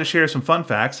just wanted to share some fun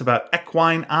facts about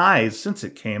equine eyes since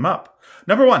it came up.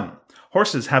 Number 1,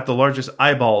 horses have the largest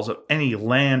eyeballs of any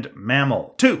land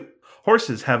mammal. 2,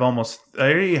 horses have almost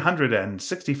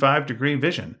 365-degree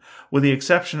vision, with the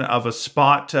exception of a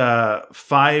spot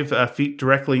 5 feet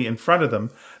directly in front of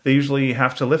them. They usually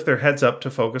have to lift their heads up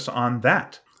to focus on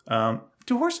that.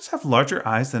 Do horses have larger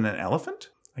eyes than an elephant?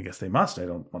 I guess they must. I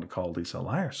don't want to call Lisa a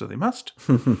liar, so they must.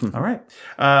 All right.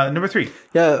 Number 3.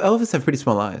 Yeah, elephants have pretty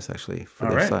small eyes, actually, for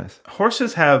their size.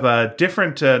 Horses have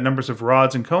different numbers of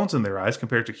rods and cones in their eyes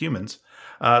compared to humans,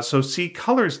 so see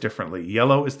colors differently.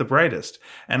 Yellow is the brightest,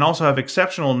 and also have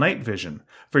exceptional night vision.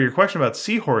 For your question about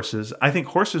seahorses, I think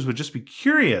horses would just be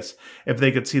curious if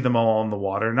they could see them all in the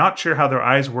water, not sure how their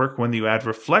eyes work when you add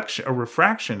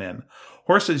refraction in.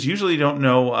 Horses usually don't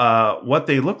know what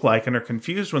they look like and are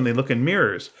confused when they look in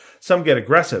mirrors. Some get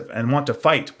aggressive and want to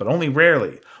fight, but only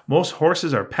rarely. Most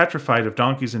horses are petrified of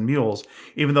donkeys and mules,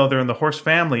 even though they're in the horse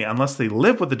family, unless they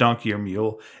live with the donkey or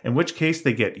mule, in which case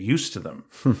they get used to them.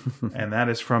 And that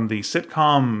is from the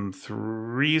sitcom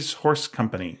Three's Horse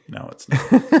Company. No, it's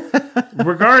not.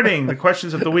 Regarding the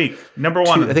questions of the week, number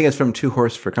one. I think it's from Two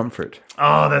Horse for Comfort.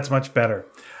 Oh, that's much better.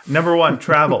 Number one,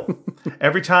 travel.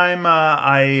 Every time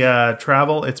I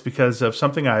travel, it's because of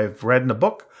something I've read in a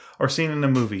book or seen in a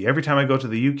movie. Every time I go to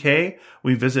the UK,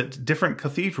 we visit different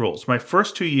cathedrals. My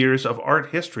first 2 years of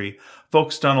art history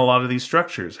focused on a lot of these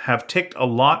structures, have ticked a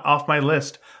lot off my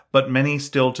list, but many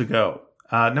still to go.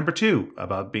 Number two,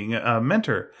 about being a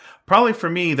mentor. Probably for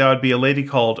me, that would be a lady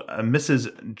called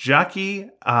Mrs. Jackie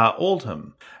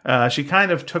Oldham. She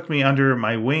kind of took me under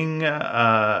my wing,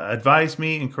 advised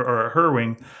me, or her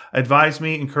wing, advised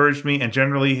me, encouraged me, and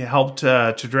generally helped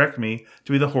to direct me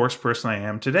to be the horse person I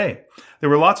am today. There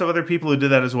were lots of other people who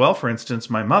did that as well, for instance,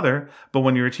 my mother, but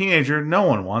when you're a teenager, no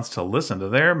one wants to listen to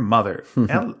their mother.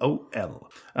 LOL,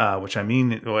 which I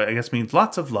guess means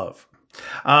lots of love.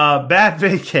 Bad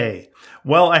vacay.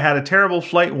 Well, I had a terrible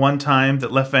flight one time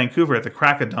that left Vancouver at the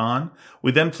crack of dawn.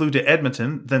 We then flew to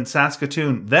Edmonton, then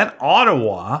Saskatoon, then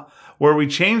Ottawa, where we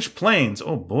changed planes.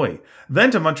 Oh boy. Then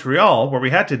to Montreal, where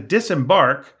we had to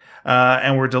disembark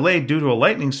and were delayed due to a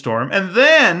lightning storm. And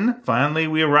then, finally,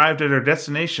 we arrived at our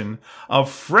destination of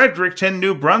Fredericton,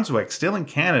 New Brunswick, still in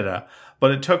Canada.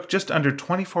 But it took just under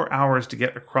 24 hours to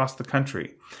get across the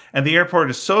country. And the airport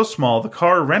is so small, the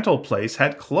car rental place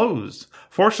had closed.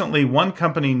 Fortunately, one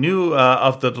company knew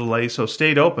of the delay, so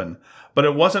stayed open. But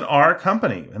it wasn't our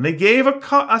company, and they gave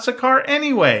us a car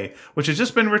anyway, which had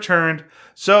just been returned.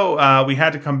 So we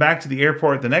had to come back to the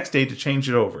airport the next day to change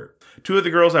it over. Two of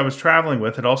the girls I was traveling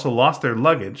with had also lost their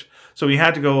luggage, so we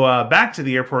had to go back to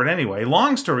the airport anyway.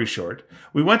 Long story short,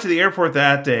 we went to the airport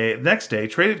next day,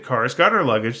 traded cars, got our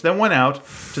luggage, then went out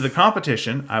to the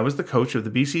competition. I was the coach of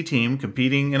the BC team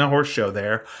competing in a horse show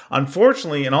there.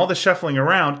 Unfortunately, in all the shuffling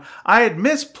around, I had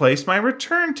misplaced my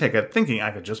return ticket, thinking I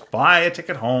could just buy a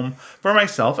ticket home for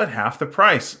myself at half the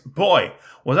price. Boy,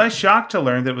 was I shocked to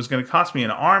learn that it was going to cost me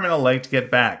an arm and a leg to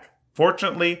get back.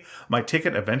 Fortunately, my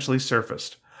ticket eventually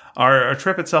surfaced. Our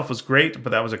trip itself was great, but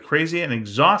that was a crazy and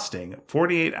exhausting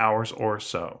 48 hours or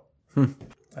so.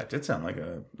 That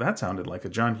sounded like a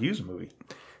John Hughes movie.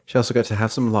 She also got to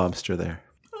have some lobster there.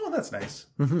 Oh, that's nice.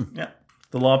 Mm-hmm. Yeah.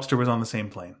 The lobster was on the same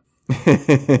plane.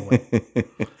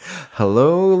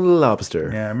 Hello,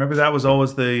 lobster. Yeah, I remember that was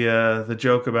always the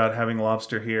joke about having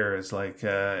lobster here. Is like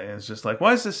it's just like,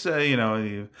 why is this?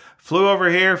 You flew over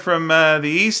here from the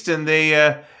east, and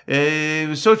it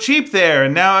was so cheap there,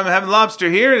 and now I'm having lobster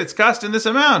here, and it's costing this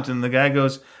amount. And the guy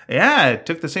goes, "Yeah, it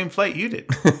took the same flight you did."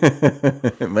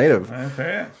 It might have.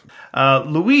 Fair enough.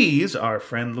 Louise, our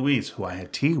friend Louise, who I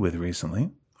had tea with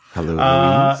recently. Hello,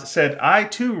 Louise. Said, I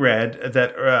too read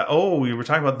that, we were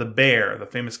talking about The Bear, the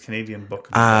famous Canadian book.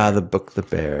 The book The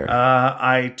Bear.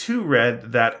 I too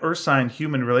read that Ursine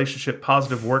Human Relationship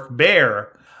Positive work,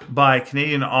 Bear, by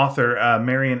Canadian author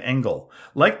Marian Engel.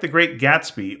 Like The Great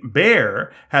Gatsby,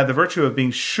 Bear had the virtue of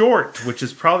being short, which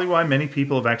is probably why many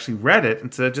people have actually read it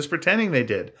instead of just pretending they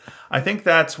did. I think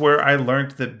that's where I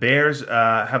learned that bears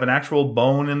have an actual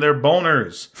bone in their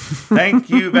boners. Thank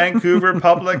you, Vancouver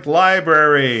Public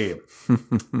Library.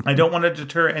 I don't want to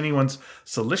deter anyone's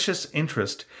salacious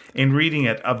interest in reading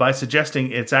it by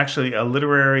suggesting it's actually a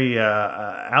literary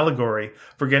allegory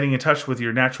for getting in touch with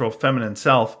your natural feminine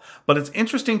self, but it's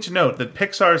interesting to note that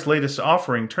Pixar's latest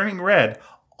offering, Turning Red,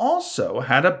 also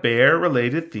had a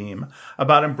bear-related theme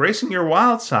about embracing your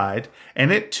wild side,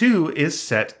 and it too is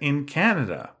set in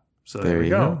Canada. So there we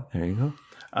go. There you go.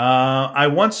 I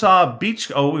once saw we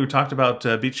talked about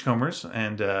Beachcombers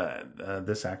and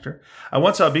this actor. I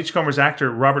once saw Beachcombers actor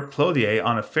Robert Clothier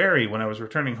on a ferry when I was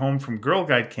returning home from Girl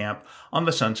Guide camp on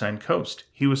the Sunshine Coast.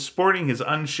 He was sporting his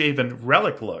unshaven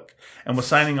relic look and was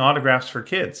signing autographs for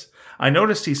kids. I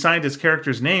noticed he signed his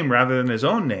character's name rather than his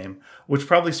own name, which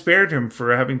probably spared him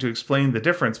for having to explain the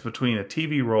difference between a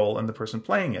TV role and the person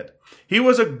playing it. He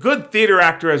was a good theater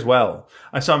actor as well.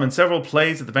 I saw him in several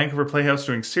plays at the Vancouver Playhouse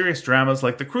doing serious dramas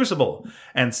like The Crucible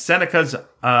and Seneca's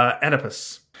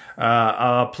Oedipus.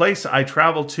 A place I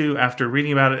traveled to after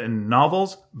reading about it in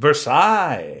novels,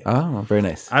 Versailles. Oh, very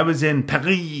nice. I was in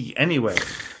Paris anyway.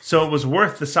 So it was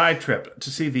worth the side trip to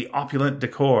see the opulent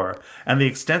decor and the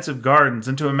extensive gardens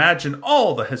and to imagine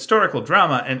all the historical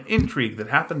drama and intrigue that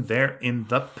happened there in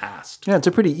the past. Yeah, it's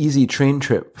a pretty easy train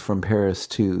trip from Paris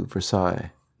to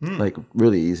Versailles. Like,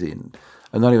 really easy. And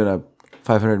not even a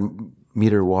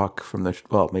 500-meter walk from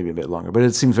maybe a bit longer, but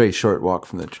it seems very short walk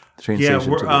from the train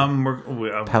station to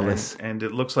the palace. And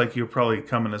it looks like you're probably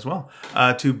coming as well.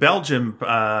 To Belgium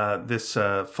this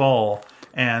fall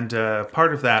And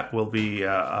part of that will be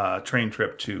a train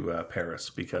trip to Paris,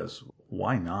 because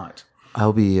why not?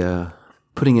 I'll be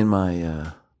putting in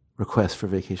my request for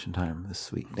vacation time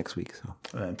next week.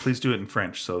 So Please do it in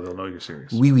French so they'll know you're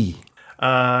serious. oui oui.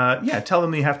 Yeah, tell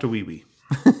them you have to wee-wee.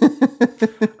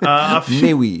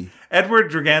 Mais oui.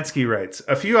 Edward Dragansky writes,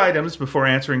 a few items before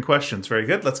answering questions. Very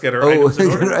good. Let's get our items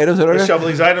in order. Items in order? Let's shuffle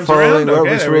these items Following around.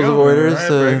 Robert's Rules of Orders.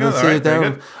 Let's see it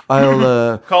down.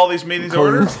 I'll call these meetings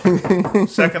order.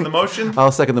 Second the motion.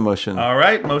 I'll second the motion. All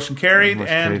right. Motion carried.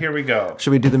 Here we go.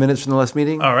 Should we do the minutes from the last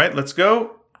meeting? All right. Let's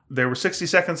go. There were 60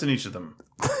 seconds in each of them.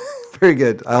 Very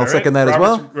good. I'll second that as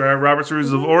well. Robert's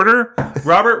Rules of Order.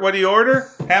 Robert, what do you order?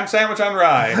 Ham sandwich on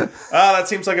rye. That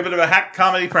seems like a bit of a hack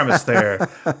comedy premise there.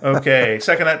 Okay,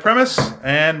 second that premise,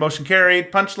 and motion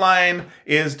carried. Punchline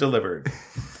is delivered.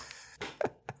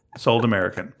 Sold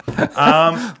American.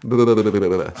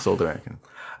 Sold American.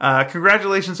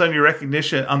 Congratulations on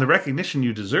the recognition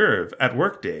you deserve at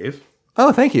work, Dave.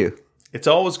 Oh, thank you. It's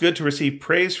always good to receive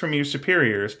praise from your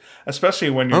superiors, especially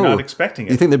when you're not expecting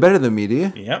it. You think they're better than me, do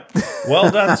you? Yep. Well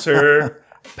done, sir.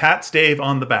 Pats Dave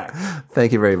on the back.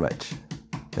 Thank you very much.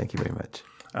 Thank you very much.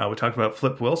 We talked about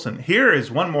Flip Wilson. Here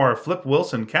is one more Flip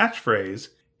Wilson catchphrase.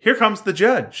 Here comes the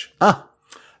judge.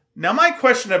 Now, my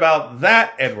question about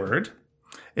that, Edward,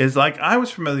 is like I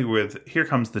was familiar with Here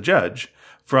Comes the Judge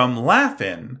from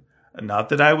Laugh-In. Not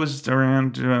that I was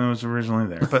around when I was originally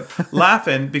there, but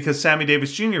Laugh-In, because Sammy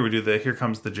Davis Jr. would do the Here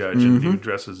Comes the Judge, and he would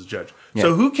dress as a judge. Yeah.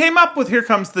 So who came up with Here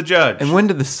Comes the Judge? And when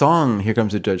did the song Here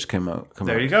Comes the Judge come out?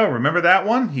 There you go. Remember that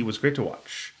one? He was great to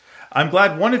watch. I'm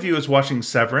glad one of you is watching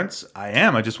Severance. I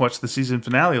am. I just watched the season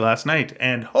finale last night,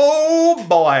 and oh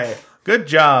boy, good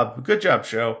job. Good job,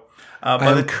 show.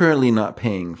 I'm currently not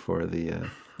paying for the...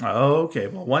 Okay,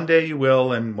 well, one day you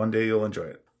will, and one day you'll enjoy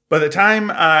it. By the time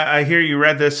I hear you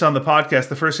read this on the podcast,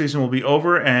 the first season will be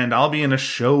over, and I'll be in a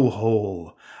show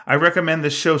hole. I recommend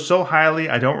this show so highly,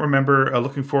 I don't remember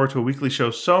looking forward to a weekly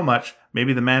show so much.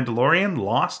 Maybe The Mandalorian,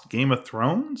 Lost, Game of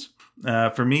Thrones?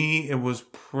 For me, it was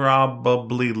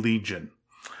probably Legion.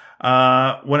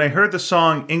 When I heard the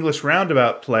song English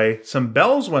Roundabout play, some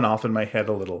bells went off in my head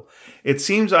a little. It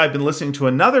seems I've been listening to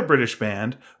another British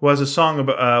band who has a song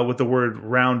with the word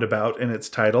roundabout in its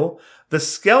title, The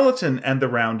Skeleton and the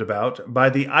Roundabout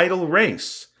by the Idle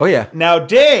Race. Oh, yeah. Now,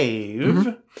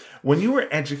 Dave, when you were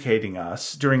educating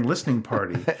us during listening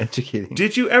party,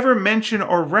 did you ever mention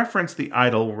or reference the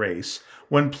Idle Race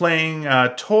when playing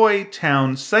Toy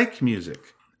Town psych music?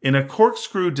 In a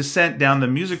corkscrew descent down the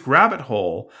music rabbit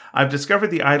hole, I've discovered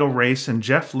the Idle Race and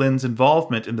Jeff Lynne's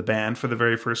involvement in the band for the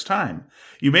very first time.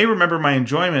 You may remember my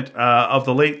enjoyment of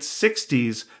the late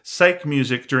 60s psych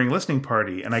music during listening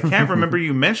party, and I can't remember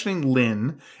you mentioning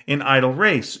Lynne in Idle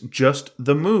Race, just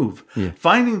the move. Yeah.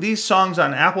 Finding these songs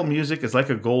on Apple Music is like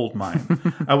a gold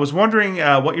mine. I was wondering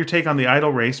what your take on the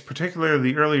Idle Race,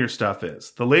 particularly the earlier stuff,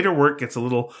 is. The later work gets a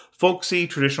little folksy,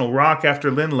 traditional rock after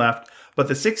Lynne left, but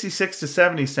the 66 to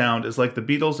 70 sound is like the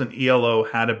Beatles and ELO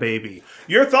had a baby.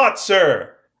 Your thoughts,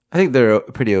 sir? I think they're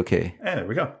pretty okay. And there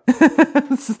we go.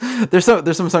 There's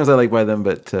some songs I like by them,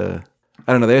 but I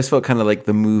don't know. They always felt kind of like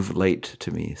the Move light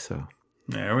to me. So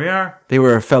there we are. They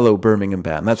were a fellow Birmingham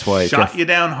band. That's why shot you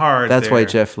down hard. That's why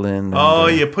Jeff Lynne.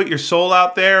 And, you put your soul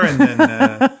out there, and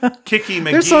then Kiki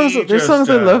McGee. There's songs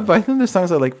I love by them. There's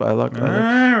songs I like by them.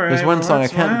 There's one song I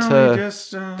can't.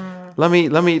 Let me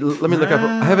look up.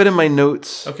 I have it in my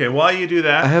notes. Okay, while you do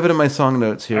that, I have it in my song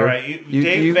notes here. All right,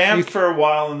 Dave vamped for a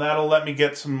while, and that'll let me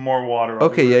get some more water.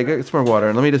 Okay, yeah, get some more water.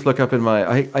 And let me just look up in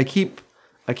my. I keep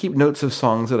notes of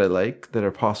songs that I like that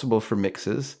are possible for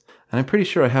mixes, and I'm pretty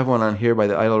sure I have one on here by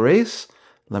the Idle Race.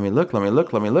 Let me look.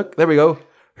 There we go.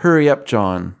 Hurry Up,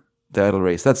 John. The Idle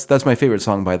Race. That's my favorite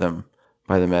song by them.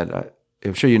 Ed.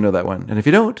 I'm sure you know that one, and if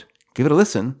you don't, give it a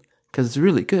listen. Because it's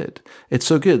really good. It's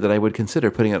so good that I would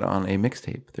consider putting it on a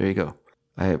mixtape. There you go.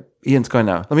 Ian's gone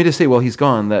now. Let me just say while he's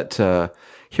gone that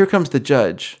Here Comes the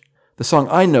Judge. The song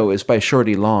I know is by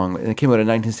Shorty Long, and it came out in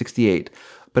 1968.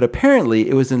 But apparently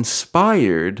it was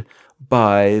inspired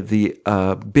by the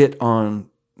bit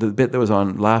that was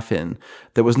on Laugh-In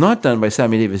that was not done by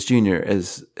Sammy Davis Jr.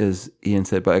 as Ian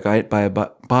said, but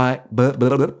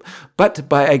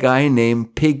by a guy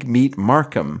named Pigmeat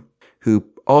Markham, who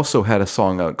also had a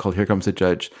song out called Here Comes the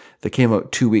Judge that came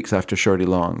out 2 weeks after Shorty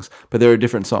Long's, but there are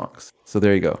different songs. So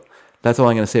there you go. That's all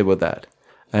I'm going to say about that.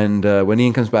 And when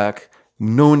Ian comes back,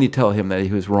 no one need tell him that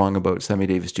he was wrong about Sammy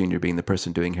Davis Jr. being the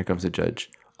person doing Here Comes the Judge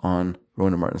on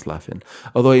Ronan Martin's Laugh-In.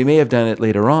 Although he may have done it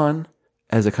later on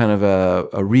as a kind of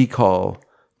a recall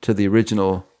to the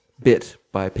original bit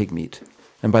by Pigmeat.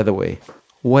 And by the way,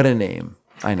 what a name.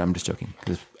 I know, I'm just joking,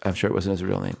 because I'm sure it wasn't his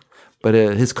real name. but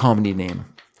his comedy name.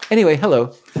 Anyway,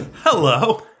 hello.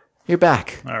 Hello. You're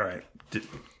back. All right.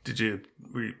 Did you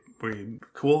were you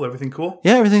cool? Everything cool?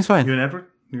 Yeah, everything's fine. You and Edward?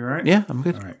 You all right? Yeah, I'm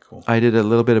good. All right, cool. I did a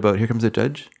little bit about Here Comes the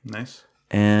Judge, Nice.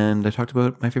 and I talked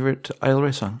about my favorite Idle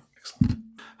Race song. Excellent.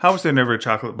 How was there never a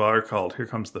chocolate bar called Here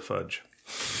Comes the Fudge?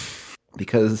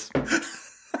 Because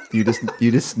you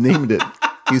just named it.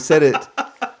 You said it.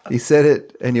 You said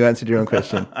it, and you answered your own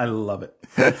question. I love it.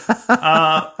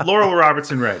 Laurel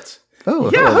Robertson writes,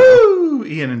 Oh, Yahoo!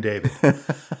 Ian and David.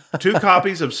 2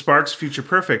 copies of Sparks Future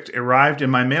Perfect arrived in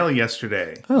my mail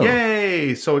yesterday. Oh.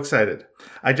 Yay! So excited.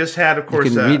 I just had, of course...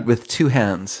 you can read with 2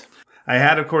 hands. I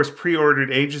had, of course,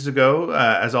 pre-ordered ages ago,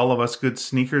 as all of us good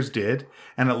sneakers did,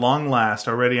 and at long last,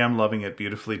 already I'm loving it.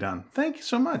 Beautifully done. Thank you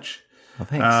so much. Well,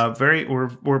 thanks.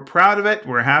 We're proud of it.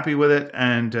 We're happy with it,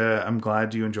 and I'm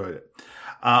glad you enjoyed it,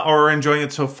 or are enjoying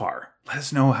it so far. Let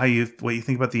us know what you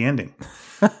think about the ending.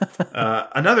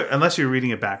 Unless you're reading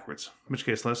it backwards, in which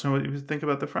case, let us know what you think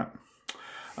about the front.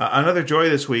 Another joy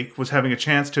this week was having a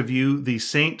chance to view the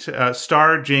St.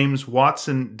 Star James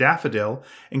Watson daffodil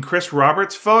in Chris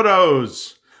Roberts'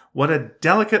 photos. What a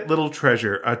delicate little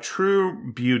treasure. A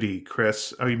true beauty,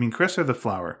 Chris. Oh, you mean Chris or the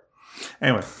flower?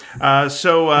 Anyway,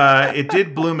 so it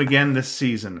did bloom again this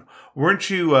season. Weren't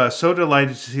you so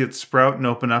delighted to see it sprout and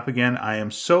open up again? I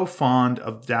am so fond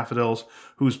of daffodils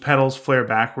whose petals flare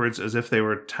backwards as if they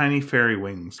were tiny fairy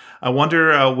wings. I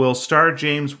wonder, will Star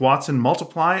James Watson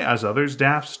multiply as others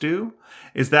daffs do?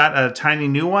 Is that a tiny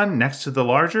new one next to the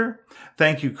larger?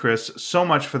 Thank you, Chris, so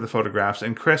much for the photographs.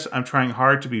 And Chris, I'm trying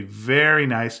hard to be very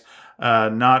nice,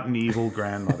 not an evil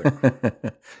grandmother.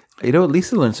 You know,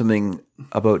 Lisa learned something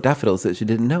about daffodils that she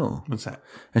didn't know. What's that?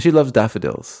 And she loves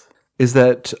daffodils. Is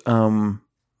that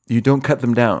you don't cut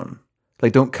them down.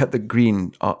 Like, don't cut the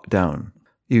green down.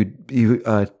 You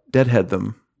deadhead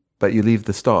them, but you leave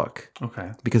the stalk.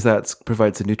 Okay. Because that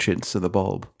provides the nutrients to the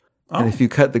bulb. Oh. And if you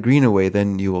cut the green away,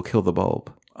 then you will kill the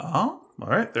bulb. Oh, all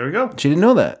right. There we go. She didn't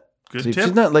know that. Good So tip.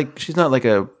 she's not like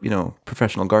a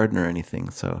professional gardener or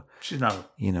anything. So She's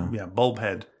not, yeah, bulb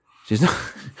head. she's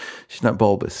not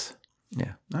bulbous.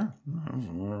 Yeah. No,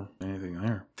 anything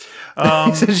there.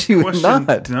 He said she was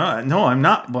not. No, I'm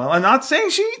not. Well, I'm not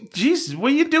saying she. Jeez,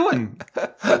 what are you doing?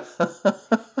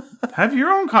 Have your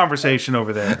own conversation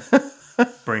over there.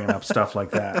 Bringing up stuff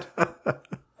like that.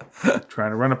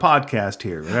 Trying to run a podcast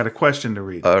here. We got a question to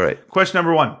read. All right. Question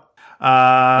number 1. This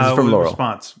is from with Laurel.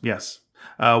 Response. Yes.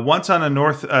 Once on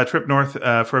a trip north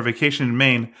for a vacation in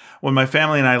Maine, when my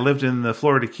family and I lived in the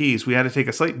Florida Keys, we had to take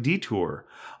a slight detour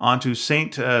onto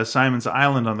St. Simon's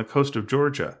Island on the coast of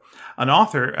Georgia. An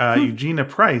author, Eugenia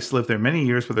Price, lived there many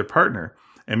years with her partner,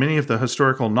 and many of the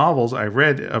historical novels I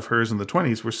read of hers in the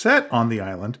 1920s were set on the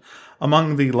island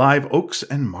among the live oaks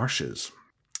and marshes.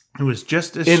 It was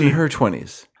just as In her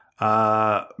 20s.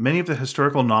 Many of the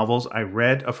historical novels I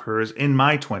read of hers in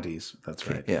my 20s, that's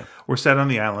right, yeah. were set on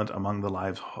the island among the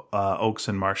live oaks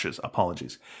and marshes.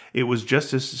 Apologies. It was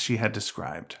just as she had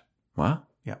described. Wow.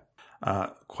 Yeah.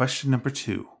 Question number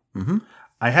 2. Mm-hmm.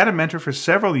 I had a mentor for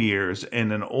several years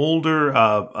in an older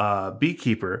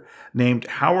beekeeper named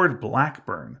Howard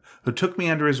Blackburn, who took me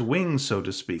under his wings, so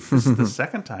to speak. This is the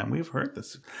second time we've heard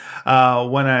this.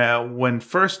 When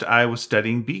first I was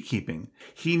studying beekeeping,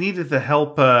 he needed the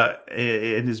help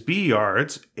in his bee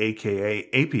yards, aka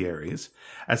apiaries,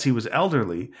 as he was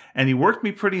elderly, and he worked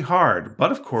me pretty hard.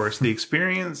 But of course, the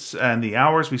experience and the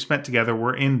hours we spent together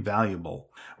were invaluable.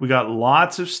 We got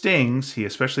lots of stings. He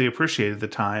especially appreciated the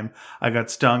time I got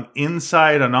stung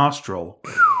inside a nostril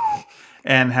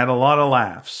and had a lot of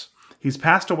laughs. He's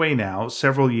passed away now,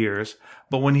 several years,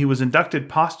 but when he was inducted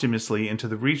posthumously into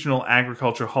the Regional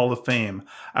Agriculture Hall of Fame,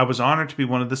 I was honored to be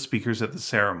one of the speakers at the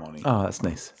ceremony. Oh, that's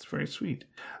nice. It's very sweet.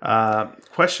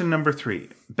 Question number 3.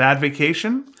 Bad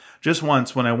vacation? Just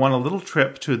once when I won a little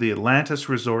trip to the Atlantis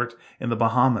Resort in the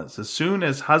Bahamas. As soon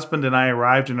as husband and I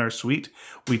arrived in our suite,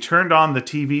 we turned on the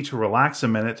TV to relax a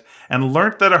minute and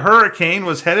learnt that a hurricane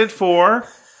was headed for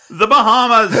the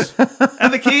Bahamas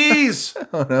and the Keys,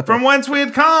 from whence we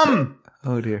had come.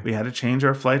 Oh, dear. We had to change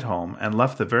our flight home and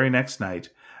left the very next night,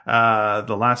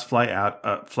 the last flight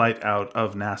out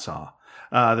of Nassau.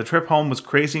 The trip home was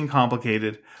crazy and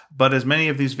complicated, but as many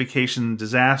of these vacation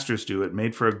disasters do, it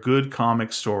made for a good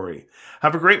comic story.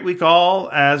 Have a great week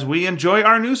all as we enjoy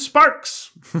our new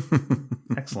Sparks.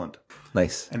 Excellent.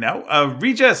 Nice. And now,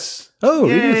 Regis. Oh,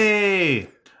 Yay!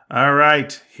 All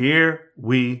right, here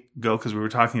we go, because we were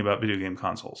talking about video game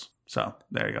consoles. So,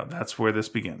 there you go. That's where this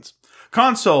begins.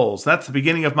 Consoles, that's the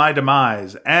beginning of my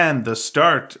demise and the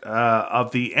start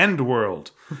of the end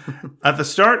world. At the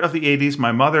start of the 80s,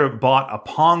 my mother bought a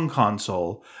Pong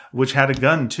console which had a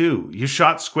gun too. You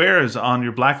shot squares on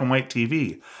your black and white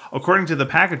TV. According to the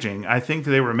packaging, I think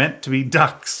they were meant to be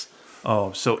ducks. Oh,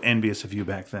 I'm so envious of you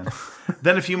back then.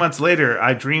 Then a few months later,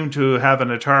 I dreamed to have an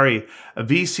Atari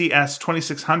VCS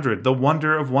 2600, the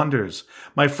wonder of wonders.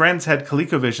 My friends had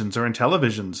ColecoVisions or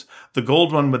Intellivisions, the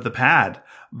gold one with the pad.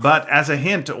 But as a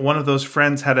hint, one of those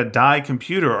friends had a Dye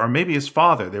computer, or maybe his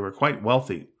father. They were quite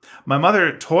wealthy. My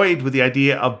mother toyed with the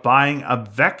idea of buying a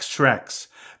Vectrex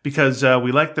because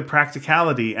we liked the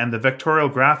practicality and the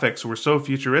vectorial graphics were so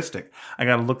futuristic. I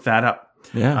got to look that up.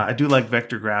 Yeah. I do like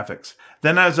vector graphics.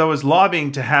 Then as I was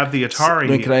lobbying to have the Atari...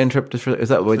 Wait, can I interrupt? Is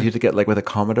that what you had to get like with a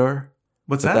Commodore?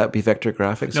 What's Would that? that be vector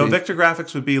graphics? No, vector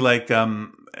graphics would be like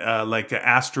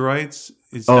Asteroids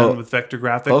is done with vector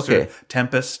graphics. Okay. Or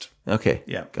Tempest. Okay.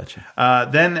 Yeah. Gotcha.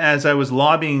 Then as I was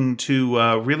lobbying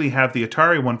to really have the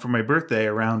Atari one for my birthday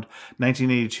around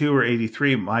 1982 or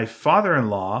 83, my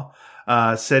father-in-law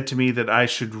said to me that I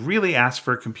should really ask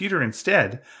for a computer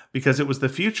instead because it was the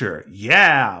future.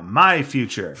 Yeah, my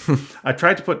future. I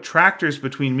tried to put tractors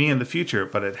between me and the future,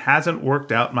 but it hasn't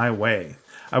worked out my way.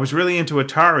 I was really into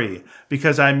Atari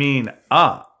because I mean,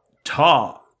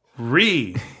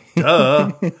 ta-re.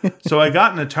 Duh. So I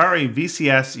got an Atari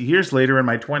VCS years later in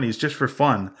my 20s just for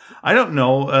fun. I don't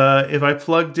know if I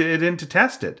plugged it in to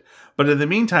test it. But in the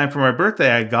meantime, for my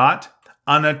birthday, I got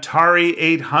an Atari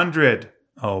 800.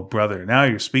 Oh, brother, now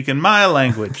you're speaking my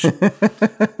language.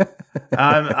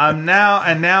 Now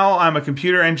I'm a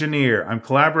computer engineer. I'm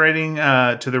collaborating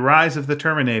to the rise of the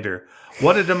Terminator.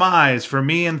 What a demise for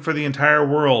me and for the entire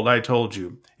world, I told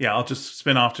you. Yeah, I'll just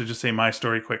spin off to just say my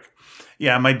story quick.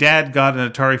 Yeah, my dad got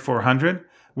an Atari 400,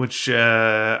 which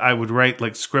I would write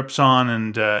like scripts on,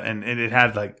 and it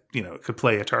had like, you know, it could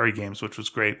play Atari games, which was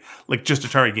great. Like just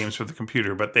Atari games for the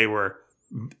computer, but they were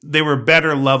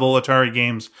better level Atari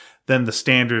games than the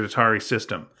standard Atari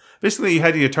system. Basically, you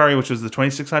had the Atari, which was the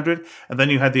 2600, and then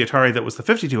you had the Atari that was the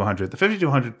 5200. The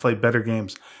 5200 played better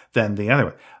games than the other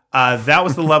one. That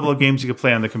was the level of games you could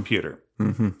play on the computer.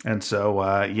 Mm-hmm. And so,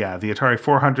 the Atari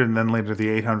 400 and then later the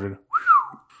 800.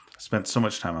 Spent so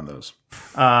much time on those.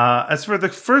 As for the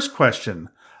first question,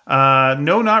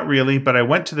 no, not really, but I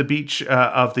went to the beach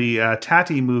of the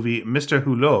Tati movie, Mr.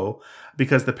 Hulot,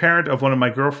 because the parent of one of my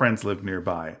girlfriends lived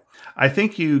nearby. I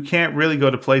think you can't really go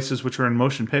to places which are in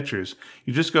motion pictures.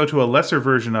 You just go to a lesser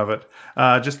version of it,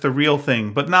 just the real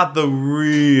thing, but not the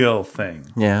real thing.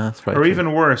 Yeah, that's right. Or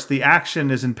even worse, the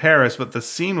action is in Paris, but the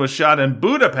scene was shot in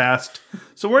Budapest.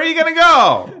 So where are you going to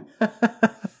go?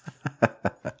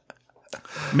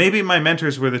 Maybe my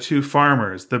mentors were the two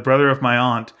farmers, the brother of my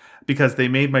aunt, because they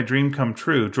made my dream come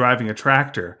true, driving a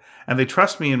tractor, and they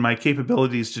trust me in my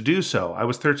capabilities to do so. I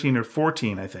was 13 or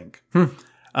 14, I think.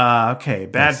 Okay,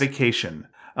 bad vacation.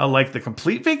 Like the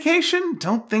complete vacation?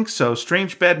 Don't think so.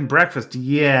 Strange bed and breakfast,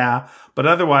 yeah. But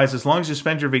otherwise, as long as you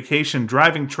spend your vacation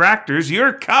driving tractors,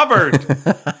 you're covered.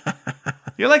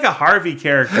 You're like a Harvey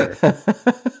character.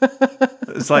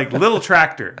 It's like Little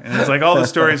Tractor. And it's like all the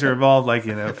stories are involved, like,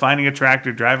 you know, finding a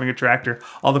tractor, driving a tractor.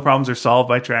 All the problems are solved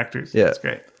by tractors. Yeah. It's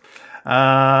great.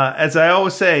 As I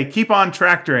always say, keep on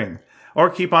tractoring or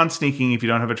keep on sneaking if you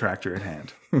don't have a tractor at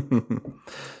hand.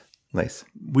 Nice.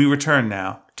 We return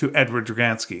now to Edward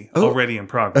Dragansky, already in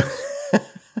progress.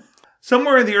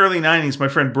 Somewhere in the early 90s, my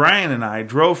friend Brian and I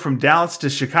drove from Dallas to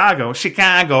Chicago,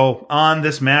 on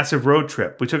this massive road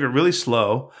trip. We took it really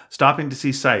slow, stopping to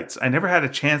see sights I never had a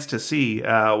chance to see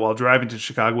while driving to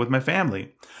Chicago with my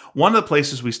family. One of the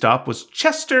places we stopped was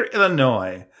Chester,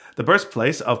 Illinois, the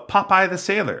birthplace of Popeye the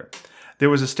Sailor. There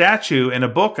was a statue in a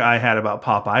book I had about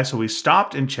Popeye, so we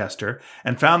stopped in Chester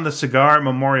and found the Cigar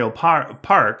Memorial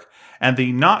Park and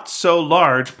the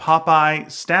not-so-large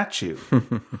Popeye statue.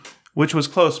 Which was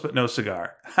close, but no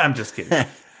cigar. I'm just kidding.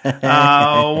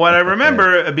 What I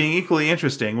remember being equally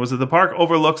interesting was that the park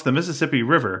overlooks the Mississippi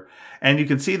River, and you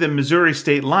can see the Missouri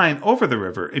state line over the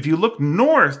river. If you look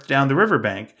north down the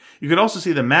riverbank, you can also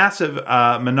see the massive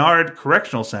Menard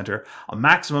Correctional Center, a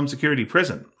maximum security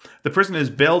prison. The prison is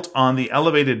built on the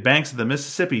elevated banks of the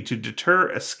Mississippi to deter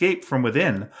escape from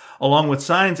within, along with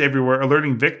signs everywhere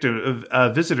alerting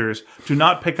visitors to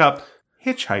not pick up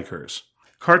hitchhikers.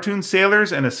 Cartoon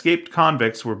sailors and escaped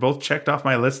convicts were both checked off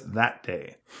my list that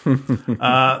day.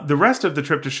 The rest of the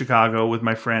trip to Chicago with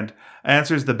my friend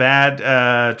answers the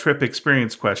bad trip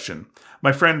experience question.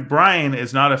 My friend Brian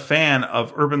is not a fan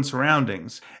of urban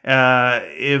surroundings.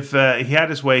 If he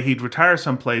had his way, he'd retire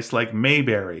someplace like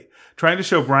Mayberry. Trying to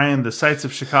show Brian the sights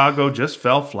of Chicago just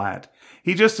fell flat.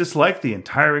 He just disliked the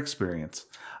entire experience.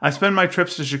 I spend my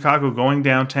trips to Chicago going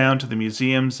downtown to the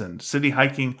museums and city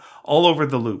hiking all over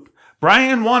the loop.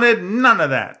 Brian wanted none of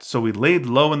that, so we laid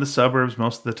low in the suburbs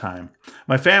most of the time.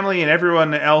 My family and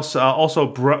everyone else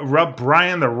also rubbed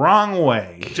Brian the wrong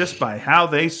way, just by how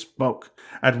they spoke.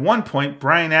 At one point,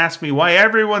 Brian asked me why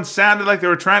everyone sounded like they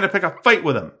were trying to pick a fight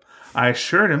with him. I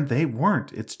assured him they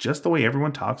weren't. It's just the way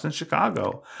everyone talks in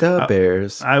Chicago. The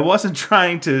Bears. I wasn't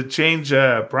trying to change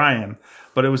Brian,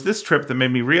 but it was this trip that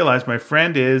made me realize my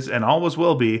friend is, and always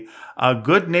will be, a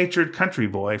good-natured country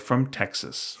boy from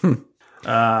Texas.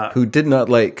 Who did not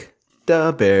like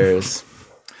the Bears.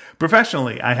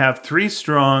 Professionally, I have 3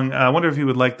 strong... I wonder if you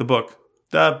would like the book.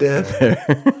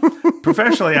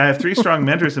 Professionally, I have 3 strong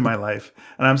mentors in my life,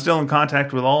 and I'm still in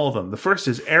contact with all of them. The first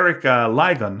is Eric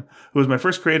Ligon, who was my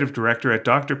first creative director at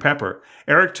Dr. Pepper.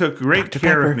 Eric took great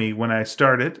care of me when I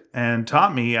started and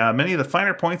taught me many of the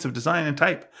finer points of design and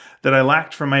type that I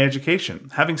lacked from my education.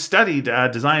 Having studied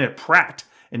design at Pratt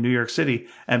in New York City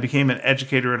and became an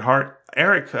educator at heart,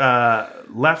 Eric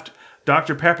left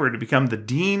Dr. Pepper to become the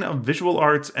Dean of Visual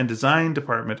Arts and Design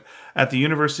Department at the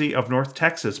University of North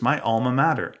Texas, my alma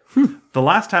mater. The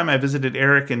last time I visited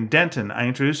Eric in Denton, I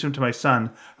introduced him to my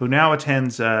son, who now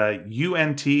attends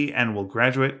UNT and will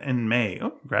graduate in May.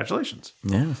 Oh, congratulations.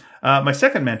 Yeah. My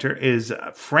second mentor is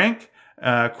Frank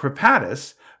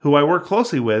Kripatis, who I work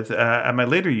closely with at my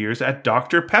later years at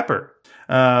Dr. Pepper.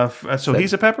 So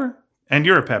he's a pepper, and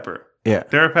you're a pepper. Yeah.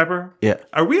 They're a pepper? Yeah.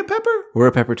 Are we a pepper? We're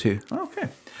a pepper too. Okay.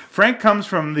 Frank comes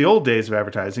from the old days of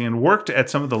advertising and worked at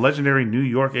some of the legendary New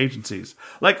York agencies,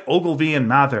 like Ogilvy and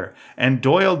Mather and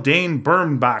Doyle Dane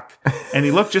Birnbach, and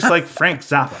he looked just like Frank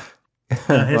Zappa.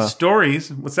 His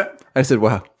stories... What's that? I said,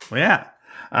 wow. Well,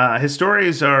 yeah. His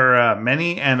stories are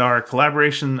many, and our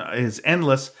collaboration is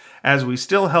endless as we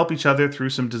still help each other through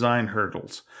some design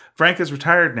hurdles. Frank is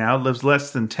retired now, lives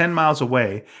less than 10 miles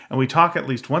away, and we talk at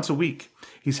least once a week.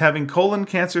 He's having colon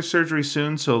cancer surgery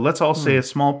soon, so let's all say a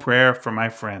small prayer for my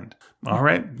friend. All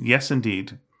right? Yes,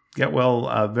 indeed. Get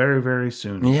well very, very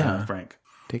soon, Frank.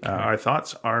 Take care. Our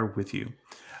thoughts are with you.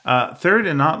 Third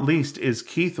and not least is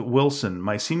Keith Wilson,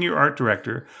 my senior art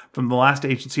director from the last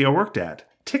agency I worked at,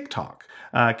 TikTok.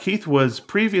 Keith was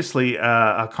previously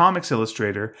a comics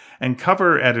illustrator and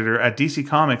cover editor at DC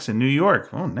Comics in New York.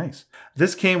 Oh, nice.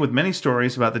 This came with many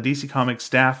stories about the DC Comics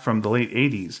staff from the late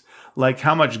 80s, like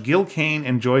how much Gil Kane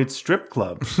enjoyed strip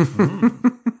clubs.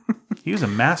 He was a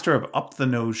master of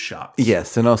up-the-nose shots.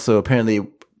 Yes, and also apparently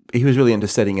he was really into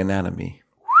studying anatomy.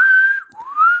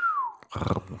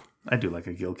 I do like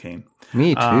a Gil Kane.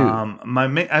 Me too.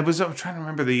 I was trying to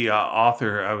remember the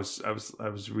author I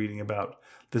was reading about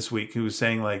this week, who was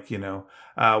saying, like, you know,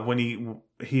 when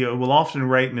he will often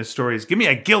write in his stories, "Give me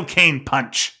a Gil Kane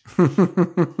punch."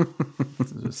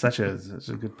 such a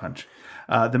good punch.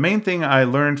 The main thing I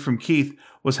learned from Keith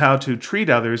was how to treat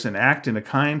others and act in a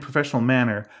kind, professional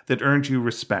manner that earned you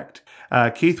respect.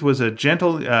 Keith was a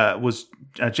gentle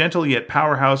yet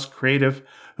powerhouse creative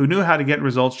who knew how to get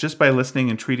results just by listening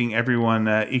and treating everyone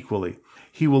equally.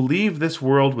 He will leave this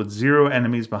world with 0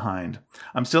 enemies behind.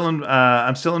 I'm still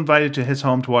invited to his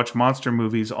home to watch monster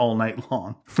movies all night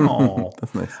long. Oh,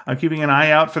 that's nice. I'm keeping an eye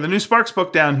out for the new Sparks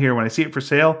book down here. When I see it for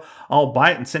sale, I'll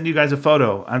buy it and send you guys a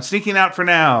photo. I'm sneaking out for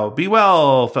now. Be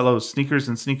well, fellow sneakers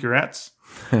and sneakerettes.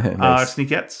 Nice.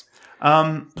 Sneakettes.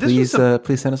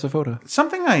 Please send us a photo.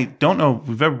 Something I don't know if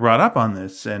we've ever brought up on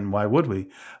this, and why would we?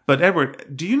 But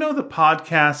Edward, do you know the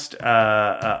podcast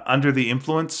Under the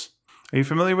Influence? Are you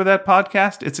familiar with that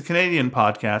podcast? It's a Canadian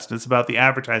podcast. It's about the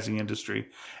advertising industry.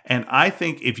 And I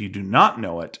think if you do not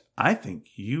know it, I think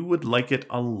you would like it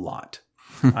a lot.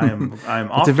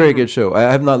 It's a very good show. I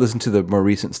have not listened to the more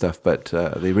recent stuff, but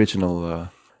the original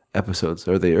episodes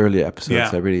or the earlier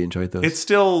episodes, I really enjoyed those. It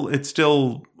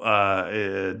still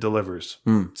delivers.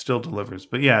 Still delivers.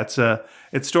 But yeah,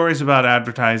 it's stories about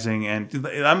advertising, and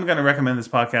I'm going to recommend this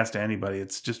podcast to anybody.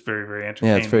 It's just very, very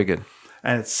entertaining. Yeah, it's very good.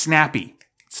 And it's snappy.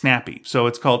 So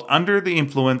it's called Under the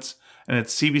Influence, and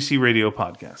it's CBC Radio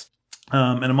podcast.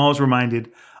 And I'm always reminded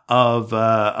of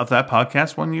that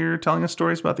podcast when you're telling us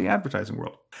stories about the advertising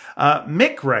world.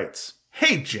 Mick writes,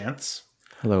 "Hey, gents.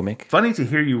 Hello, Mick. Funny to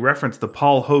hear you reference the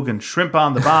Paul Hogan Shrimp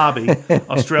on the Bobby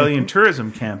Australian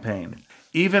tourism campaign.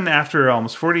 Even after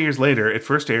almost 40 years later, it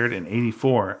first aired in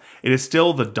 1984. It is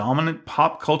still the dominant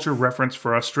pop culture reference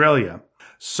for Australia.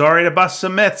 Sorry to bust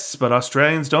some myths, but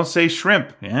Australians don't say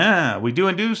shrimp. Yeah, we do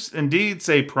indeed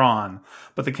say prawn.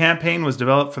 But the campaign was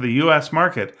developed for the U.S.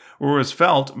 market, where it was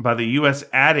felt by the U.S.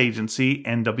 ad agency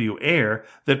NW Air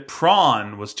that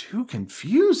prawn was too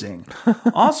confusing.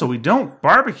 Also, we don't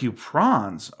barbecue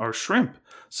prawns or shrimp,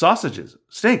 sausages,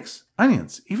 steaks,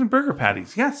 onions, even burger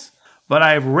patties, yes. But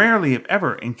I have rarely, if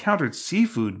ever, encountered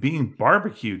seafood being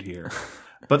barbecued here.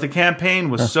 but the campaign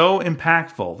was so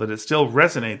impactful that it still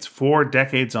resonates 4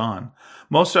 decades on.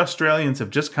 Most Australians have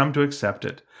just come to accept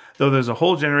it, though there's a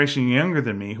whole generation younger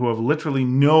than me who have literally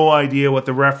no idea what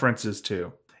the reference is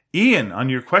to. Ian, on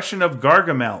your question of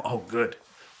Gargamel. Oh, good.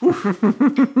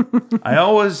 I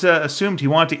always assumed he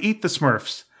wanted to eat the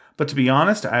Smurfs, but to be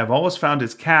honest, I have always found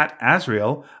his cat,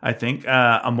 Azrael, I think,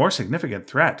 a more significant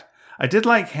threat. I did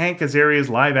like Hank Azaria's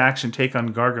live-action take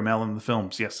on Gargamel in the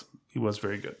films. Yes, he was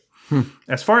very good.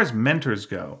 As far as mentors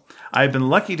go, I've been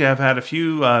lucky to have had a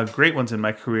few great ones in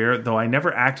my career, though I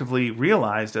never actively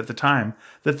realized at the time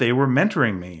that they were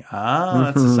mentoring me.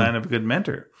 That's a sign of a good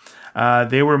mentor.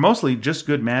 They were mostly just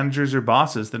good managers or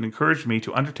bosses that encouraged me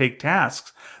to undertake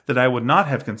tasks that I would not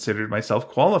have considered myself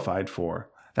qualified for.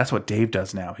 That's what Dave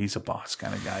does now. He's a boss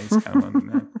kind of guy. He's kind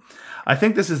of I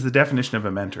think this is the definition of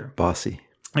a mentor. Bossy.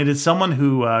 It is someone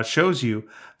who shows you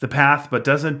the path but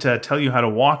doesn't tell you how to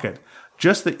walk it,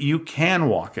 just that you can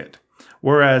walk it.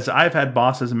 Whereas I've had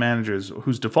bosses and managers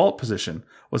whose default position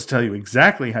was to tell you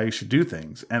exactly how you should do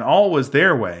things, and all was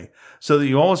their way, so that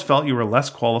you always felt you were less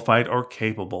qualified or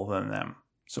capable than them.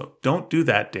 So don't do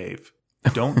that, Dave.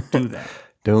 Don't do that.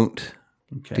 Don't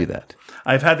do that.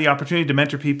 I've had the opportunity to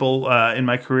mentor people in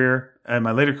my career, in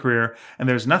my later career, and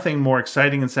there's nothing more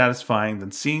exciting and satisfying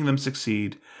than seeing them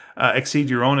succeed,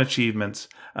 exceed your own achievements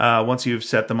once you've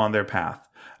set them on their path.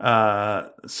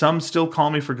 Some still call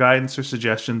me for guidance or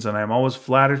suggestions, and I'm always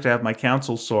flattered to have my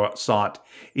counsel sought,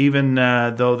 even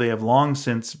though they have long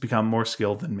since become more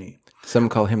skilled than me. Some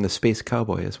call him the space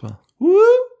cowboy as well.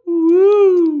 Woo!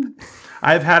 Woo!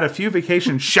 I've had a few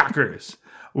vacation shockers.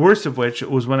 Worst of which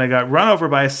was when I got run over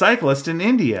by a cyclist in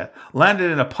India, landed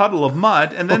in a puddle of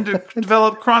mud, and then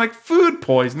developed chronic food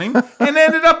poisoning and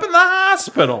ended up in the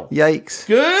hospital. Yikes.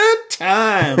 Good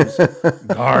times.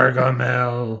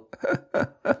 Gargamel.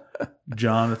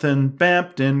 Jonathan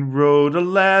Bampton wrote a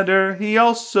letter. He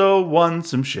also won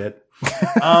some shit.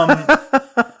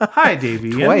 Hi,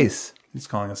 Davian. Twice. He's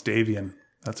calling us Davian.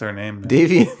 That's our name now.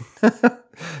 Davian.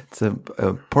 It's a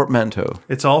portmanteau.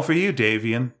 It's all for you,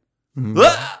 Davian.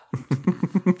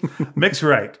 Mick's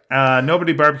right.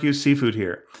 Nobody barbecues seafood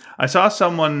here. I saw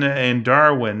someone in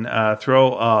Darwin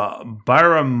throw a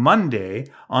barramundi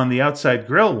on the outside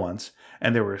grill once,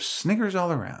 and there were snickers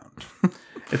all around.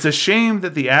 It's a shame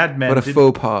that the ad men What a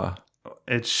faux pas.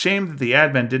 It's a shame that the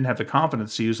ad men didn't have the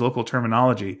confidence to use local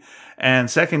terminology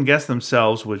and second guess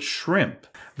themselves with shrimp.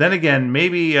 Then again,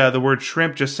 maybe the word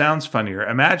shrimp just sounds funnier.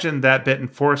 Imagine that bit in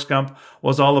Forrest Gump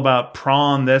was all about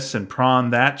prawn this and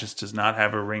prawn that, just does not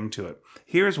have a ring to it.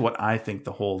 Here's what I think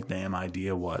the whole damn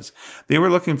idea was. They were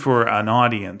looking for an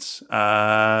audience. They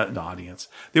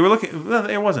were looking, well,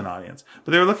 there was an audience,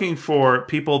 but they were looking for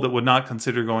people that would not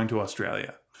consider going to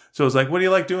Australia. So it's like, what do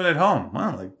you like doing at home?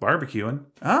 Well, like barbecuing.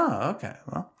 Oh, okay.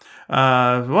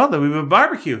 Well, we would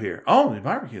barbecue here. Oh, we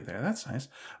barbecue there. That's nice.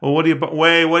 Well, what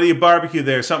do you barbecue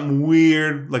there? Something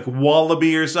weird, like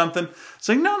wallaby or something? It's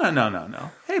like,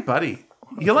 no. Hey, buddy,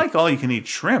 you like all you can eat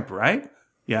shrimp, right?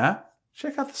 Yeah.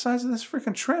 Check out the size of this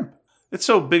freaking shrimp. It's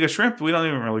so big a shrimp, we don't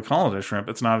even really call it a shrimp.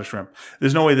 It's not a shrimp.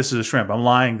 There's no way this is a shrimp. I'm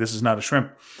lying. This is not a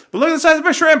shrimp. But look at the size of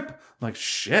a shrimp. I'm like,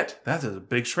 shit, that is a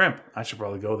big shrimp. I should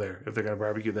probably go there if they're going to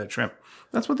barbecue that shrimp.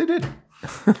 That's what they did.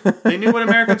 They knew what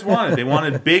Americans wanted. They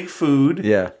wanted big food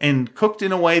and cooked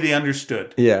in a way they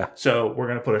understood. Yeah. So we're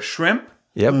going to put a shrimp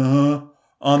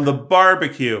on the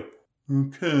barbecue.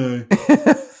 Okay.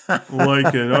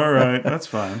 Like it. All right. That's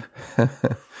fine.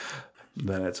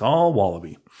 Then it's all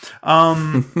wallaby.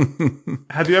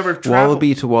 Have you ever traveled?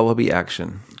 Wallaby to wallaby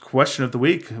action. Question of the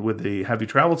week have you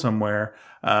traveled somewhere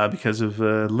because of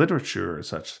literature or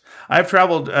such? I've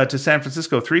traveled to San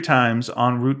Francisco 3 times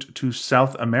en route to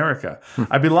South America.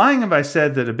 I'd be lying if I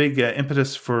said that a big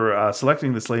impetus for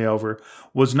selecting this layover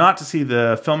was not to see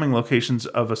the filming locations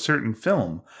of a certain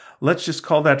film. Let's just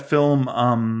call that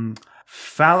film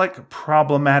Phallic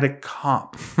Problematic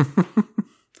Cop.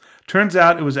 Turns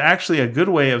out it was actually a good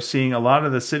way of seeing a lot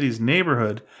of the city's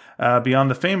neighborhood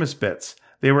beyond the famous bits.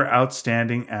 They were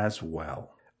outstanding as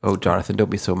well. Oh, Jonathan, don't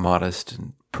be so modest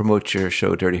and promote your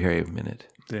show, Dirty Harry Minute.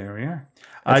 There we are.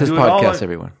 That's his podcast,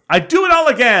 everyone. I'd do it all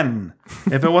again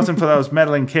if it wasn't for those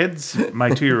meddling kids,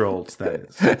 my 2-year-olds, that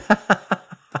is.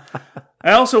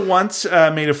 I also once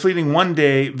made a fleeting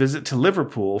one-day visit to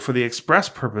Liverpool for the express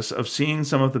purpose of seeing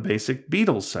some of the basic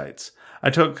Beatles sites.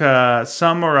 I took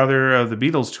some or other of the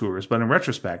Beatles tours, but in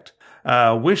retrospect,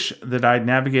 wish that I'd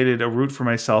navigated a route for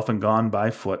myself and gone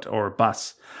by foot or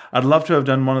bus. I'd love to have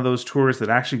done one of those tours that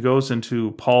actually goes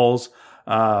into Paul's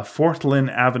Forthlin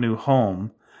Avenue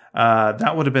home.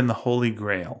 That would have been the holy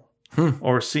grail.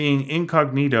 Or seeing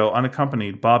incognito,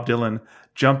 unaccompanied Bob Dylan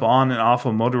jump on and off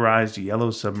a motorized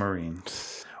yellow submarine.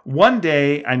 One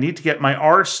day, I need to get my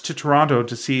arse to Toronto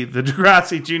to see the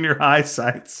Degrassi Junior High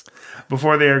sites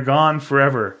before they are gone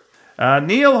forever.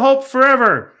 Neil Hope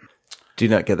forever. Do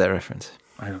not get that reference.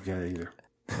 I don't get it either.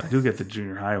 I do get the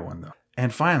junior high one, though.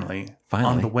 And finally,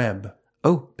 on the web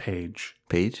page,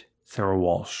 Sarah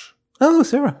Walsh. Oh,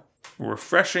 Sarah. A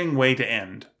refreshing way to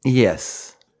end.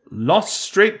 Yes. Los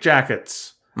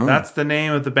Straitjackets. That's the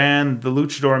name of the band, the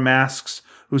Luchador Masks,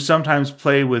 who sometimes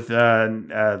play with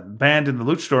band in the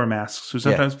Luchador Masks, who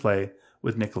sometimes play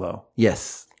with Nick Lowe.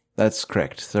 Yes, that's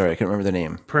correct. Sorry, I can't remember the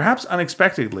name. Perhaps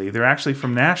unexpectedly, they're actually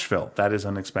from Nashville. That is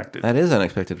unexpected. That is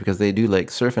unexpected because they do like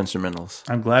surf instrumentals.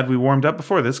 I'm glad we warmed up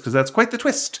before this because that's quite the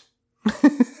twist.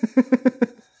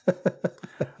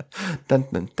 Dun,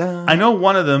 dun, dun. I know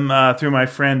one of them through my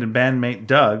friend and bandmate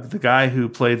Doug, the guy who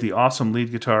played the awesome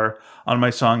lead guitar on my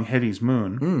song Hetty's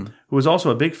Moon, who was also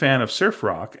a big fan of surf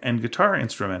rock and guitar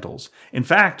instrumentals. In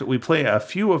fact, we play a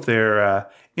few of their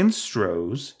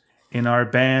instros in our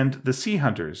band, The Sea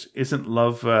Hunters, Isn't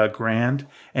Love Grand,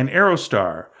 and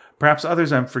Aerostar. Perhaps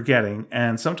others I'm forgetting,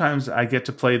 and sometimes I get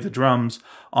to play the drums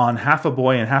on Half a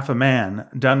Boy and Half a Man,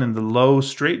 done in the low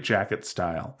straitjacket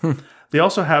style. They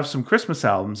also have some Christmas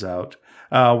albums out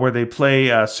where they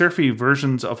play surfy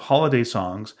versions of holiday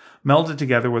songs melded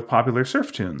together with popular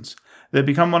surf tunes. They've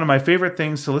become one of my favorite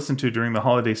things to listen to during the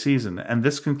holiday season, and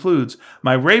this concludes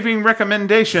my raving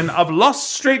recommendation of Los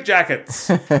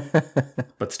Straitjackets.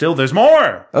 But still, there's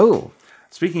more! Oh.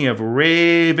 Speaking of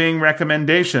raving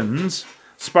recommendations,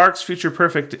 Sparks Future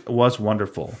Perfect was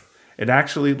wonderful. It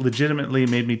actually legitimately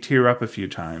made me tear up a few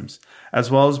times,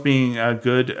 as well as being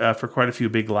good for quite a few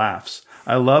big laughs.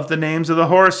 I love the names of the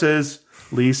horses.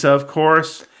 Lisa, of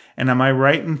course. And am I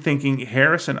right in thinking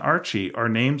Harris and Archie are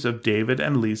names of David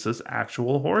and Lisa's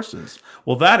actual horses?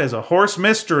 Well, that is a horse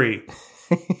mystery.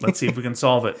 Let's see if we can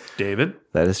solve it. David?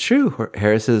 That is true.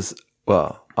 Harris is,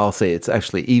 well, I'll say it's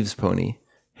actually Eve's pony.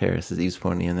 Harris is Eve's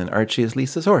pony, and then Archie is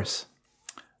Lisa's horse.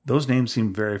 Those names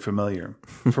seem very familiar.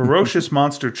 Ferocious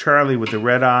monster Charlie with the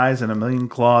red eyes and a million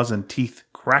claws and teeth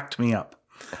cracked me up.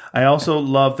 I also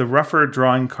love the rougher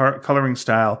drawing coloring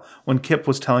style when Kip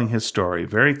was telling his story.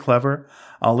 Very clever.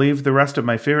 I'll leave the rest of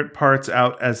my favorite parts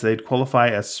out as they'd qualify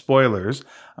as spoilers.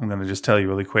 I'm going to just tell you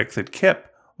really quick that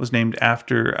Kip was named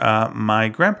after my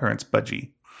grandparents' budgie.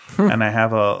 And I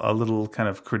have a little kind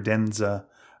of credenza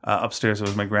upstairs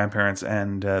with my grandparents,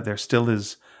 and there still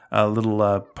is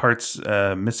little parts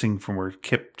missing from where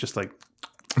Kip just like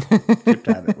chipped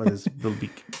at it with his little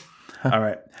beak. All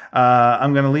right.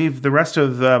 I'm going to leave the rest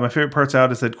of my favorite parts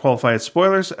out as they'd qualify as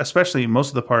spoilers, especially most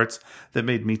of the parts that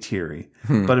made me teary.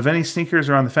 But if any sneakers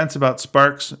are on the fence about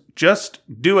Sparks, just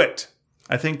do it.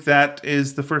 I think that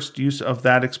is the first use of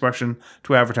that expression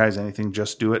to advertise anything.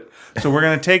 Just do it. So we're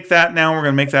going to take that now. We're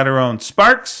going to make that our own.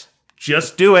 Sparks,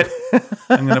 just do it.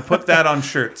 I'm going to put that on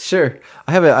shirts. Sure.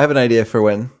 I have an idea for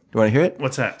when. Do you want to hear it?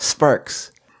 What's that?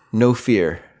 Sparks, no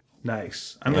fear.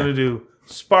 Nice. I'm going to do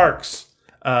Sparks.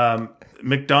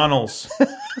 McDonald's.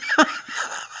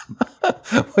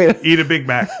 Wait, Eat a Big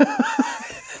Mac.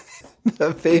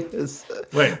 that famous.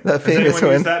 Wait, that has famous anyone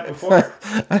one. used that before?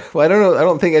 Well, I don't know. I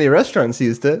don't think any restaurants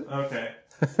used it. Okay.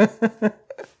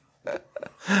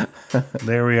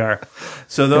 There we are.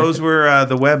 So those were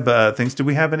the web things. Do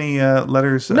we have any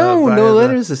letters? No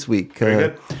letters this week. Very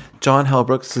good. John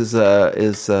Halbrooks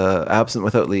is absent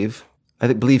without leave.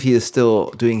 I believe he is still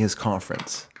doing his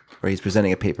conference where he's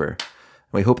presenting a paper.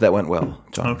 We hope that went well,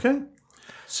 John. Okay.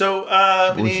 So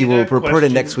He will report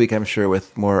in next week, I'm sure,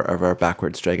 with more of our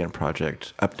Backwards Dragon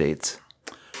project updates.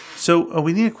 So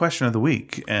we need a question of the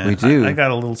week. And We do. I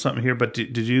got a little something here, but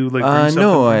did you bring something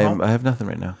no, from home? I have nothing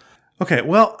right now. Okay,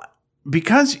 well,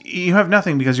 because you have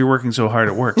nothing because you're working so hard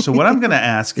at work. So what I'm going to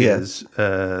ask is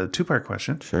a two-part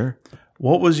question. Sure.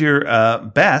 What was your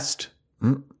best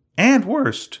and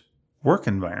worst work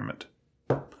environment?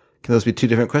 Can those be two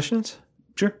different questions?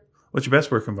 Sure. What's your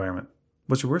best work environment?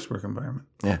 What's your worst work environment?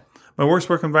 Yeah. My worst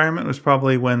work environment was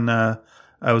probably when I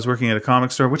was working at a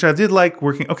comic store, which I did like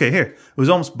working. Okay, here. It was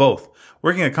almost both.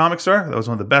 Working at a comic store, that was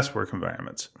one of the best work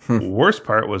environments. The worst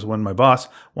part was when my boss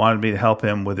wanted me to help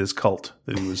him with his cult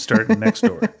that he was starting next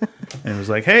door. And it was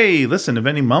like, hey, listen, if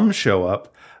any mums show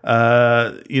up,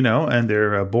 and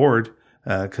they're bored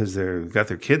because they've got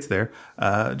their kids there,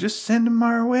 just send them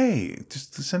our way.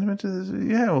 Just send them into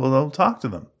they'll talk to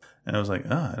them. And I was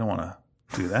like, I don't want to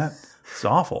do that. It's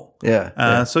awful.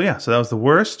 Yeah. So that was the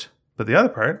worst. But the other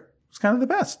part was kind of the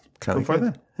best. Kind of before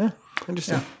good. then. Yeah.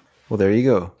 Interesting. Well, there you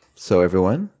go. So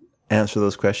everyone, answer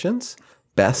those questions.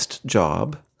 Best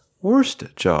job, worst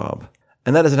job.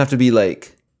 And that doesn't have to be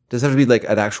like Does it have to be like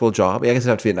an actual job? Yeah, I guess it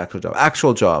have to be an actual job.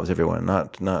 Actual jobs, everyone,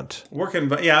 not. I'm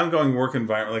going work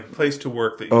environment, like place to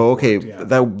work. That you okay. worked, yeah.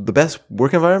 The best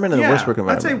work environment and the worst work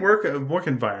environment. I'd say work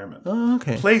environment. Oh,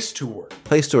 okay. Place to work.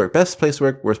 Place to work. Best place to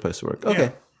work. Worst place to work. Okay.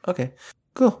 Yeah. Okay.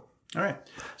 Cool. All right.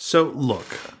 So look,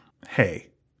 hey,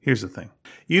 here's the thing.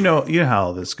 You know how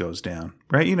all this goes down,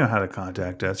 right? You know how to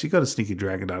contact us. You go to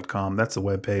sneakydragon.com. That's the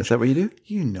webpage. Is that what you do?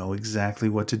 You know exactly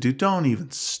what to do. Don't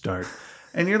even start.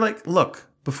 And you're like, look,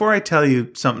 before I tell you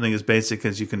something as basic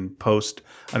as you can post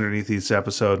underneath each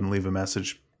episode and leave a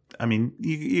message, I mean,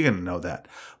 you're going to know that.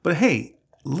 But hey,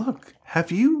 look,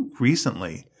 have you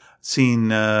recently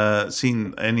seen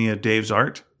any of Dave's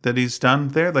art that he's done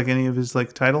there? Like any of his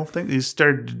like title things? He's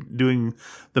started doing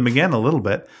them again a little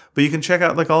bit. But you can check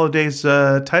out like all of Dave's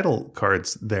title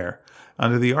cards there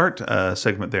under the art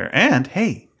segment there. And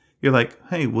hey, you're like,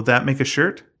 hey, would that make a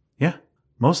shirt? Yeah,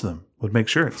 most of them would make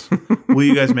shirts. Will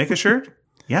you guys make a shirt?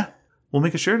 Yeah, we'll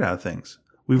make a shirt out of things.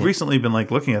 We've recently been like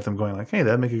looking at them going like, hey,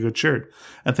 that'd make a good shirt.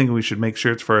 And thinking we should make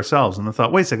shirts for ourselves. And I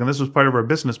thought, wait a second, this was part of our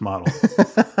business model.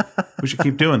 We should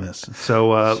keep doing this.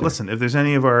 So listen, if there's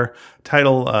any of our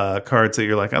title cards that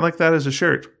you're like, I like that as a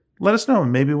shirt, let us know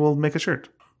and maybe we'll make a shirt.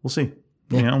 We'll see.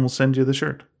 Yeah. You know, we'll send you the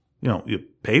shirt. You know, you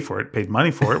pay for it, paid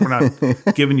money for it. We're not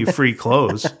giving you free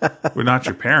clothes. We're not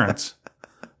your parents.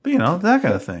 But, you know, that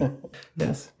kind of thing.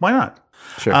 Yes. Why not?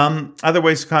 Sure. Other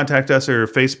ways to contact us are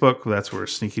Facebook. That's where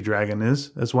Sneaky Dragon is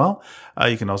as well.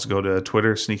 You can also go to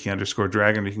Twitter,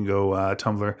 sneaky_dragon. You can go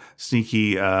Tumblr,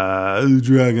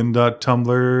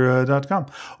 sneakydragon.tumblr.com.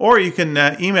 Or you can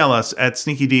email us at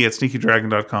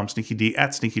sneakyd@sneakydragon.com,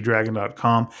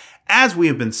 sneakyd@sneakydragon.com. As we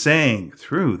have been saying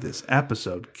through this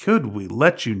episode, could we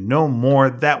let you know more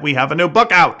that we have a new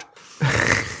book out?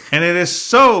 And it is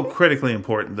so critically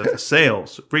important that the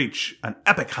sales reach an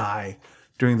epic high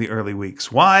during the early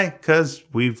weeks. Why? Because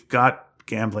we've got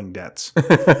gambling debts. We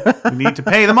need to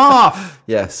pay them off.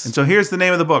 Yes. And so here's the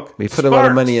name of the book. We put a lot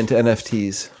of money into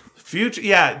NFTs. Future,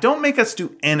 yeah, don't make us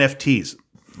do NFTs.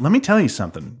 Let me tell you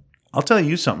something. I'll tell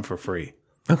you something for free.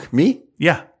 Okay, me?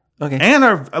 Yeah. Okay. And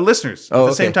our listeners at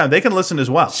the same time. They can listen as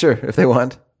well. Sure, if they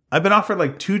want. I've been offered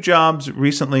like 2 jobs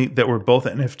recently that were both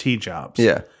NFT jobs.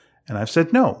 Yeah. And I've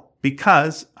said no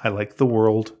because I like the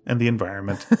world and the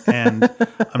environment and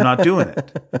I'm not doing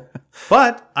it.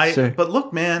 But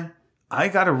look, man, I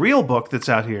got a real book that's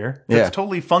out here that's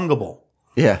totally fungible.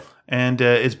 Yeah. And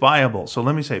is buyable. So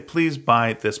let me say, please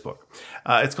buy this book.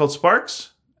 It's called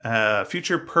Sparks,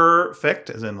 Future Perfect,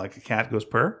 as in like a cat goes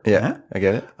purr. Yeah, I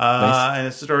get it. Nice. And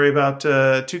it's a story about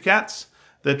 2 cats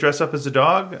that dress up as a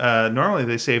dog. Normally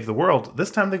they save the world.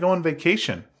 This time they go on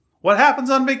vacation. What happens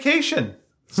on vacation?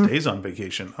 Stays on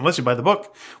vacation, unless you buy the book,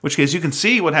 in which case you can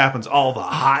see what happens, all the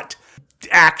hot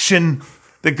action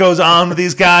that goes on with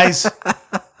these guys,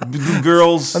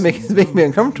 girls, It's making me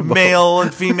uncomfortable. male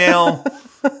and female.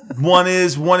 One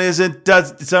isn't.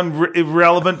 It's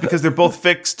irrelevant because they're both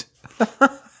fixed,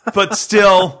 but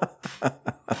still,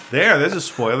 there's a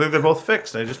spoiler. They're both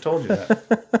fixed. I just told you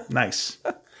that. Nice.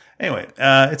 Anyway,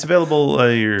 it's available at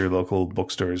your local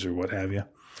bookstores or what have you.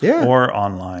 Yeah. Or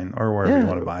online, or wherever you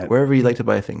want to buy it. Wherever you like to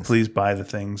buy things. Please buy the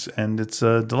things, and it's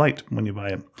a delight when you buy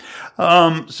it.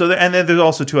 And then there's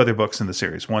also 2 other books in the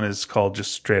series. One is called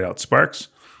just straight out Sparks.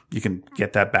 You can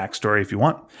get that backstory if you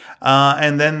want.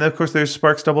 And then, of course, there's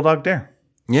Sparks Double Dog Dare.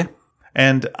 Yeah.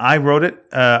 And I wrote it.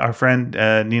 Our friend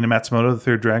Nina Matsumoto, the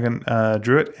Third Dragon,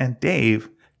 drew it. And Dave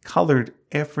colored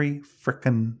every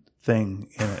frickin' thing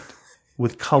in it.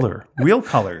 With color, real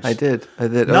colors. I did.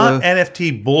 Not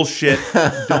NFT bullshit,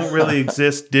 don't really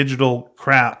exist, digital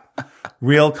crap.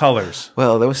 Real colors.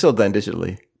 Well, that was still done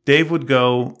digitally. Dave would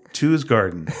go to his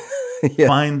garden,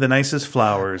 find the nicest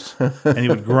flowers, and he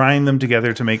would grind them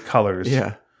together to make colors.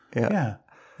 Yeah.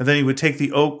 And then he would take the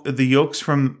yolks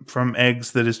from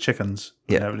eggs that is chickens.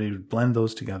 And he would blend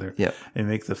those together. Yeah. And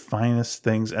make the finest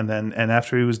things. And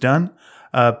after he was done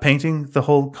painting the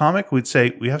whole comic, we'd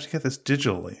say, we have to get this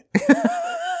digitally.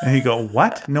 And he'd go,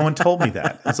 what? No one told me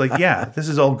that. It's like, yeah, this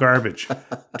is all garbage.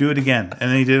 Do it again.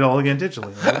 And then he did it all again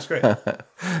digitally. That was great. It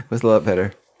was a lot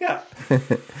better. Yeah.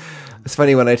 It's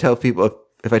funny when I tell people,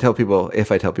 if I tell people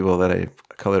that I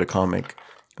colored a comic,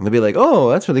 and they'll be like,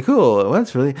 oh, that's really cool.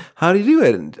 How do you do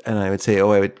it? And I would say,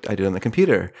 oh, I do it on the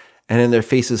computer. And then their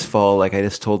faces fall like I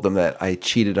just told them that I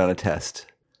cheated on a test.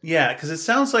 Yeah, because it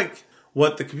sounds like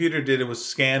what the computer did, it was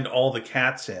scanned all the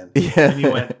cats in. Yeah. And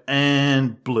you went,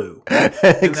 and blue.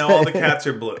 And now all the cats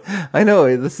are blue. I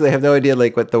know. They have no idea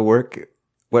like what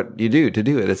you do to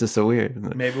do it. It's just so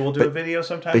weird. Maybe we'll do a video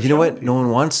sometime. But you know what? People. No one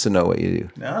wants to know what you do.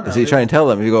 No. So you try and tell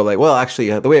them. You go like, well,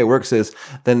 actually, the way it works is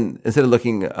then instead of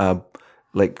looking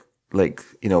like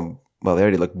well, they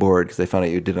already look bored because they found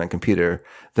out you did it on computer.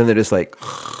 Then they're just like,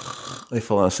 they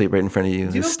fall asleep right in front of you,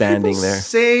 just standing people there.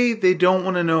 Say they don't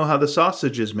want to know how the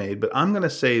sausage is made, but I'm going to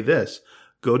say this.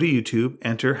 Go to YouTube,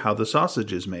 enter how the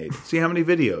sausage is made. See how many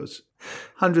videos.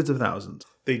 Hundreds of thousands.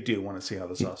 They do want to see how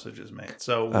the sausage is made.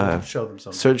 So we'll show them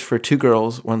something. Search for 2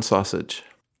 girls, 1 sausage.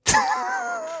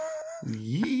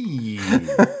 Yee.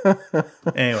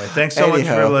 Anyway, thanks so much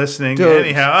for listening. Don't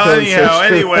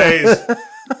Anyways.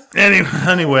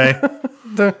 Anyway.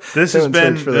 This has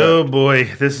been, oh boy,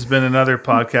 this has been another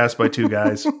podcast by 2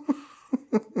 guys.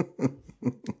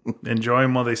 Enjoy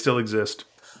them while they still exist.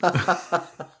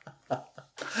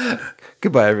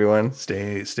 Goodbye, everyone.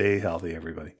 Stay healthy,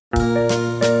 everybody.